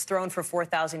quarterback that's thrown for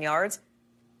 4,000 yards.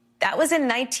 That was in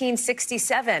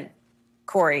 1967,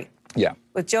 Corey. Yeah.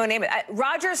 With Joe Namath.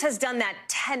 Rodgers has done that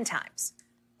 10 times.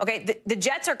 Okay, the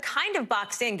Jets are kind of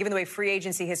boxed in, given the way free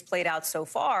agency has played out so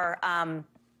far.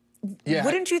 Yeah.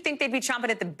 Wouldn't you think they'd be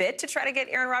chomping at the bit to try to get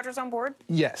Aaron Rodgers on board?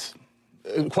 Yes.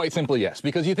 Quite simply, yes.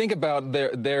 Because you think about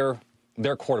their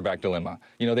quarterback dilemma.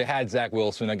 They had Zach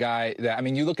Wilson, a guy that,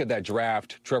 you look at that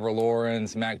draft, Trevor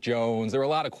Lawrence, Mac Jones, there were a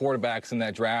lot of quarterbacks in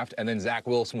that draft, and then Zach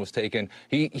Wilson was taken.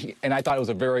 And I thought it was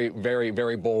a very, very,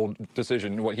 very bold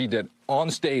decision, what he did. On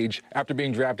stage, after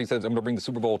being drafted, he says, I'm going to bring the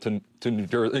Super Bowl to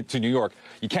New York.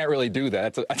 You can't really do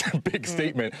that. That's a big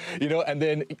statement, And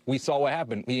then we saw what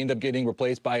happened. He ended up getting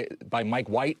replaced by Mike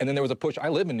White, and then there was a push. I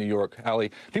live in New York,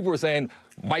 Hallie. People were saying,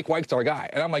 Mike White's our guy.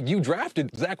 And I'm like, you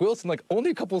drafted Zach Wilson like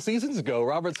only a couple of seasons ago.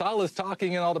 Robert Saleh's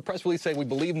talking and all the press release saying we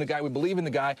believe in the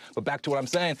guy. But back to what I'm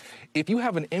saying, if you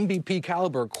have an MVP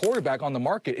caliber quarterback on the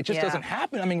market, it just doesn't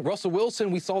happen. Russell Wilson,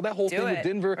 we saw that whole thing with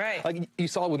Denver. Right. Like you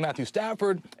saw it with Matthew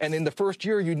Stafford. And in the first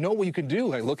year, you know what you can do.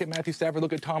 Like, look at Matthew Stafford,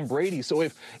 look at Tom Brady. So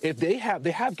if they have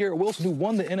Garrett Wilson, who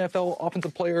won the NFL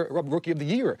Offensive Player Rookie of the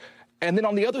Year. And then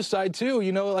on the other side, too,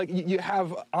 you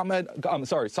have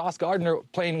Sauce Gardner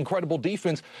playing incredible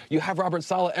defense. You have Robert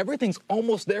Saleh. Everything's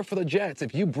almost there for the Jets.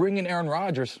 If you bring in Aaron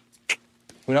Rodgers,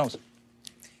 who knows?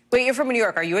 Wait, you're from New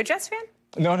York. Are you a Jets fan?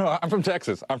 No, I'm from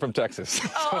Texas. Oh,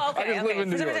 okay. I just live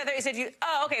in New York.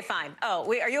 Okay, fine. Oh,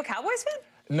 wait, are you a Cowboys fan?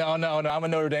 No, I'm a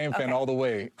Notre Dame fan all the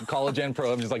way. College and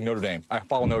pro, I'm just like Notre Dame. I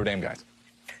follow Notre Dame guys.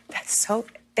 That's so...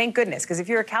 Thank goodness, because if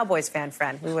you're a Cowboys fan,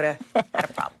 friend, we would have had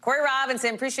a problem. Corey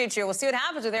Robinson, appreciate you. We'll see what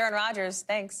happens with Aaron Rodgers.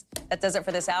 Thanks. That does it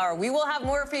for this hour. We will have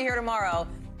more for you here tomorrow.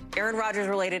 Aaron Rodgers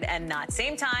related and not.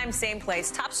 Same time, same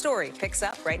place. Top story picks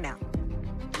up right now.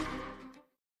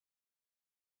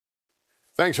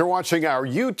 Thanks for watching our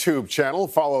YouTube channel.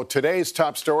 Follow today's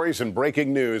top stories and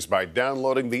breaking news by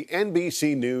downloading the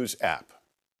NBC News app.